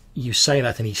say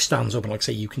that and he stands up, and like I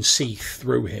say, you can see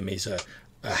through him is a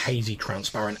hazy,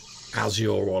 transparent azure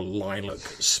or lilac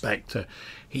spectre.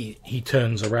 He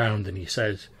turns around and he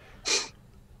says,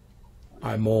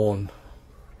 "I mourn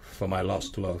for my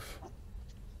lost love."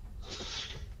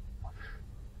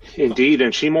 Indeed,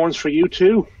 and she mourns for you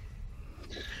too.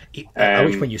 At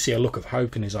which point you see a look of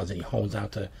hope in his eyes, and he holds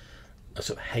out a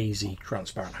sort of hazy,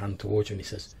 transparent hand towards you, and he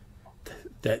says,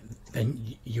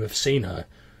 "Then you have seen her.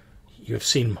 You have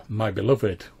seen my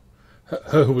beloved,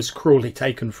 her who was cruelly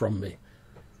taken from me.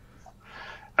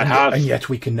 And yet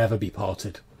we can never be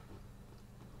parted."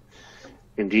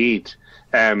 Indeed.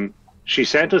 She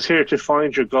sent us here to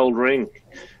find your gold ring.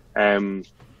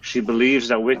 She believes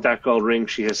that with that gold ring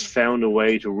she has found a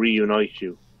way to reunite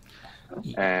you.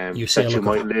 You see that you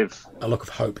might live. A look of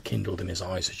hope kindled in his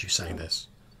eyes as you say this.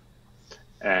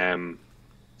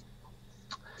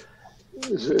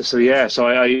 So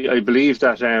I believe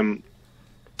that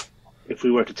if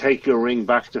we were to take your ring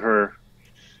back to her,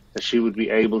 that she would be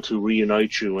able to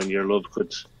reunite you and your love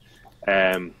could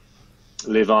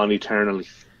live on eternally.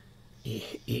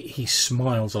 He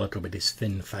smiles a little bit, his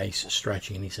thin face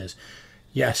stretching, and he says,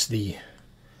 "Yes, the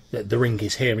ring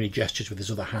is here," and he gestures with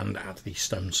his other hand at the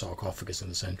stone sarcophagus in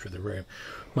the centre of the room.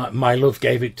 My love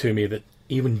gave it to me that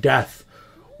even death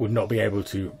would not be able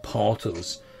to part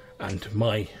us, and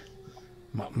my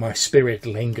spirit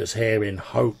lingers here in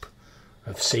hope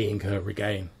of seeing her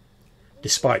again,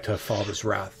 despite her father's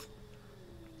wrath.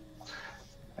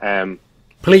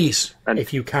 Please,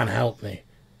 if you can help me,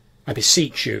 I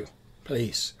beseech you,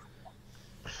 please.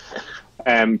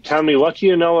 Tell me, what do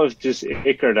you know of this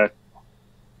ichor that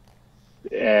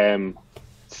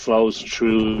flows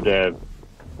through the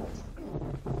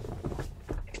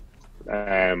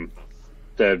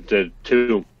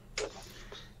tomb?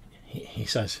 He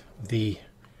says, the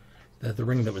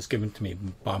ring that was given to me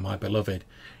by my beloved,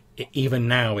 even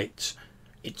now it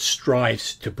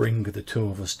strives to bring the two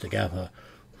of us together,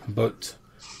 but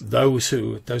those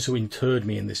who interred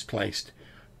me in this place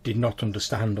did not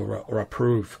understand or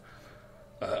approve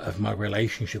of my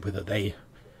relationship with her.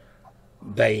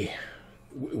 They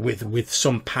with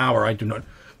some power I do not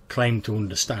claim to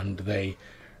understand, they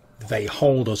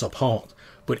hold us apart.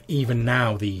 But even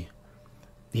now, the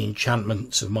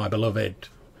enchantments of my beloved,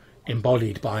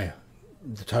 embodied by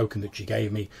the token that she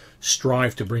gave me,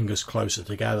 strive to bring us closer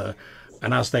together.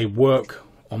 And as they work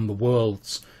on the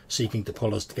worlds, seeking to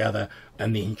pull us together,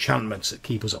 and the enchantments that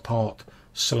keep us apart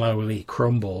slowly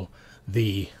crumble,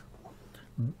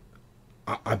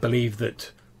 I believe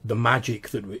that the magic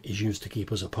that is used to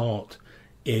keep us apart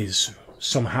is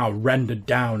somehow rendered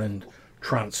down and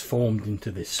transformed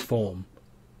into this form,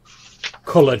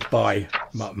 coloured by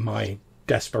my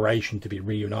desperation to be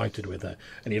reunited with her.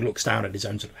 And he looks down at his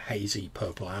own sort of hazy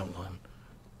purple outline.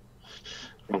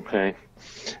 Okay.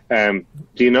 Do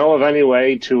you know of any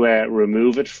way to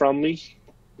remove it from me?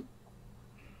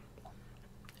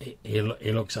 He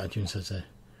looks at you and says,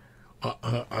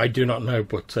 I do not know,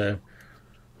 but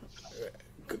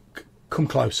come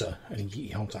closer. And he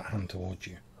holds that hand towards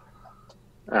you.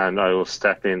 And I will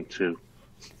step into.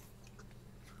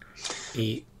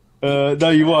 No,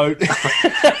 you won't.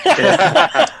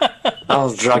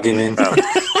 I'll drag him in.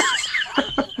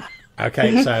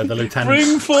 Okay, so the lieutenant...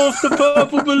 Bring forth the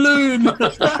purple balloon!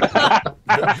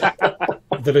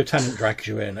 The lieutenant drags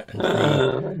you in, and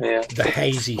the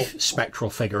hazy spectral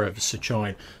figure of Sir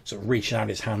Chyde sort of reaching out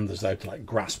his hand as though to like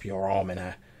grasp your arm in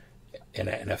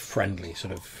a friendly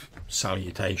sort of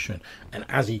salutation. And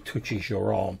as he touches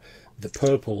your arm, the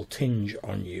purple tinge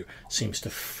on you seems to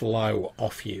flow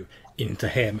off you into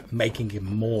him, making him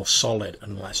more solid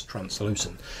and less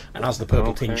translucent. And as the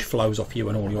purple tinge flows off you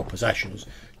and all your possessions,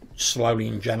 slowly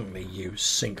and gently you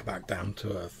sink back down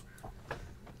to earth.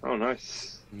 Oh,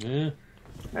 nice. Yeah.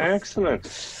 Excellent.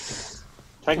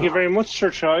 Thank you very much, Sir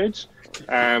Chyde.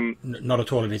 Not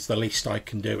at all. It is the least I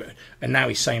can do. And now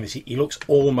he's saying this. He looks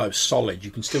almost solid. You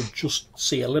can still just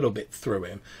see a little bit through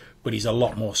him, but he's a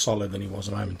lot more solid than he was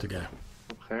a moment ago.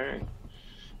 Okay.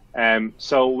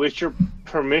 So, with your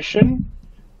permission,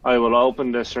 I will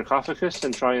open the sarcophagus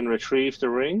and try and retrieve the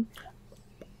ring.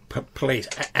 Please,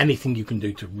 anything you can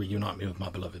do to reunite me with my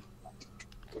beloved.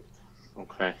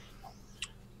 Okay.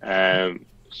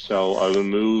 So I will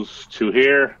move to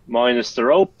here, minus the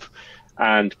rope,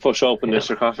 and push open the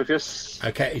sarcophagus.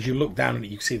 Okay, as you look down at it,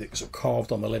 you can see that sort of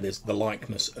carved on the lid is the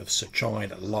likeness of Sir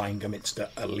Chyde lying amidst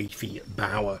a leafy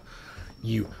bower.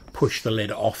 You push the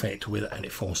lid off it, and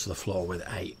it falls to the floor with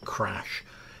a crash.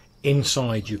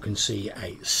 Inside you can see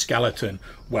a skeleton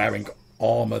wearing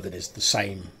armour that is the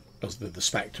same as the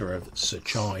spectre of Sir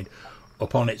Chyde.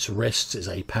 Upon its wrists is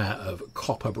a pair of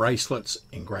copper bracelets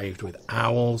engraved with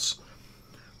owls.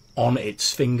 On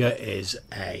its finger is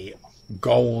a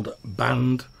gold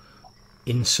band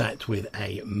inset with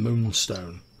a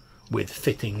moonstone with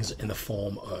fittings in the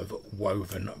form of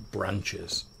woven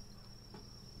branches.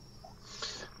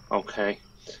 Okay.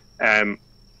 Can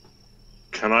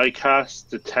I cast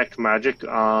Detect Magic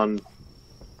on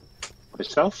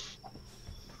myself?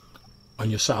 On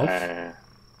yourself?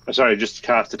 Sorry, just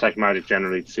cast Detect Magic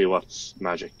generally to see what's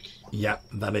magic. Yeah,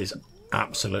 that is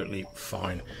absolutely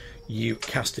fine. You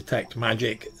cast Detect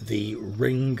Magic. The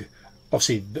ring,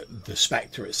 obviously the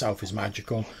spectre itself is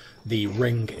magical. The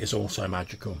ring is also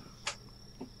magical.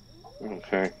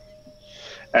 Okay.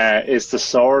 Is the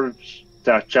sword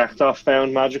that Jackdaw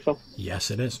found magical?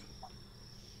 Yes, it is.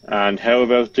 And how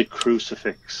about the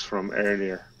crucifix from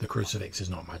earlier? The crucifix is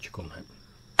not magical, no.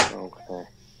 Okay.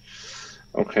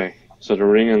 Okay, so the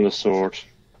ring and the sword.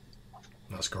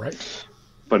 That's correct.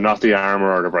 But not the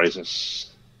armour or the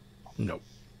braces? No.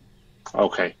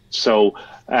 Okay, so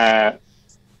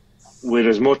with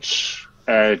as much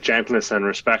gentleness and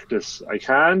respect as I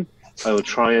can, I will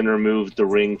try and remove the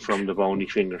ring from the bony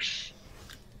fingers.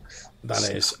 That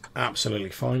is absolutely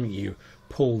fine. You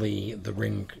pull the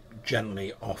ring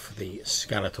gently off the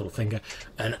skeletal finger,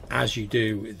 and as you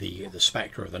do, the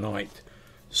spectre of the night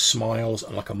smiles,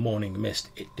 and like a morning mist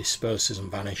it disperses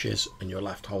and vanishes, and you're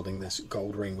left holding this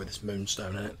gold ring with this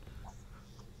moonstone in it.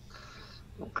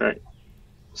 Okay,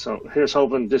 so here's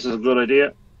hoping this is a good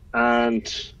idea. And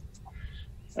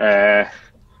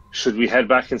should we head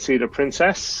back and see the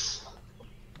princess?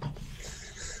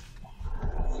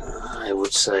 I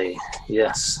would say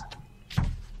yes.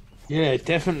 Yeah,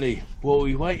 definitely. What are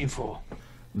we waiting for?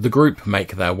 The group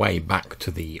make their way back to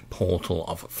the portal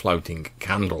of floating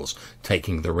candles,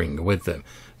 taking the ring with them.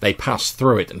 They pass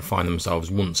through it and find themselves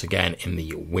once again in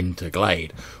the winter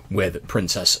glade, with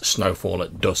Princess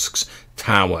Snowfall-at-Dusk's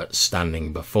tower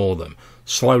standing before them.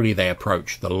 Slowly they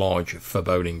approach the large,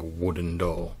 foreboding wooden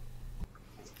door.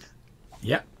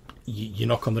 Yep. You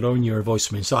knock on the door and you hear a voice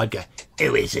from inside go,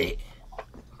 "Who is it?"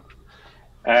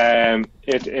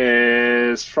 It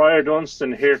is Friar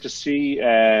Dunstan here to see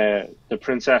the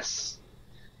princess.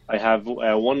 I have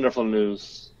wonderful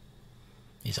news.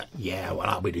 He's like, "Yeah, well,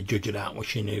 I'll be the judge of that.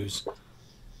 What's your news?"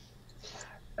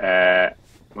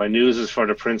 My news is for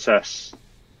the princess.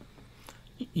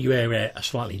 You hear a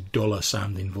slightly duller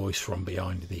sounding voice from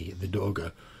behind the door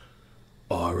go,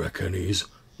 "I reckon he's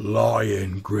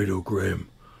lying, Griddlegrim.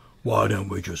 Why don't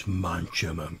we just munch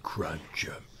him and crunch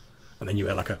him?" And then you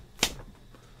hear like a,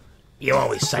 "You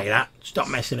always say that. Stop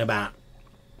messing about.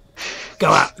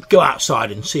 Go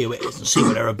outside and see who it is and see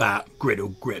what they're about,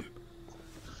 Griddlegrim."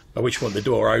 At which point the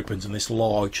door opens and this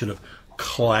large sort of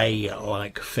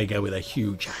clay-like figure with a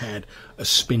huge head, a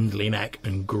spindly neck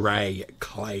and grey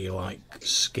clay-like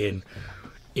skin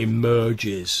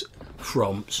emerges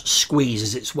from,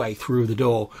 squeezes its way through the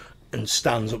door and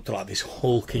stands up to like this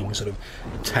hulking sort of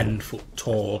 10-foot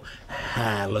tall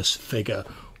hairless figure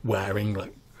wearing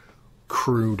like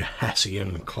crude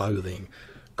Hessian clothing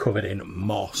covered in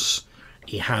moss.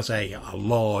 He has a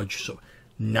large sort of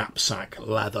knapsack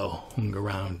leather hung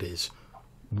around his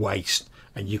waist,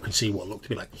 and you can see what look to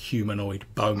be like humanoid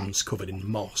bones covered in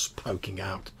moss poking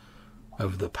out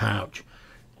over the pouch.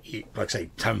 He, like I say,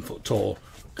 10-foot tall,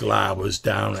 glowers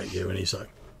down at you and he's like,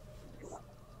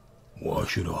 "Why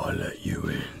should I let you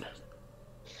in?"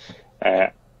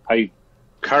 I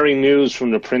carry news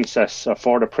from the princess, or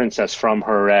for the princess, from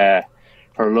her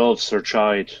love, Sir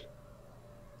Chyde.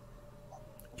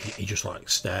 He just like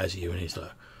stares at you and he's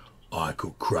like, "I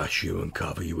could crush you and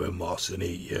cover you in moss and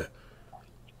eat you."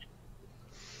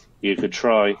 You could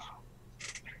try.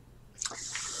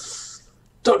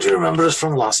 Don't you remember us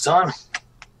from last time?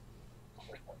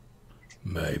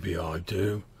 Maybe I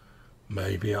do.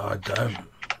 Maybe I don't.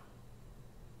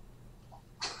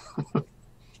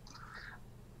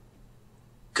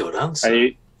 Good answer.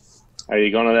 Are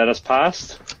you going to let us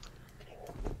past?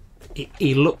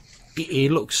 He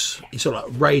looks, he sort of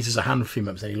like raises a hand for a few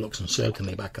moments, then he looks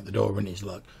uncertainly back at the door and he's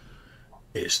like,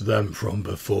 "It's them from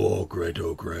before,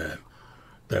 Griddlegrim.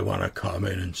 They want to come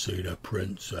in and see the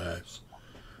princess."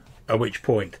 At which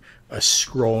point, a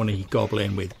scrawny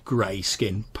goblin with grey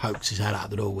skin pokes his head out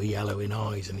the door with yellowing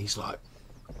eyes and he's like,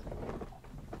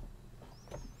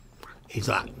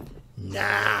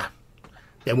 "Nah,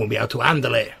 they won't be able to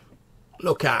handle it.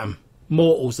 Look at them.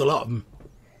 Mortals, a lot of them."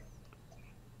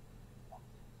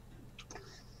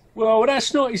 Well,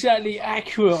 that's not exactly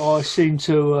accurate. I seem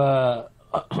to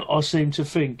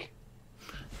think.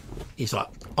 He's like,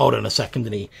 "Hold on a second,"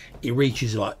 and he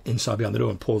reaches like inside behind the door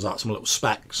and pulls out some little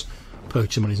specs,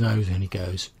 perches them on his nose, and he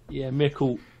goes, "Yeah,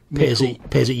 Mickle." Peers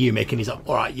at you, Mick, and he's like,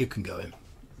 "All right, you can go in."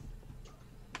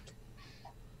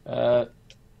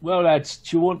 Well, lads,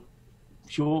 do you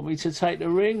want me to take the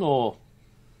ring, or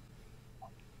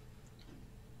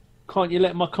can't you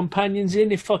let my companions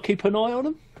in if I keep an eye on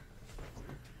them?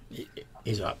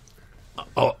 He's like,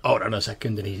 "Hold on a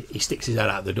second," and he sticks his head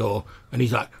out the door, and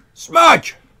he's like,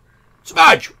 Smudge,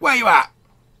 where you at?"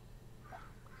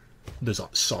 There's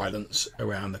like silence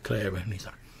around the clearing, and he's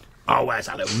like, "Oh, where's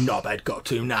that little knobhead got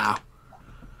to now?"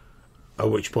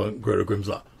 At which point Griddlegrim's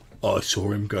like, "I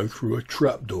saw him go through a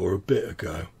trapdoor a bit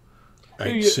ago.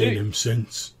 Ain't seen him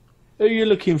since." Who are you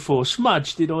looking for?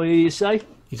 Smudge, did I hear you say?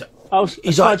 He's like, Oh,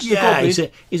 he's like, Smudge the "Yeah."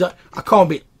 goblin? He's like, "I can't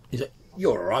be." He's like,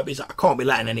 "You're all right," but he's like, "I can't be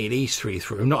letting any of these three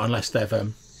through, not unless they've,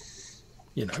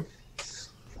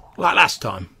 like last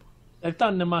time." They've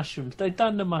done the mushrooms.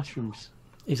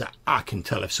 He's like, "I can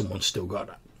tell if someone's still got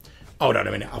it. Hold on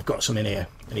a minute, I've got some in here."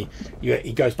 And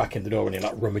he goes back in the door and he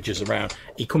like rummages around.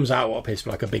 He comes out what appears to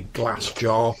be like a big glass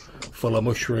jar full of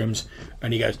mushrooms,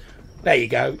 and he goes, "There you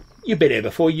go. You've been here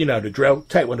before. You know the drill.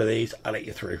 Take one of these. I'll let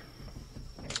you through."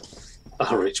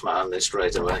 I'll reach my hand in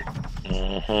straight away.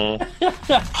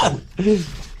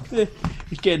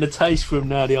 He's getting a taste for him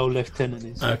now, the old lieutenant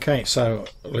is. Okay, so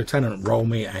Lieutenant, roll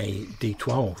me a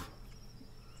d12.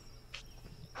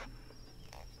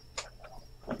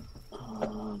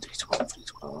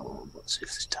 D12. Let's see if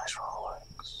this dice roll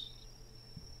works.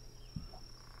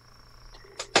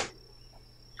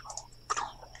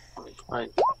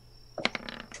 Right.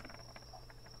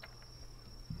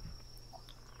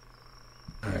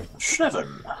 Oh,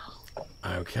 7.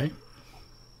 okay.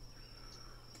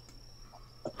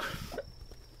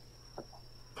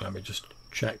 Let me just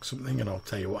check something and I'll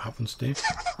tell you what happens to you.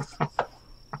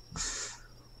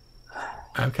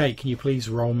 Okay, can you please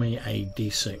roll me a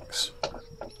d6?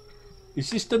 Is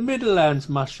this the Middlelands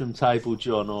mushroom table,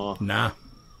 John, or...? Nah.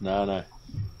 No.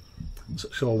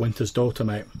 It's all Winter's Daughter,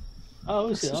 mate. Oh,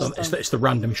 is it? It's the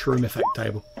random shroom effect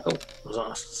table. Oh, was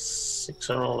that a 6?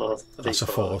 D6 or That's a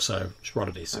 4, so just roll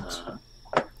a D6.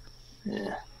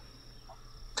 Yeah.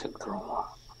 Click the wrong one.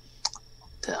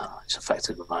 Damn, it's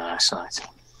affected by my eyesight.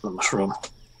 The mushroom.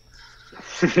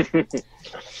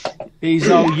 These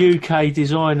old UK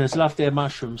designers love their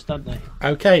mushrooms, don't they?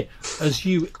 Okay, as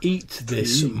you eat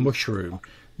this mushroom,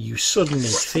 you suddenly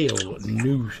feel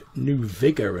new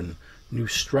vigour and new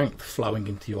strength flowing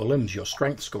into your limbs. Your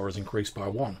strength score is increased by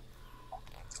 1.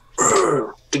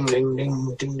 Ding, ding,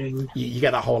 ding, ding, ding. You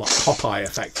get that whole Popeye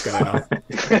effect going on.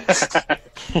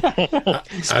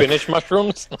 Spinach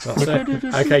mushrooms? That's it.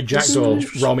 Okay, Jackdaw,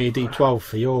 roll me a D12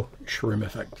 for your shroom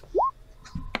effect.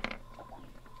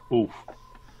 Ooh.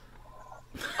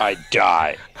 I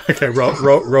die. Okay,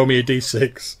 roll me a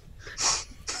D6.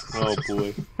 Oh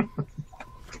boy.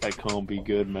 That can't be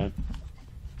good, man.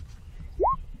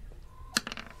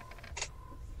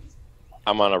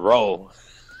 I'm on a roll.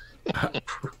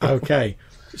 Okay,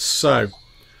 so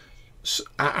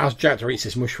as Jackdaw eats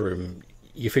this mushroom,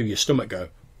 you feel your stomach go,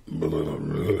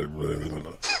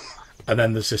 and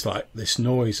then there's this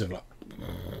noise of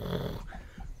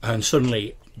and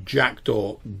suddenly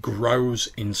Jackdaw grows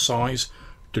in size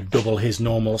to double his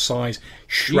normal size,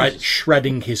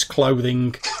 shredding his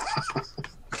clothing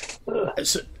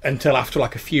until after a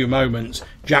few moments,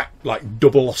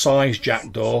 double size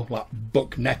Jackdaw,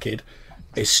 buck naked,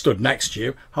 is stood next to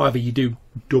you. However, you do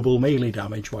double melee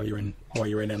damage while you're in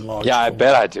enlarged. Yeah, I form.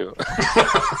 bet I do.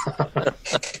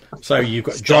 So you've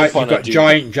got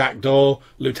giant Jackdaw,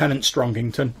 Lieutenant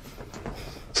Strongington.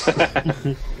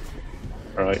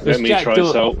 All right, let me try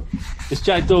so. Has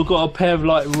Jackdaw got a pair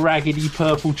of raggedy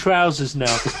purple trousers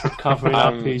now, covering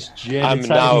up his genitalia? I'm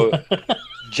now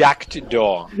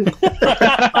Jackdaw.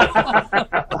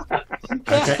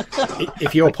 Okay.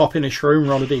 If you're popping a shroom,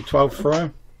 roll a D12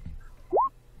 throw.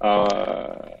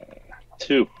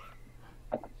 2.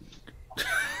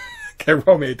 Okay,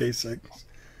 roll me a D6.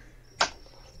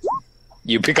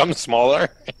 You become smaller?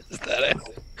 Is that it?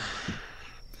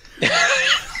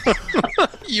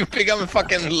 You become a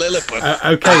fucking Lilliput.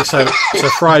 Okay, so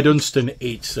Friar Dunstan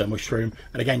eats a mushroom,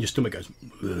 and again your stomach goes,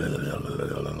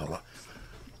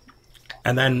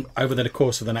 and then over the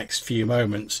course of the next few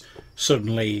moments,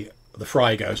 suddenly the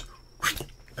fry goes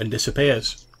and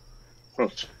disappears.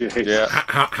 Yeah.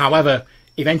 However,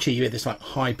 eventually you hear this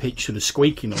high pitched sort of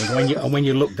squeaking noise, and when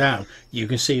you look down, you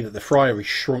can see that the friar is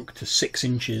shrunk to 6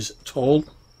 inches tall.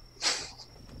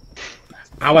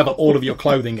 However, all of your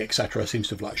clothing, etc., seems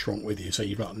to have shrunk with you, so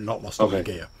you've not lost all your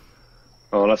gear.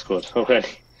 Oh, that's good. Okay.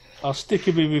 I'll stick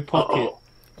him in my pocket.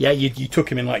 Yeah, you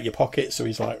took him in your pocket, so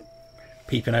he's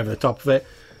peeping over the top of it.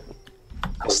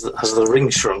 Has the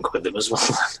ring shrunk with him as well?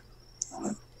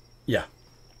 Yeah.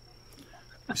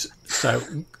 So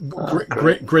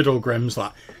Griddlegrim's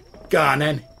go on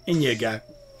then, in you go.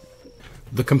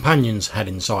 The companions head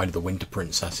inside the Winter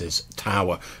Princess's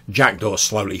tower, Jackdaw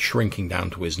slowly shrinking down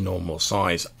to his normal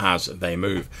size as they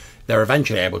move. They're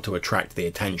eventually able to attract the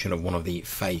attention of one of the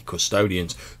Fae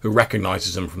custodians, who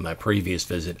recognises them from their previous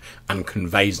visit and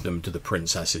conveys them to the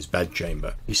princess's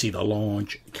bedchamber. You see the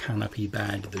large canopy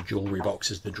bed, the jewellery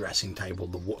boxes, the dressing table,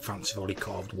 the fancifully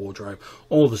carved wardrobe,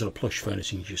 all the sort of plush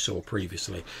furnishings you saw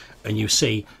previously, and you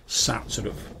see sat sort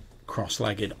of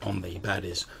cross-legged on the bed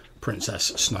is Princess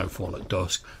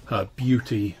Snowfall-at-Dusk, her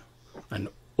beauty and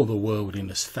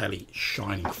otherworldliness fairly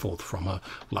shining forth from her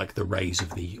like the rays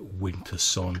of the winter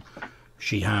sun.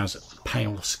 She has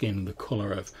pale skin the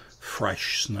colour of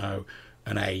fresh snow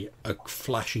and a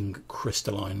flashing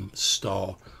crystalline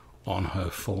star on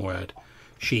her forehead.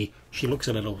 She looks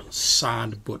a little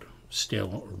sad but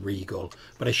still regal,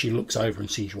 but as she looks over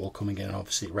and sees you all coming in and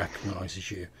obviously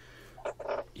recognises you,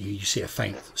 you see a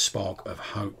faint spark of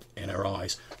hope in her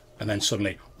eyes. And then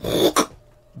suddenly,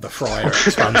 the friar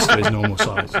expands to his normal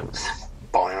size.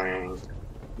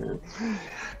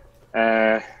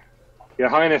 Your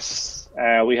Highness,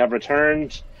 we have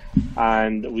returned,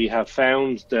 and we have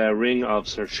found the ring of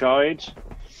Sir Chyde,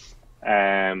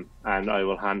 and I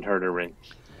will hand her the ring.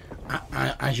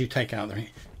 As you take out the ring,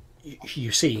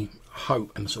 you see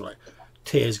hope and sort of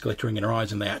tears glittering in her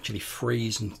eyes, and they actually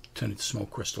freeze and turn into small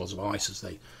crystals of ice as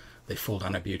they fall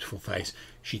down her beautiful face.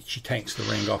 She takes the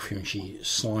ring off you and she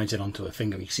slides it onto her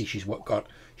finger. You see she's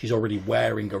already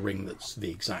wearing a ring that's the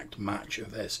exact match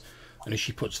of this. And as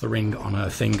she puts the ring on her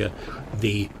finger,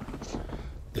 the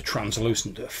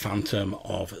translucent phantom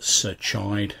of Sir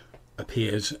Chyde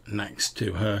appears next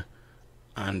to her,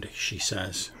 and she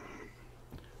says,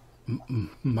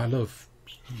 "My love,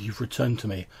 you've returned to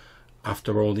me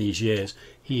after all these years."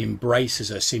 He embraces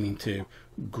her, seeming to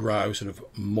grow sort of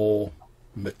more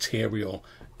material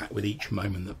with each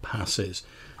moment that passes.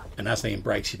 And as they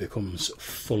embrace, he becomes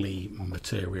fully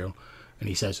material. And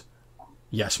he says,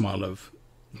 "Yes, my love,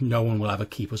 no one will ever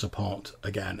keep us apart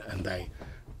again." And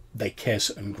they kiss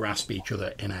and grasp each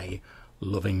other in a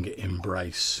loving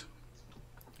embrace.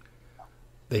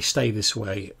 They stay this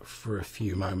way for a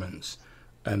few moments,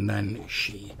 and then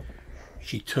she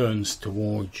turns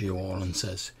towards you all and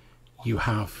says, you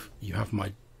have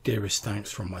my dearest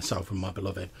thanks from myself and my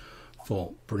beloved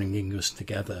for bringing us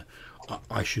together.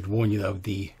 I should warn you though,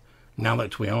 now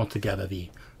that we are together, the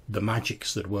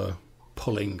magics that were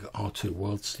pulling our two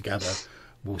worlds together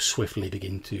will swiftly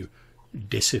begin to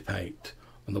dissipate,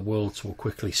 and the worlds will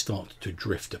quickly start to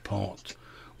drift apart.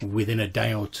 Within a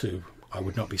day or two, I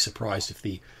would not be surprised if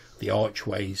the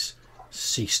archways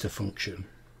cease to function.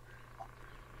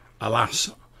 Alas,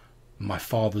 my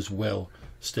father's will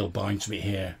still binds me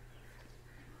here.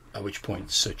 At which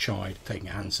point Sir Chyde, taking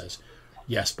a hand, says,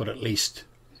 "Yes, but at least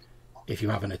if you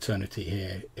have an eternity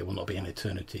here, it will not be an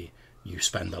eternity you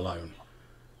spend alone."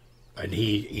 And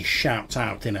he shouts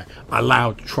out in a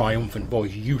loud, triumphant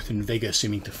voice, youth and vigour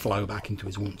seeming to flow back into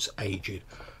his once aged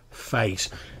face.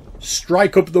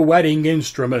 "Strike up the wedding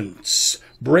instruments!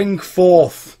 Bring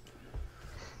forth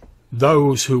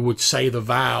those who would say the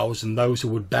vows and those who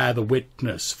would bear the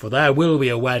witness, for there will be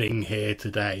a wedding here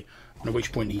today." And at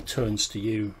which point he turns to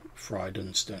you, Friar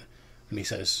Dunstan, and he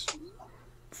says,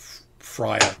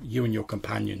 "Friar, you and your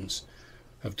companions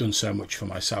have done so much for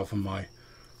myself and my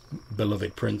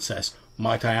beloved princess.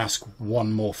 Might I ask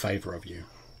one more favour of you?"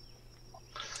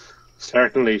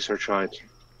 Certainly, Sir Chyde.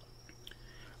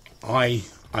 I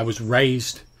was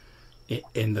raised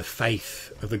in the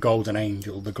faith of the Golden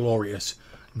Angel, the glorious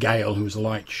Gale, whose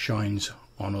light shines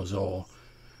on us all,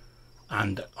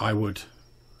 and I would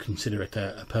consider it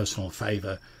a personal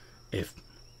favour if,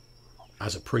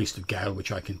 as a priest of Gale,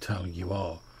 which I can tell you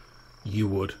are, you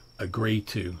would agree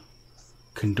to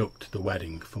conduct the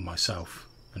wedding for myself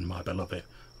and my beloved.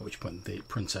 At which point the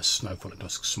Princess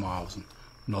Snowfall-at-Dusk smiles and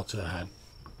nods her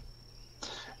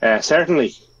head.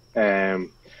 Certainly.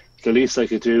 The least I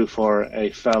could do for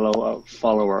a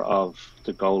follower of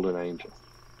the Golden Angel.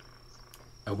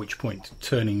 At which point,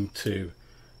 turning to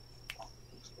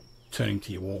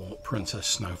you all, Princess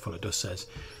Snowfall-at-Dusk says,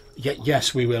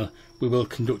 "Yes, we will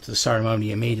conduct the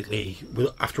ceremony immediately.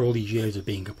 After all these years of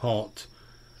being apart,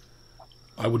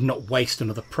 I would not waste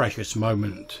another precious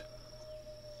moment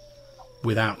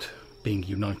without being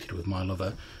united with my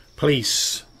lover.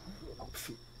 Please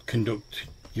conduct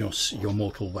your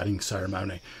mortal wedding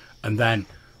ceremony, and then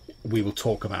we will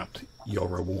talk about your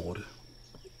reward."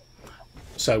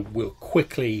 So we'll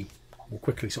quickly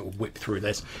sort of whip through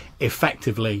this.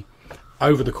 Effectively,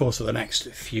 over the course of the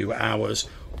next few hours,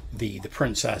 the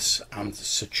princess and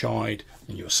Sir Chyde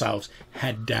and yourselves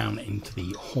head down into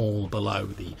the hall below,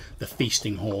 the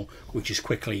feasting hall, which is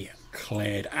quickly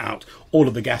cleared out. All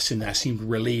of the guests in there seem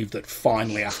relieved that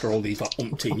finally, after all these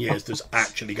umpteen years, there's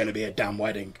actually going to be a damn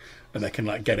wedding, and they can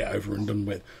get it over and done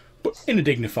with, but in a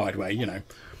dignified way,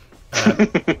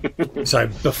 So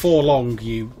before long,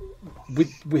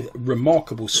 with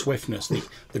remarkable swiftness,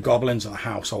 the goblins and the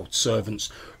household servants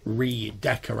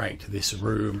redecorate this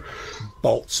room.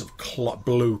 Bolts of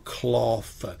blue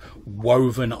cloth,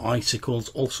 woven icicles,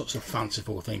 all sorts of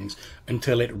fanciful things,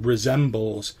 until it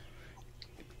resembles...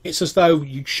 It's as though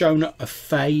you'd shown a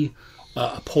fae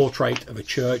a portrait of a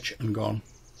church and gone,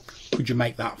 "Could you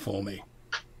make that for me?"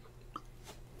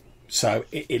 So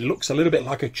it looks a little bit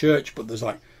like a church, but there's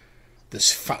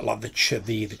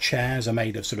the chairs are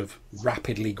made of sort of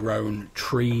rapidly grown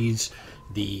trees.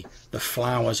 The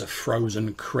flowers are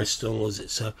frozen crystals.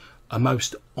 It's a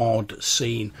most odd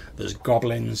scene. There's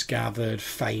goblins gathered,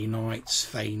 fae knights,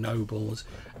 fae nobles,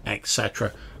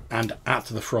 etc. And at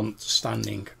the front,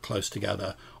 standing close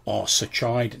together, are Sir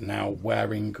Chyde, now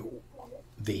wearing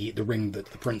the ring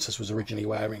that the princess was originally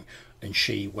wearing, and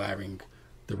she wearing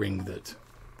the ring that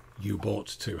you brought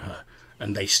to her.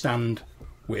 And they stand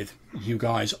with you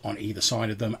guys on either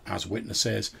side of them as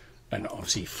witnesses, and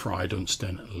obviously Friar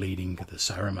Dunstan leading the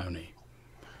ceremony.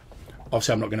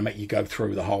 Obviously, I'm not going to make you go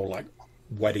through the whole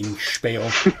wedding spiel,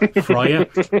 Friar,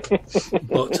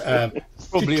 but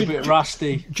probably a bit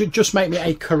rusty. Just make me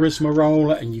a charisma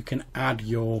roll, and you can add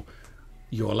your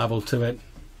level to it.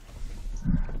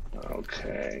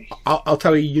 Okay. I'll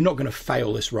tell you, you're not going to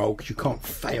fail this roll, because you can't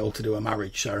fail to do a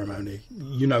marriage ceremony.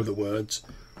 You know the words.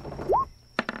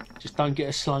 Just don't get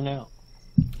us slung out.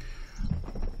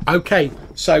 Okay,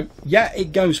 so yeah,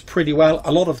 it goes pretty well.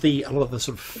 A lot of the sort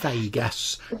of fae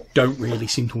guests don't really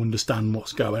seem to understand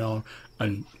what's going on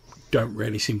and don't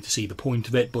really seem to see the point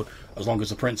of it. But as long as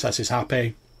the princess is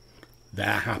happy, they're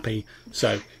happy.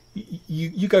 So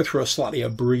you go through a slightly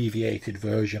abbreviated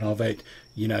version of it.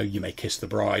 You know, you may kiss the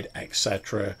bride,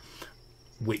 etc.,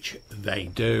 which they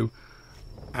do,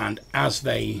 and as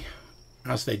they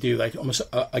do, they almost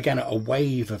again a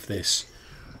wave of this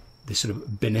sort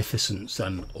of beneficence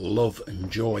and love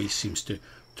and joy seems to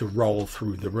roll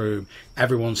through the room.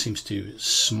 Everyone seems to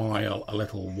smile a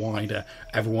little wider.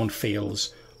 Everyone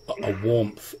feels a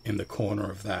warmth in the corner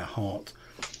of their heart,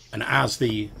 and as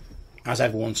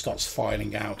everyone starts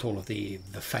filing out, all of the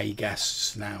Fae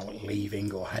guests now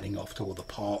leaving or heading off to other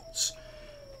parts,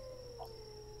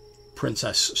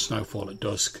 Princess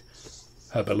Snowfall-at-Dusk,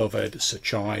 her beloved Sir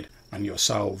Chyde, and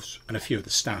yourselves and a few of the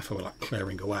staff who are like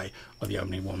clearing away are the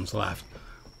only ones left.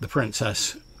 The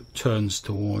princess turns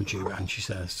towards you and she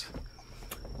says,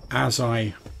 as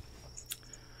I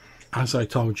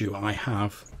told you, I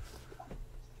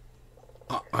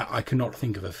cannot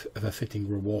think of a fitting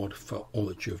reward for all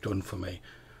that you have done for me,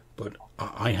 but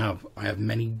I have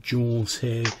many jewels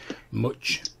here,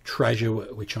 much treasure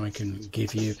which I can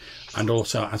give you, and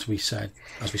also, as we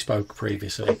spoke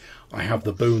previously, I have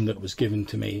the boon that was given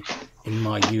to me in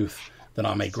my youth, that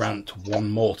I may grant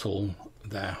one mortal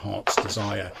their heart's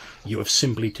desire. You have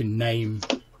simply to name.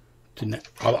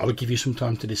 I will give you some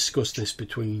time to discuss this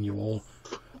between you all,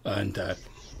 and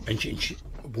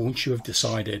once you have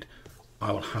decided,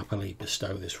 I will happily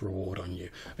bestow this reward on you.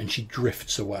 And she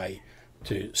drifts away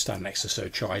to stand next to Sir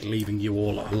Chyde, leaving you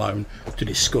all alone to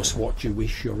discuss what you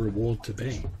wish your reward to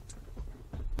be.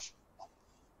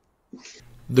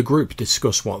 The group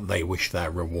discuss what they wish their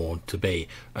reward to be,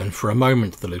 and for a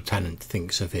moment the lieutenant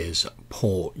thinks of his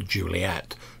poor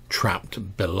Juliet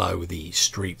trapped below the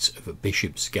streets of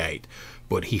Bishopsgate,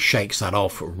 but he shakes that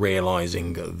off,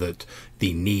 realising that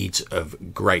the needs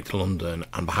of Great London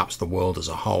and perhaps the world as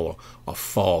a whole are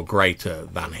far greater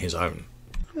than his own.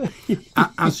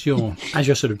 As you're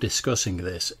sort of discussing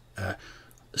this,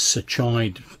 Sir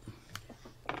Chyde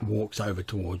walks over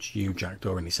towards you,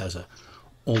 Jackdaw, and he says,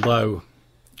 although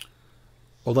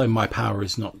my power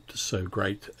is not so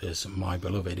great as my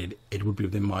beloved, it would be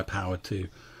within my power to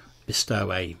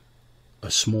bestow a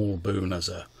small boon as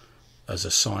a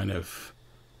sign of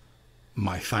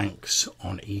my thanks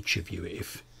on each of you.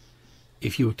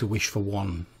 If you were to wish for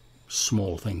one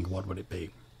small thing, what would it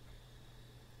be?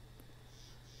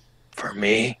 For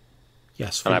me?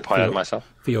 Yes. And I point at myself?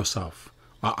 For yourself.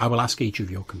 I will ask each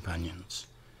of your companions.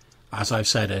 As I've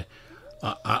said,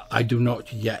 I do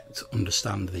not yet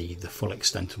understand the full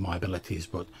extent of my abilities,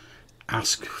 but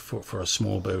ask for a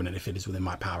small boon, and if it is within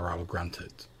my power, I will grant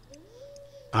it.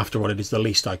 After all, it is the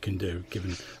least I can do,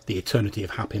 given the eternity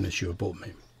of happiness you have brought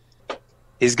me.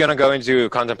 He's going to go into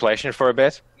contemplation for a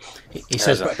bit. He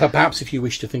says, perhaps if you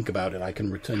wish to think about it, I can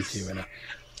return to you in a...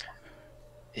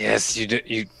 Yes, you do.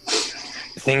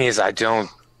 The thing is, I don't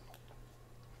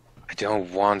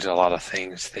want a lot of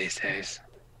things these days.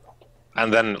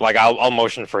 And then, like, I'll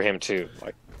motion for him to,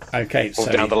 like,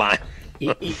 move down the line.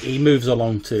 he moves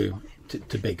along to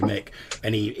Big Mick,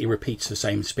 and he repeats the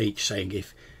same speech, saying,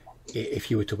 if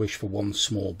you were to wish for one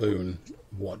small boon,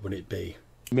 what would it be?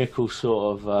 Mick will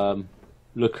sort of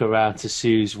look around to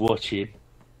see who's watching,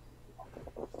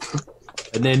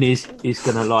 and then he's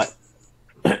going to, like,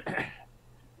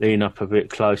 lean up a bit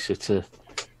closer to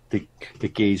the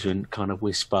geezer and kind of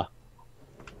whisper,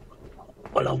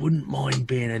 well, I wouldn't mind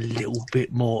being a little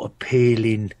bit more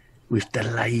appealing with the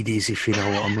ladies, if you know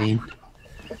what I mean.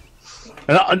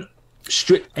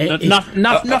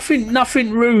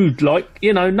 Nothing rude, like,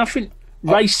 you know, nothing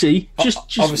racy.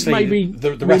 Just maybe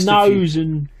the rest nose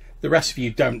and. The rest of you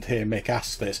don't hear Mick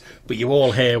ask this, but you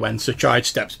all hear when Sir Chyde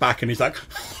steps back and he's like,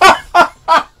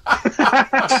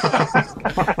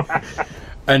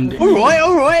 and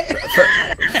all right.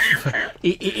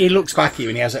 He looks back at you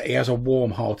and he has a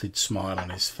warm-hearted smile on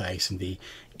his face, and he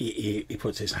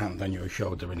puts his hand on your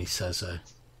shoulder and he says,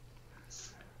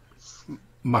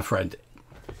 my friend,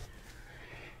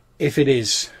 if it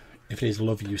is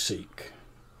love you seek,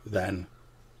 then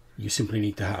you simply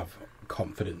need to have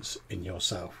confidence in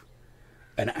yourself.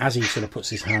 And as he sort of puts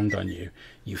his hand on you,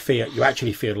 you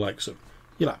actually feel like,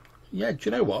 you're like, yeah, do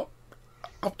you know what?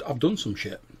 I've done some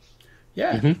shit.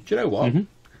 Yeah, do you know what?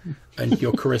 Mm-hmm. And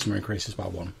your charisma increases by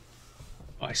 1.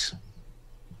 Nice.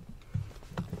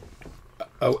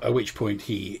 At which point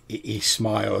he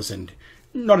smiles, and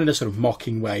not in a sort of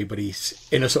mocking way, but he's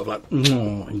in a sort of like,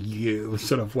 oh, you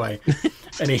sort of way.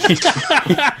 And he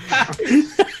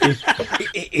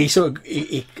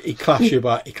claps you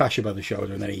by the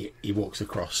shoulder, and then he walks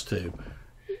across to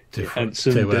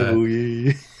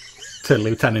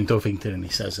Lieutenant Duffington, and he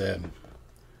says,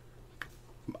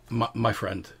 my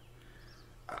friend,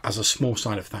 as a small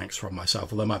sign of thanks from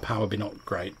myself, although my power be not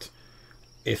great,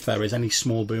 if there is any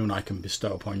small boon I can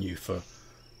bestow upon you for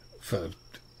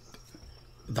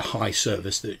the high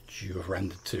service that you have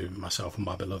rendered to myself and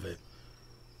my beloved,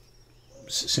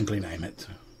 simply name it.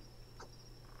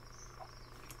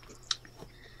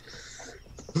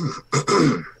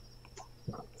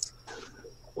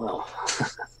 Well,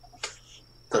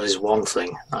 that is one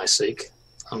thing I seek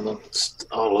amongst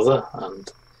all other,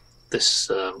 and this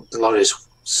glorious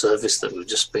service that we've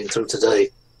just been through today.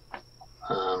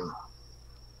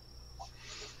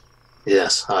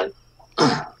 Yes,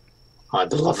 my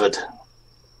beloved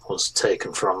was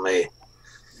taken from me.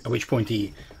 At which point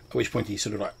he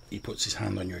sort of like, he puts his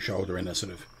hand on your shoulder in a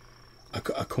sort of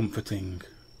a comforting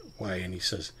way, and he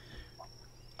says,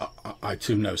 I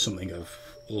too know something of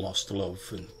lost love,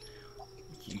 and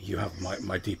you have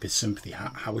my deepest sympathy.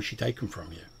 How was she taken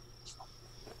from you?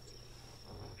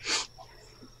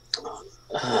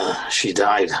 She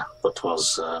died, but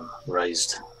was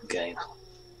raised again.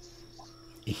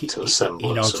 He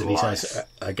semblance nods of and he life. says,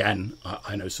 again,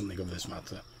 I know something of this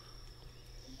matter.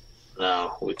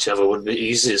 Now, whichever would be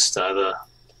easiest, either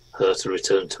her to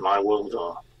return to my world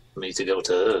or me to go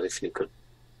to her. If you could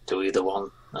do either one,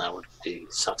 I would be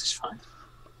satisfied.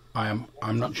 I'm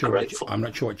not sure. Grateful. I'm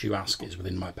not sure what you ask is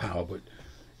within my power, but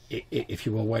if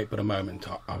you will wait but a moment,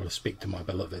 I will speak to my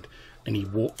beloved. And he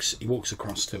walks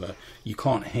across to her. You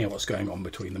can't hear what's going on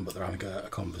between them, but they're having a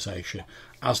conversation.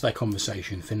 As their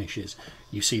conversation finishes,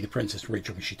 you see the princess reach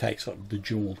up and she takes up the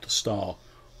jewelled star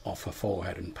off her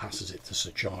forehead and passes it to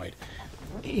Sir Chyde.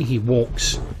 He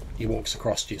walks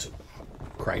across to you, sort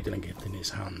of cradling it in his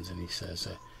hands, and he says,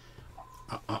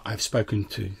 I've spoken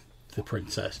to the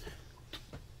princess.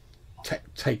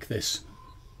 Take this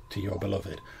to your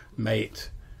beloved. May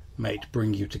it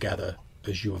bring you together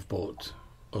as you have brought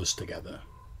us together.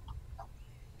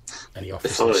 And he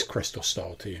offers this crystal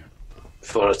star to you.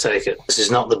 Before I take it, this is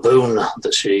not the boon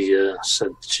that she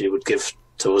said she would give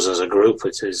to us as a group.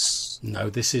 It is no.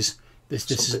 This is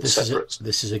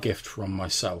a gift from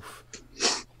myself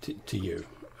to you.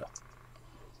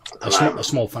 A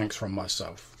small thanks from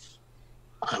myself.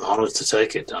 I'm honoured to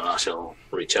take it, and I shall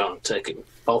reach out and take it with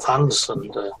both hands.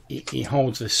 And he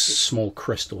holds this small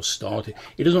crystal star.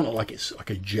 It doesn't look like it's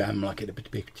like a gem, like it'd be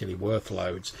particularly worth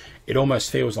loads. It almost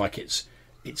feels like it's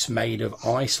made of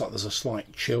ice, like there's a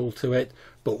slight chill to it.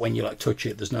 But when you like touch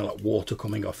it, there's no like water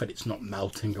coming off it. It's not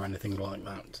melting or anything like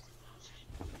that.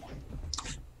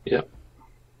 Yeah.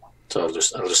 So I'll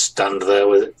just stand there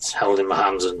with it held in my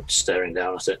hands and staring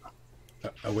down at it.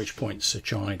 At which point Sir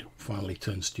Chyde finally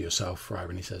turns to yourself, Friar,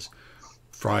 and he says,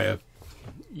 Friar,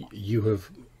 you have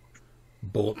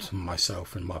brought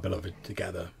myself and my beloved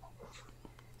together.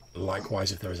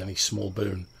 Likewise, if there is any small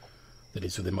boon that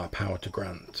is within my power to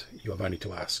grant, you have only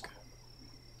to ask.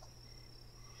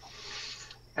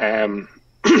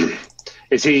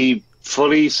 Is he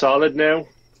fully solid now?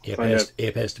 He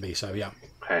appears to be, so yeah.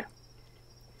 Okay.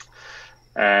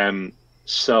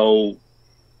 So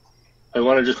I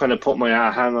want to just kind of put my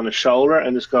hand on his shoulder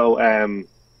and just go,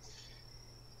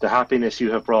 the happiness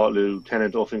you have brought,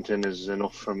 Lieutenant Uffington, is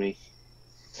enough for me.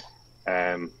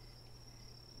 And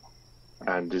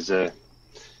is a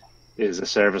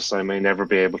service I may never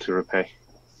be able to repay.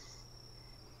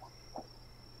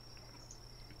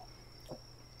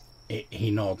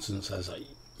 He nods and says,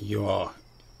 you are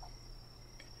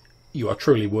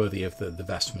truly worthy of the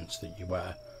vestments that you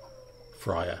wear,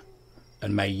 Friar,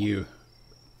 and may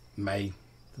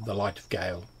the light of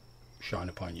Gale shine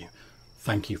upon you.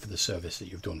 Thank you for the service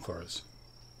that you've done for us.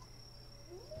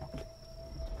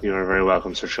 You are very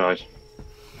welcome, Sir Chyde.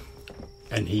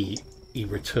 And he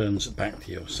returns back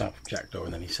to yourself, Jackdaw,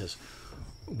 and then he says,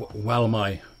 well,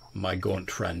 my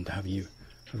gaunt friend, have you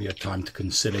had time to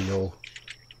consider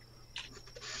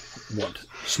what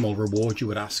small reward you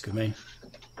would ask of me?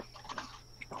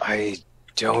 I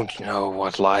don't know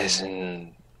what lies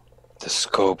in the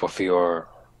scope of your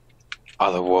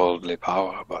otherworldly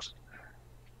power, but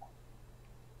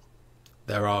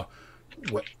there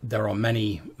are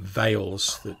many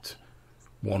veils that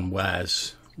one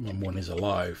wears when one is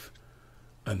alive,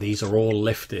 and these are all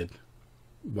lifted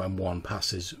when one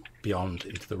passes beyond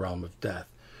into the realm of death.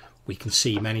 We can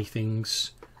see many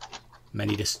things,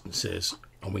 many distances,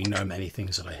 and we know many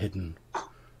things that are hidden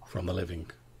from the living.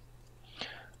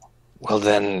 Well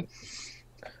then,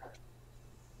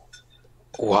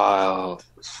 while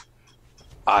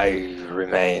I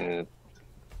remain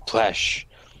flesh,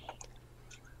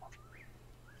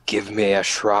 give me a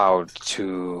shroud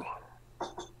to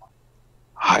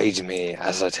hide me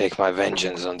as I take my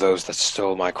vengeance on those that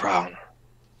stole my crown.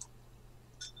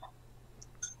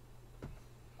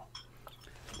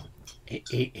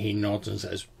 He nods and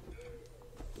says,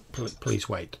 "Please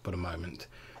wait but a moment."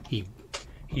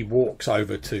 He walks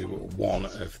over to one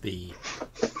of the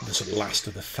sort of last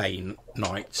of the Fae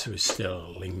Knights who is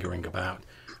still lingering about,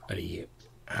 and he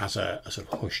has a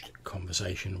sort of hushed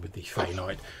conversation with the Fae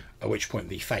Knight, at which point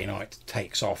the Fae Knight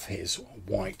takes off his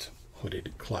white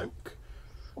hooded cloak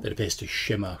that appears to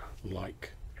shimmer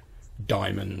like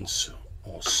diamonds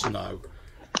or snow,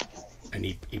 and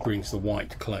he brings the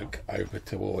white cloak over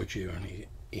towards you, and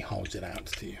he holds it out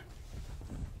to you.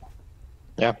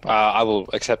 Yeah, I will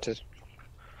accept it.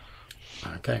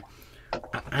 Okay.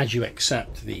 As you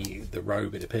accept the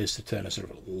robe, it appears to turn a sort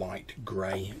of light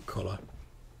grey colour,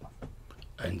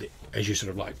 and as you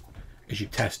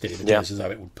test it, it appears as though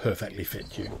it would perfectly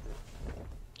fit you.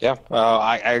 Yeah,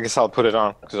 I guess I'll put it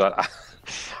on, because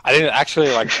I didn't actually,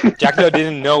 Jackdo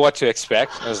didn't know what to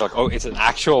expect. I was like, oh, it's an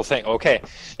actual thing. Okay.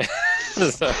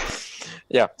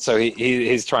 So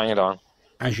he's trying it on.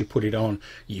 As you put it on,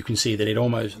 you can see that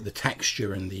the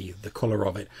texture and the colour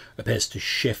of it appears to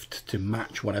shift to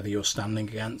match whatever you're standing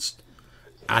against,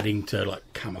 adding to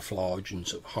camouflage and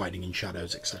sort of hiding in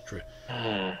shadows, etc.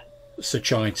 Sir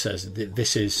Chyde says that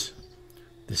this is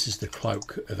the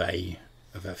cloak of a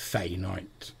Fae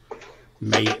Knight.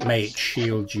 May it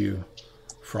shield you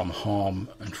from harm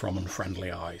and from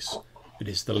unfriendly eyes. It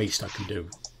is the least I can do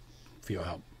for your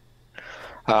help.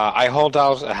 I hold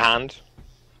out a hand.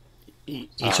 He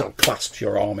sort of clasps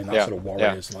your arm in that sort of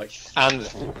warrior's like. And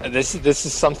this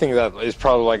is something that is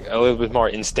probably a little bit more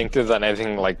instinctive than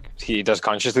anything he does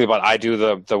consciously, but I do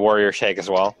the warrior shake as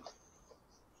well.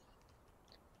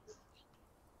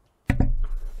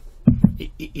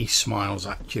 He smiles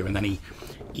at you, and then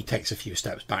he takes a few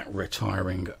steps back,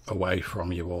 retiring away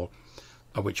from you all,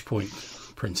 at which point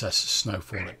Princess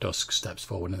Snowfall-at-Dusk steps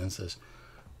forward and then says,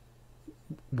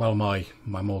 "Well, my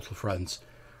mortal friends,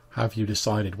 have you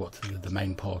decided what the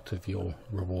main part of your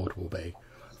reward will be?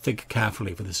 Think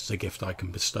carefully, for this is a gift I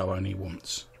can bestow only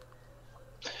once."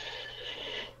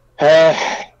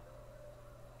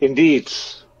 Indeed.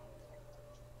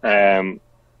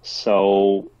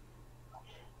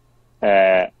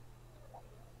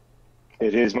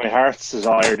 It is my heart's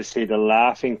desire to see the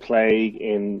laughing plague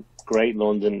in Great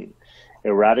London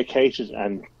eradicated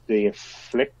and the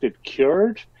afflicted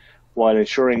cured, while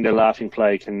ensuring the laughing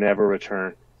plague can never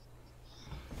return.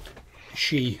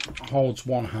 She holds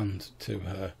one hand to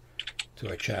her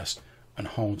chest and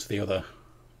holds the other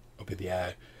up in the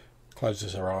air,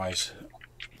 closes her eyes,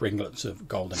 ringlets of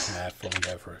golden hair flowing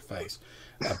over her face.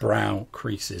 Her brow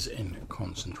creases in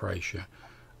concentration,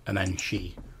 and then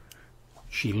she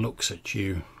looks at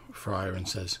you, Friar, and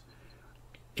says,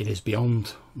 "It is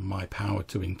beyond my power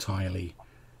to entirely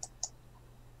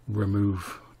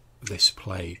remove this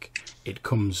plague. It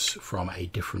comes from a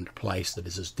different place that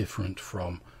is as different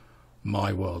from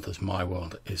my world as my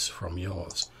world is from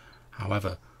yours.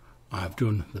 However, I have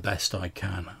done the best I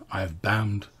can. I have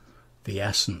bound the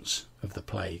essence of the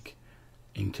plague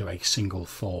into a single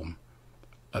form,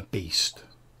 a beast.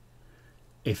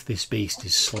 If this beast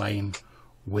is slain,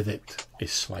 with it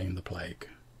is slain the plague.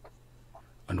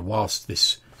 And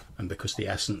because the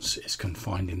essence is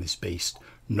confined in this beast,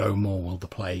 no more will the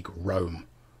plague roam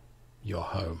your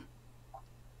home.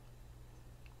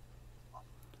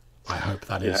 I hope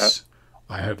that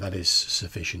is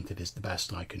sufficient. It is the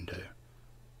best I can do."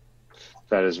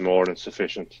 That is more than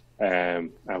sufficient.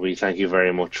 And we thank you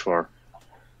very much for.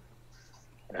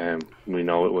 We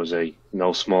know it was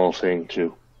no small thing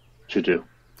to do.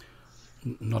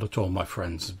 Not at all, my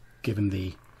friends.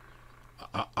 Given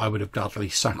I would have gladly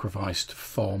sacrificed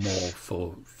far more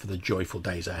for the joyful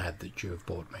days ahead that you have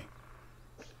brought me.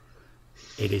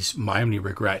 It is my only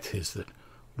regret is that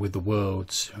with the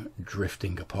worlds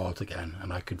drifting apart again,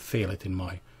 and I could feel it in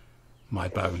my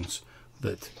bones,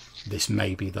 that this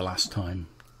may be the last time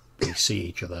we see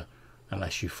each other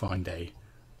unless you find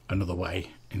another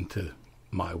way into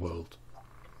my world.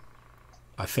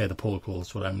 I fear the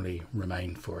portals will only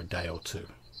remain for a day or two.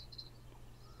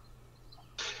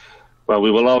 Well,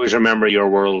 we will always remember your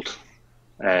world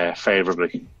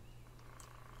favourably.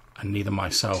 And neither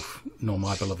myself nor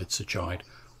my beloved Sir Chyde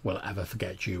will ever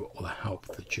forget you or the help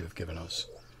that you have given us.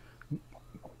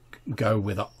 Go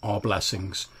with our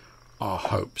blessings, our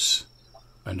hopes,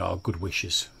 and our good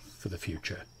wishes for the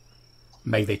future.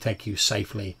 May they take you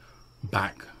safely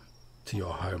back to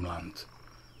your homeland.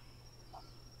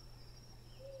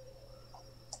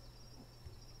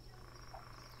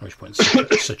 At which point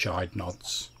Sir Chyde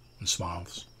nods and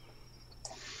smiles.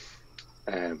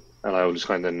 And I will just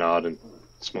kind of nod and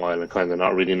smile and kind of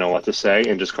not really know what to say,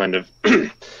 and just kind of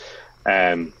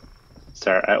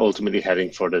start ultimately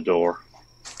heading for the door.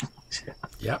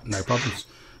 Yeah, no problems.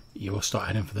 You will start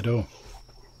heading for the door.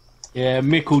 Yeah,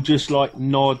 Mick will just like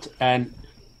nod and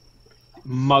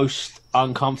most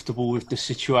uncomfortable with the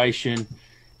situation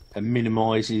and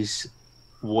minimises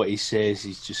what he says.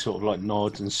 He's just sort of like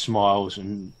nods and smiles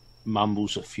and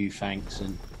mumbles a few thanks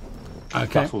and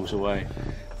shuffles away.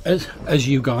 As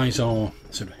you guys are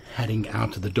sort of heading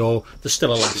out of the door, there's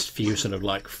still a last few sort of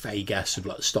like fey guests who've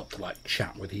like stopped to like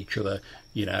chat with each other,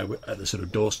 you know, at the sort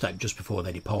of doorstep just before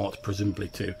they depart, presumably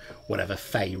to whatever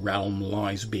fey realm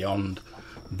lies beyond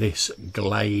this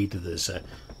glade. There's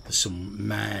some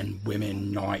men,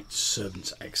 women, knights,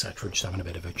 servants, etc., just having a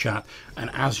bit of a chat.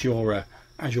 And as you're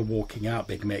walking out,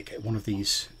 Big Mick, one of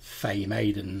these fey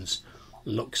maidens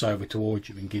looks over towards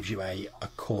you and gives you a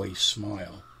coy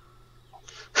smile.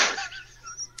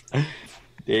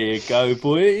 There you go,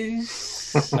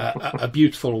 boys. A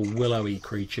beautiful willowy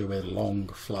creature with long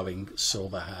flowing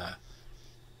silver hair.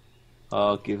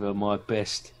 I'll give her my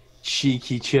best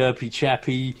cheeky chirpy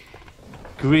chappy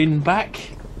grin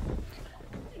back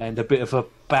and a bit of a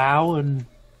bow and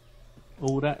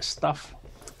all that stuff.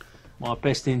 My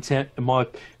best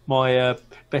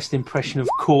best impression of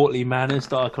courtly manners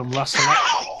that I can rustle up.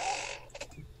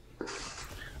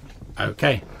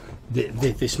 Okay,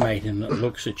 this maiden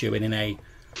looks at you in a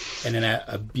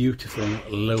beautiful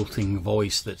lilting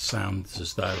voice that sounds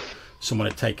as though someone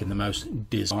had taken the most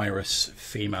desirous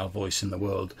female voice in the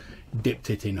world,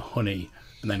 dipped it in honey,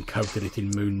 and then coated it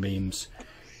in moonbeams.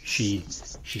 She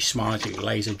smiles at you,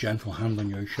 lays a gentle hand on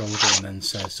your shoulder, and then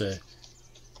says,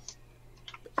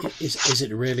 "Is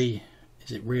it really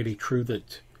true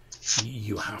that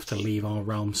you have to leave our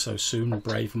realm so soon,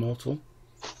 brave mortal?"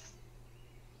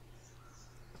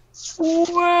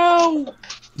 Well,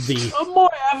 I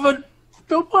might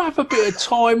have a bit of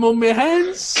time on my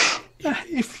hands,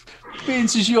 if being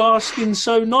as you're asking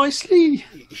so nicely.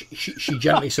 She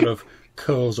gently sort of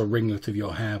curls a ringlet of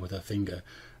your hair with her finger,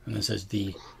 and then says,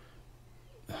 "The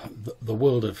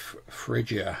world of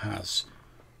Phrygia has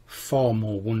far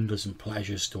more wonders and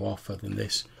pleasures to offer than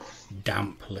this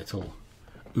damp little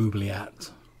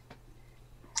oubliette."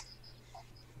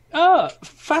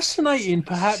 Fascinating.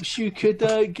 Perhaps you could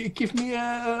give me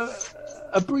a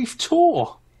brief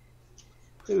tour.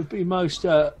 It would be most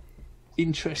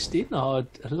interesting.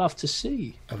 I'd love to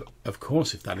see. Of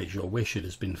course, if that is your wish. It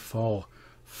has been far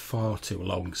too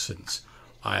long since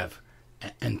I have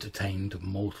entertained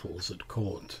mortals at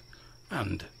court,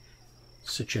 and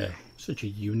such a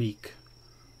unique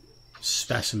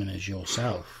specimen as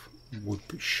yourself would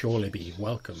surely be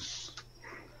welcome.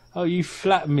 Oh, you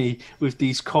flatter me with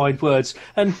these kind words,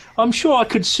 and I'm sure I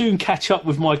could soon catch up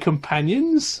with my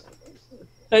companions.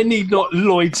 They need not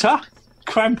loiter,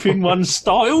 cramping one's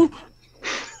style.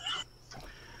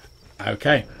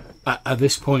 Okay. At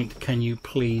this point, can you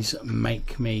please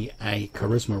make me a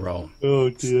charisma roll? Oh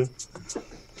dear.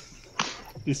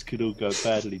 This could all go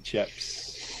badly,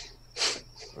 chaps.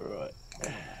 Alright.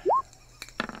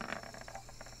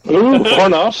 Ooh, or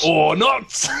not. Or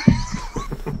not!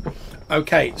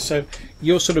 Okay, so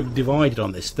you're sort of divided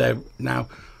on this. Now,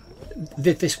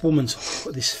 this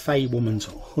fey woman's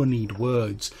honeyed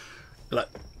words, like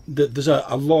there's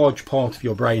a large part of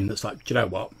your brain that's like, do you know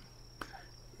what?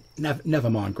 Never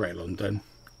mind, Great London.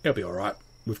 It'll be all right.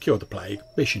 We've cured the plague.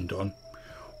 Mission done.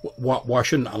 Why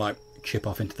shouldn't I like chip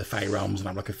off into the fey realms and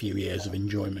have like a few years of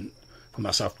enjoyment for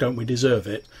myself? Don't we deserve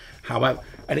it? However,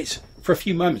 and it's for a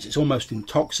few moments, it's almost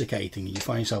intoxicating. You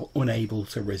find yourself unable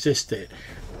to resist it.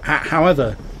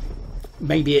 However,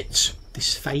 maybe it's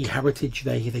this fey heritage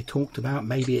they talked about.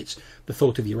 Maybe it's the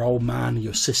thought of your old man,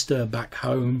 your sister back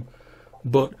home.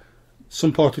 But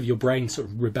some part of your brain sort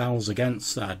of rebels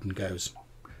against that and goes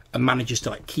and manages to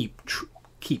like keep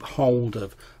hold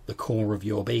of the core of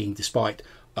your being, despite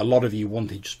a lot of you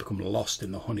wanting to just become lost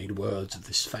in the honeyed words of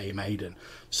this fey maiden.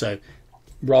 So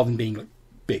rather than being like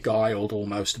beguiled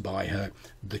almost by her,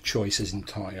 the choice is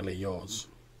entirely yours.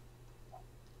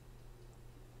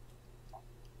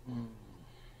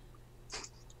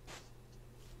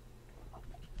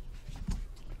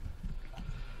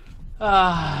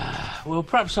 Well,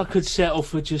 perhaps I could settle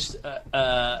for just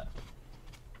a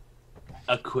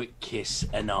quick kiss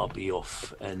and I'll be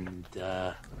off, and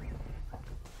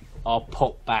I'll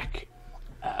pop back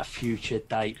at a future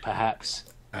date, perhaps.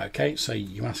 Okay, so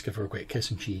you ask her for a quick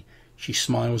kiss, and she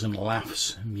smiles and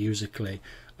laughs musically,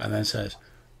 and then says,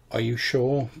 "Are you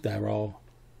sure there are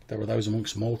those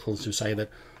amongst mortals who say that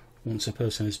once a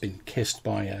person has been kissed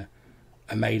by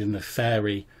a maiden of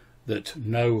faerie, that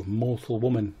no mortal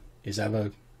woman is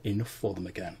ever enough for them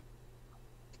again?"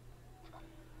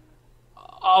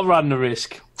 I'll run the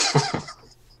risk.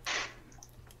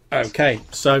 Okay,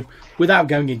 so without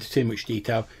going into too much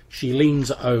detail, she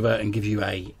leans over and gives you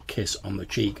a kiss on the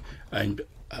cheek, and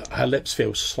her lips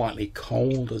feel slightly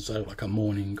cold, as though like a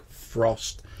morning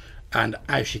frost. And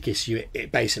as she kisses you,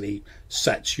 it basically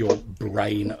sets your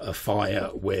brain afire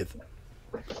with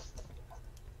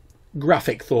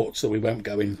graphic thoughts that we won't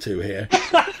go into here.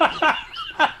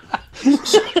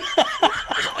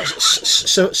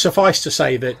 So suffice to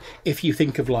say that if you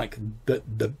think of like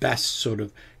the best sort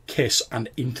of kiss and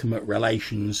intimate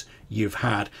relations you've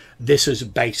had, this has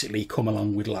basically come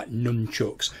along with like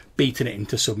nunchucks, beaten it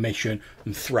into submission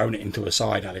and thrown it into a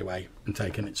side alleyway and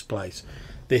taken its place.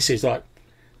 This is like,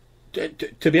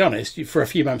 to be honest, for a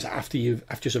few moments after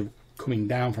sort of coming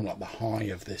down from like the high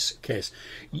of this kiss,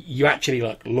 you actually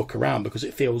like look around because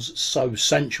it feels so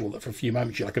sensual that for a few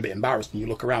moments you're like a bit embarrassed and you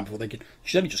look around before thinking,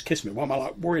 she's only just kissed me, what am I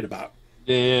like worried about?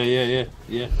 Yeah.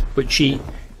 But she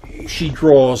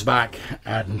draws back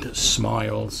and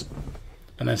smiles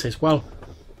and then says, well,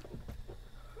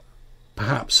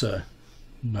 perhaps,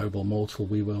 noble mortal,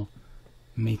 we will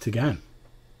meet again.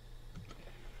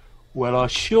 Well, I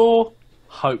sure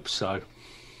hope so.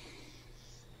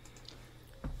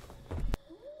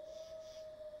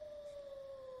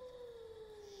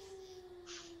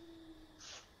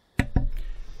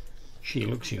 She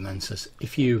looks at you and then says,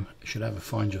 if you should ever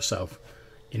find yourself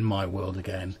in my world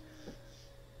again,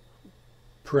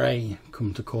 pray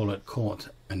come to call at court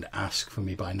and ask for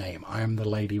me by name. I am the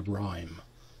Lady Rhyme.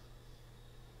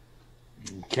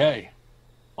 Okay,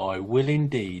 I will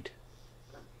indeed.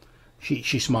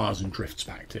 She smiles and drifts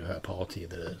back to her party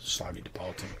that are slowly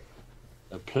departing.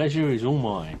 The pleasure is all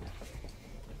mine.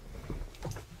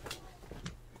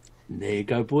 There you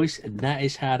go, boys, and that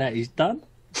is how that is done.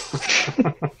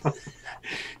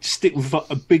 Stick with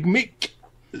a Big Mick.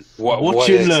 Watch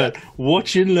and learn.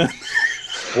 Watch and learn.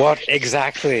 What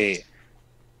exactly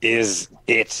is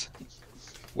it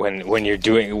when you're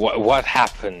doing what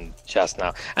happened just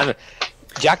now? And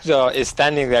Jackdaw is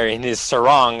standing there in his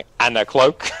sarong and a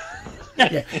cloak.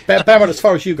 Yeah, Bear, as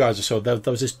far as you guys saw, there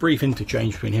was this brief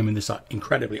interchange between him and this like,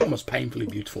 incredibly, almost painfully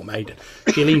beautiful maiden.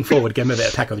 She leaned forward, gave him a bit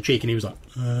of a peck on the cheek, and he was like,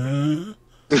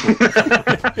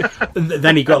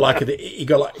 Then he got like he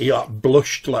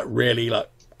blushed like really like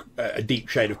a deep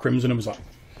shade of crimson and was like.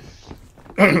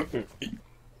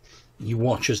 You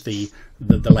watch as the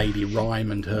Lady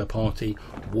Rhyme and her party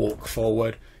walk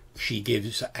forward. She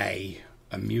gives a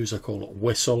musical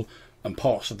whistle, and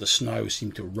parts of the snow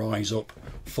seem to rise up,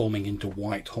 forming into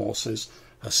white horses.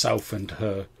 Herself and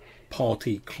her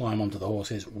party climb onto the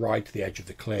horses, ride to the edge of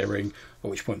the clearing, at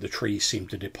which point the trees seem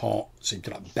to depart, seem to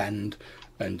like bend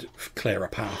and clear a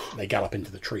path. They gallop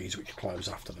into the trees, which close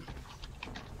after them.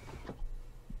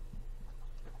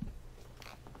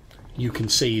 You can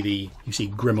see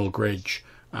Grimmel Gridge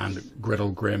and Griddle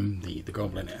Grim, the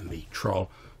goblin and the troll,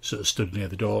 sort of stood near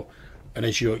the door. And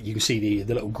as you can see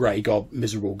the little grey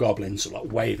miserable goblin sort of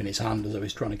like waving his hand as though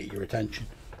he's trying to get your attention.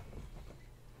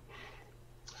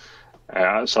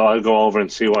 So I'll go over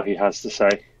and see what he has to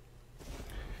say.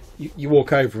 You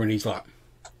walk over and he's like,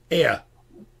 "Here,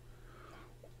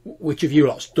 which of you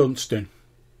lot's Dunstan?"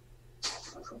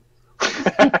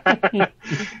 I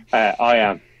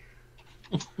am.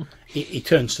 He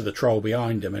turns to the troll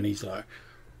behind him and he's like,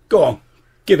 "Go on,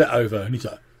 give it over." And he's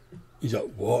like,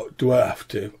 "What? Do I have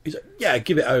to?" He's like, "Yeah,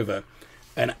 give it over."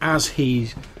 And as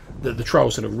the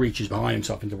troll sort of reaches behind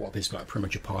himself into what is like pretty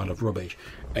much a pile of rubbish,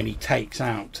 and he takes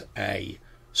out a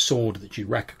sword that you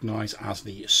recognise as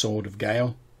the Sword of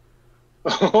Gale.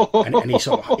 and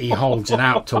he holds it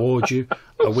out towards you,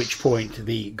 at which point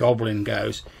the goblin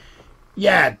goes,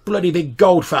 "Yeah, bloody big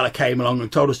gold fella came along and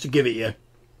told us to give it you."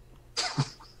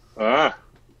 Ah.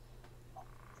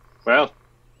 Well,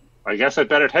 I guess I'd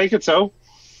better take it so.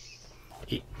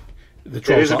 It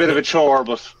is a bit of a chore,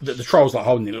 but... The troll's like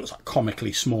holding it. It looks like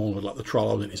comically small, with like the troll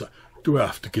holding it. He's like, "Do I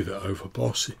have to give it over,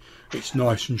 boss? It's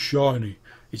nice and shiny."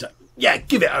 He's like, "Yeah,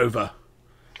 give it over."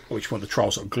 At which point the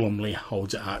troll sort of glumly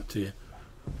holds it out to you.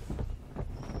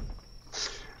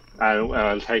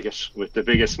 I'll take it with the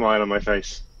biggest smile on my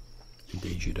face.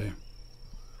 Indeed you do.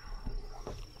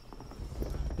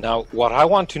 Now, what I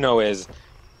want to know is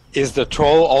the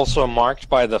troll also marked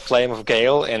by the flame of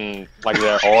Gale in like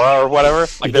their aura or whatever?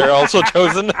 Like they're also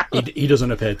chosen? He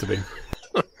doesn't appear to be.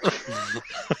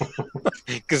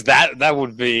 Because that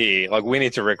would be like, we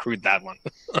need to recruit that one.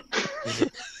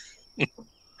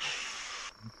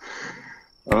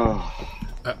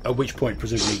 At which point,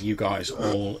 presumably, you guys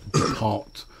all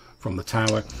depart from the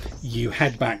tower. You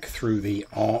head back through the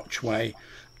archway.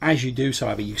 As you do so,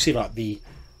 however, you see like the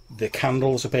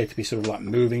candles appear to be sort of like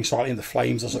moving slightly, and the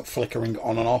flames are sort of flickering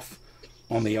on and off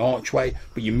on the archway,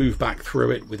 but you move back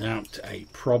through it without a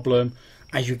problem.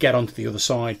 As you get onto the other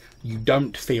side, you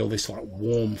don't feel this like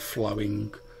warm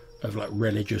flowing of like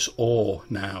religious awe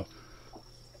now.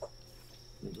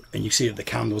 And you see that the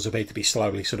candles appear to be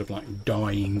slowly sort of like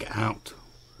dying out.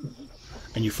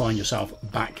 And you find yourself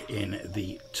back in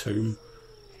the tomb.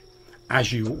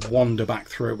 As you wander back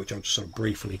through it, which I'll just sort of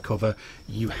briefly cover,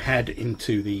 you head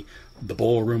into the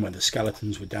ballroom where the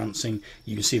skeletons were dancing.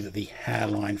 You can see that the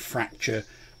hairline fracture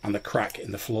and the crack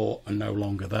in the floor are no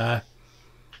longer there.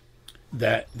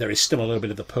 There is still a little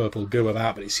bit of the purple goo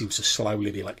about, but it seems to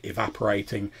slowly be like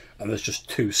evaporating, and there's just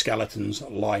two skeletons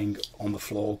lying on the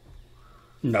floor,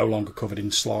 no longer covered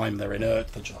in slime. They're inert.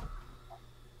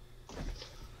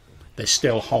 They're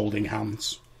still holding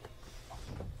hands.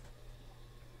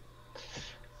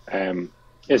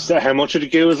 Is that how much of the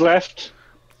goo is left?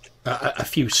 A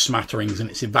few smatterings, and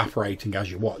it's evaporating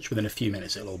as you watch. Within a few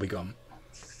minutes it'll all be gone.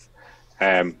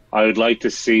 I would like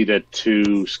to see the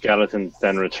two skeletons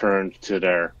then returned to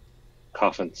their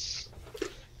coffins.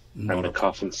 And the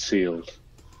coffins sealed.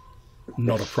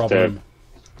 Not a problem.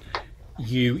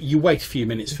 You wait a few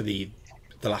minutes for the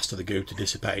last of the goo to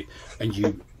dissipate, and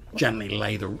you gently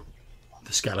lay the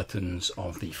skeletons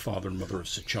of the father and mother of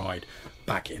Sir Chyde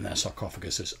back in their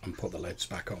sarcophaguses and put the lids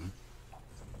back on.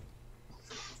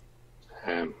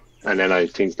 And then I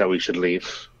think that we should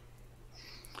leave.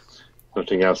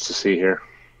 Nothing else to see here.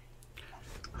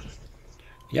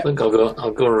 Yep. I think I'll go. I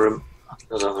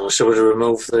don't know. Shall we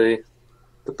remove the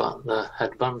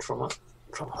headband from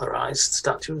her eyes, the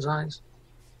statue's eyes?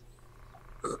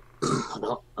 I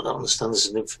don't understand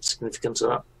the significance of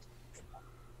that.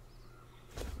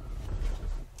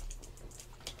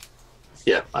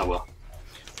 Yeah, I will.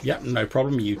 Yep, no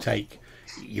problem. You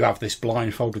have this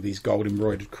blindfold with these gold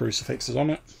embroidered crucifixes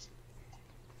on it.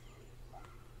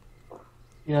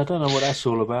 Yeah, I don't know what that's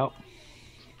all about.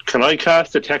 Can I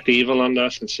cast Detect Evil on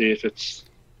that and see if it's...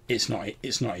 It's not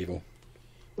evil.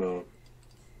 No.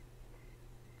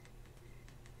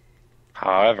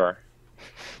 However,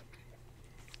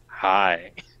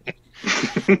 hi.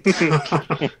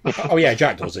 Oh yeah,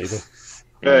 Jack does evil.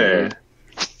 Yeah.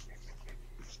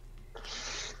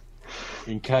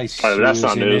 In case Oh, you that's was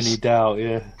not in news. any doubt,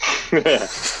 yeah.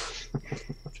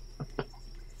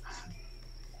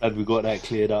 Had we got that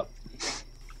cleared up?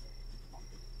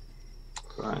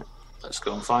 Right, let's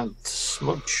go and find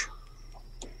Smudge.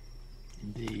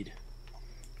 Indeed.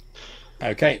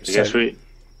 Okay, I guess we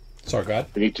sorry, go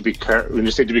ahead. need to be we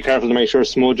just need to be careful to make sure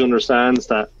Smudge understands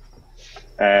that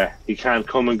he can't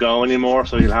come and go anymore,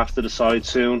 so he'll have to decide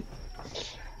soon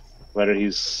whether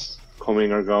he's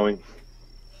coming or going.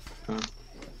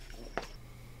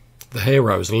 The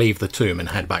heroes leave the tomb and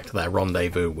head back to their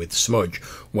rendezvous with Smudge,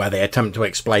 where they attempt to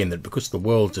explain that because the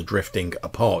worlds are drifting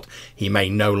apart, he may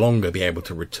no longer be able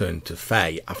to return to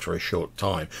Fae after a short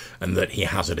time, and that he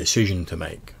has a decision to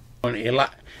make. And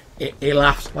he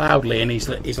laughs loudly, and he's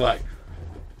like,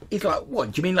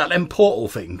 what? Do you mean like them portal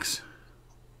things?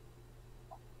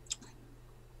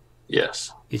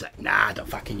 Yes. He's like, nah, I don't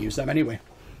fucking use them anyway.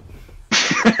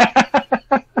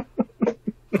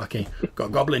 Fucking got a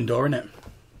goblin door in it.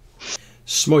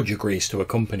 Smudge agrees to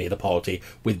accompany the party,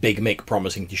 with Big Mick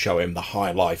promising to show him the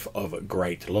high life of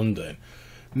Great London.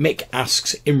 Mick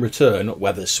asks in return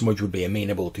whether Smudge would be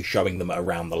amenable to showing them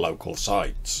around the local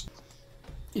sites.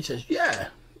 He says, yeah,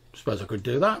 I suppose I could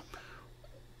do that.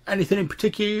 Anything in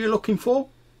particular you're looking for?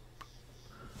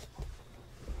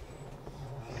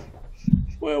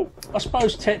 Well, I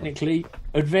suppose technically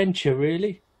adventure,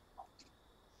 really.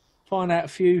 Find out a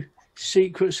few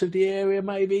secrets of the area,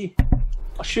 maybe.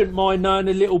 I shouldn't mind knowing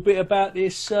a little bit about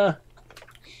this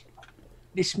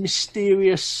this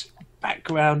mysterious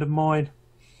background of mine.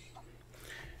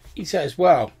 He says,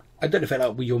 well, I don't know if it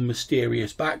like with your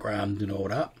mysterious background and all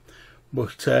that,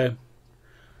 but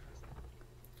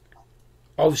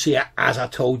obviously, as I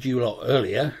told you a lot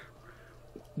earlier,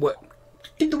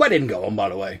 did the wedding go on, by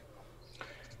the way?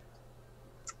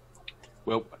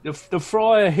 Well, the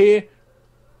friar here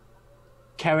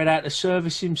carried out the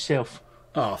service himself.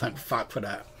 Oh, thank fuck for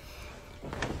that.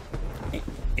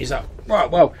 He's like,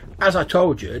 right, well, as I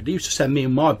told you, they used to send me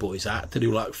and my boys out to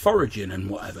do like foraging and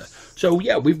whatever. So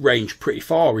yeah, we've ranged pretty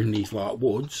far in these like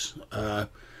woods.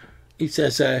 He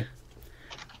says, there's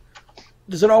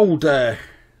an old, I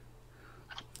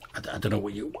don't know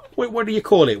what do you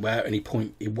call it? Where and he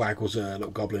waggles a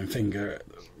little goblin finger at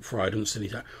Friday and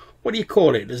he's like, what do you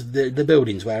call it? There's the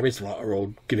buildings where Israel are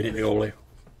all giving it the all.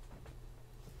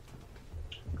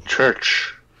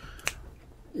 Church.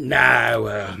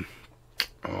 No,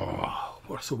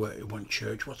 what's the word? It wasn't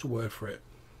church. What's the word for it?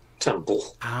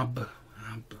 Temple. Ab.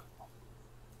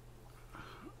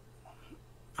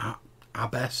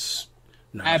 abbess.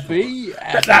 No, Abbey,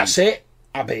 that's it.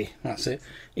 Abbey, that's it.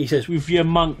 He says, with your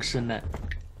monks and that.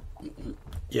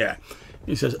 yeah.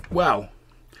 He says, well,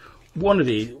 one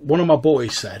of my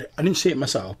boys said, I didn't see it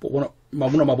myself, but one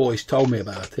of my boys told me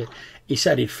about it. He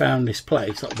said he'd found this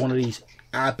place, like one of these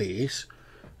abbeys,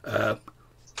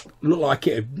 looked like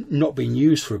it had not been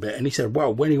used for a bit. And he said,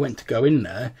 well, when he went to go in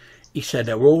there, he said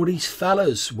there were all these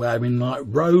fellas wearing like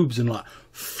robes and like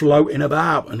floating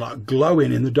about and like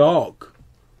glowing in the dark.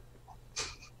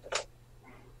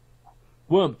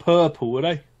 Weren't purple, were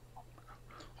they?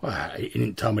 Well, he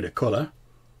didn't tell me the colour.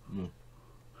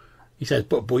 He said,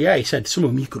 but yeah, he said some of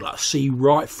them you could like see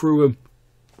right through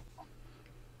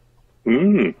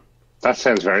them. That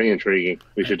sounds very intriguing.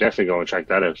 We should definitely go and check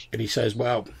that out. And he says,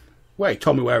 well, wait,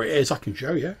 tell me where it is, I can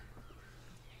show you.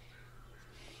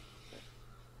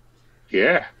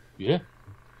 Yeah. Yeah.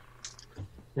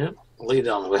 Yep. Lead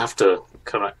on. We have to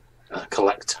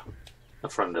collect a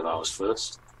friend of ours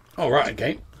first. All right,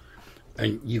 okay.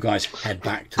 And you guys head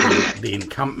back to the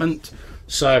encampment.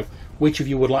 So, which of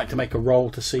you would like to make a roll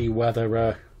to see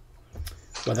whether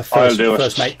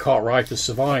first mate Cartwright has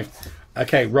survived?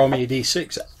 Okay, roll me a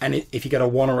d6, and if you get a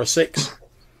 1 or a 6,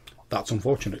 that's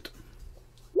unfortunate.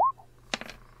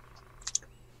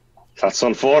 That's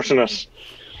unfortunate.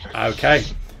 Okay,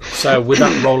 so with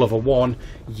that roll of a 1,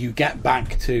 you get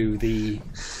back to the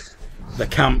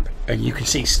camp, and you can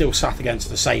see still sat against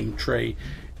the same tree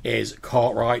is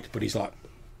Cartwright, but he's like...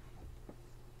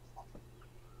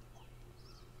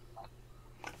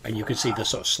 And you can see the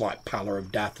sort of slight pallor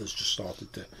of death has just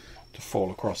started to fall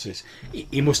across his...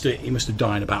 He must have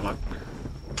died about like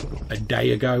a day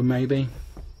ago, maybe.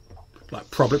 Like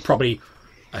probably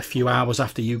a few hours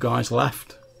after you guys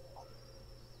left.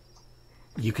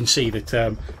 You can see that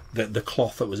the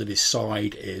cloth that was at his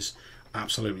side is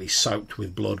absolutely soaked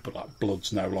with blood, but like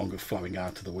blood's no longer flowing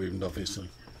out of the wound, obviously.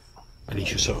 And he's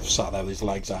just sort of sat there with his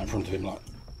legs out in front of him, like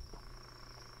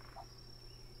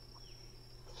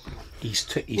he's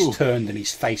turned and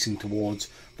he's facing towards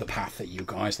the path that you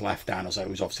guys left down, as though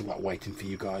he was obviously like waiting for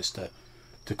you guys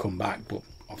to come back. But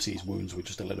obviously his wounds were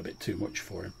just a little bit too much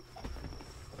for him.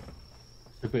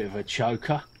 A bit of a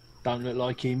choker. Don't look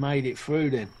like he made it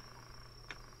through then.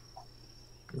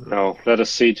 No, let us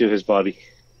see to his body.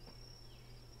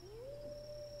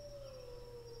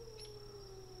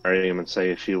 Bury him and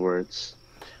say a few words.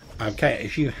 Okay,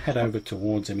 as you head over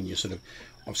towards him and you're sort of,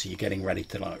 obviously you're getting ready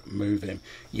to like move him,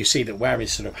 you see that where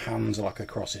his sort of hands are like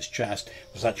across his chest,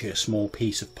 there's actually a small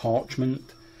piece of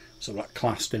parchment sort of like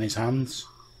clasped in his hands.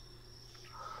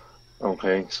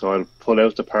 Okay, so I'll pull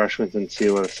out the parchment and see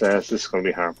what it says. This is going to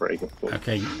be heartbreaking.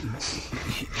 Okay,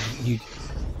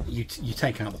 you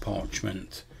take out the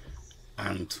parchment,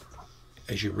 and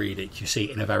as you read it, you see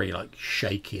it in a very like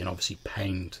shaky and obviously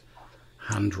pained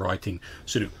handwriting,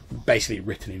 sort of basically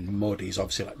written in mud. He's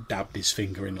obviously like dabbed his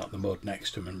finger in like the mud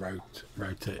next to him and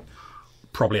wrote it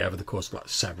probably over the course of like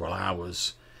several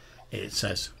hours. It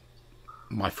says,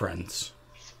 "My friends,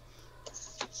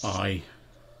 I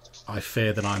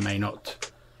fear that I may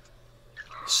not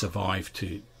survive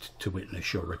to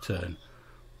witness your return,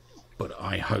 but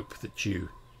I hope that you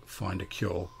find a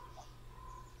cure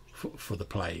for the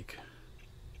plague.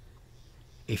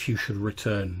 If you should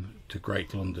return to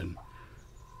Great London,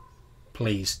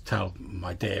 please tell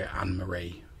my dear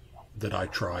Anne-Marie that I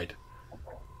tried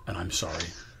and I'm sorry."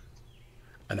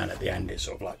 And then at the end it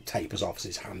sort of like tapers off as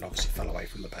his hand obviously fell away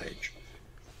from the page.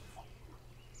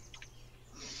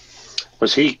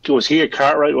 Was he a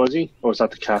Cartwright, was he? Or was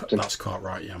that the captain? That's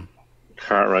Cartwright, yeah.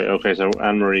 Cartwright, okay, so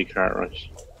Anne-Marie Cartwright.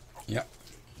 Yep.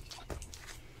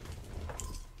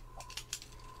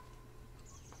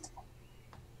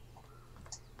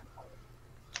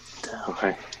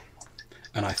 Okay.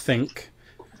 And I think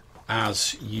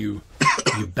as you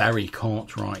bury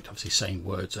Cartwright, obviously saying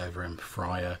words over him,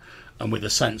 Friar, and with a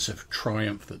sense of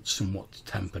triumph that's somewhat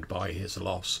tempered by his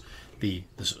loss, the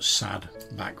sort of sad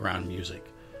background music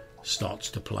starts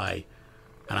to play,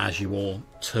 and as you all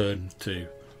turn to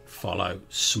follow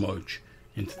Smudge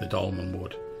into the Dolmen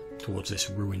Wood towards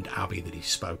this ruined abbey that he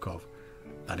spoke of,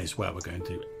 that is where we're going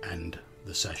to end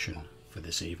the session for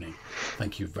this evening.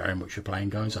 Thank you very much for playing,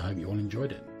 guys. I hope you all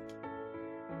enjoyed it.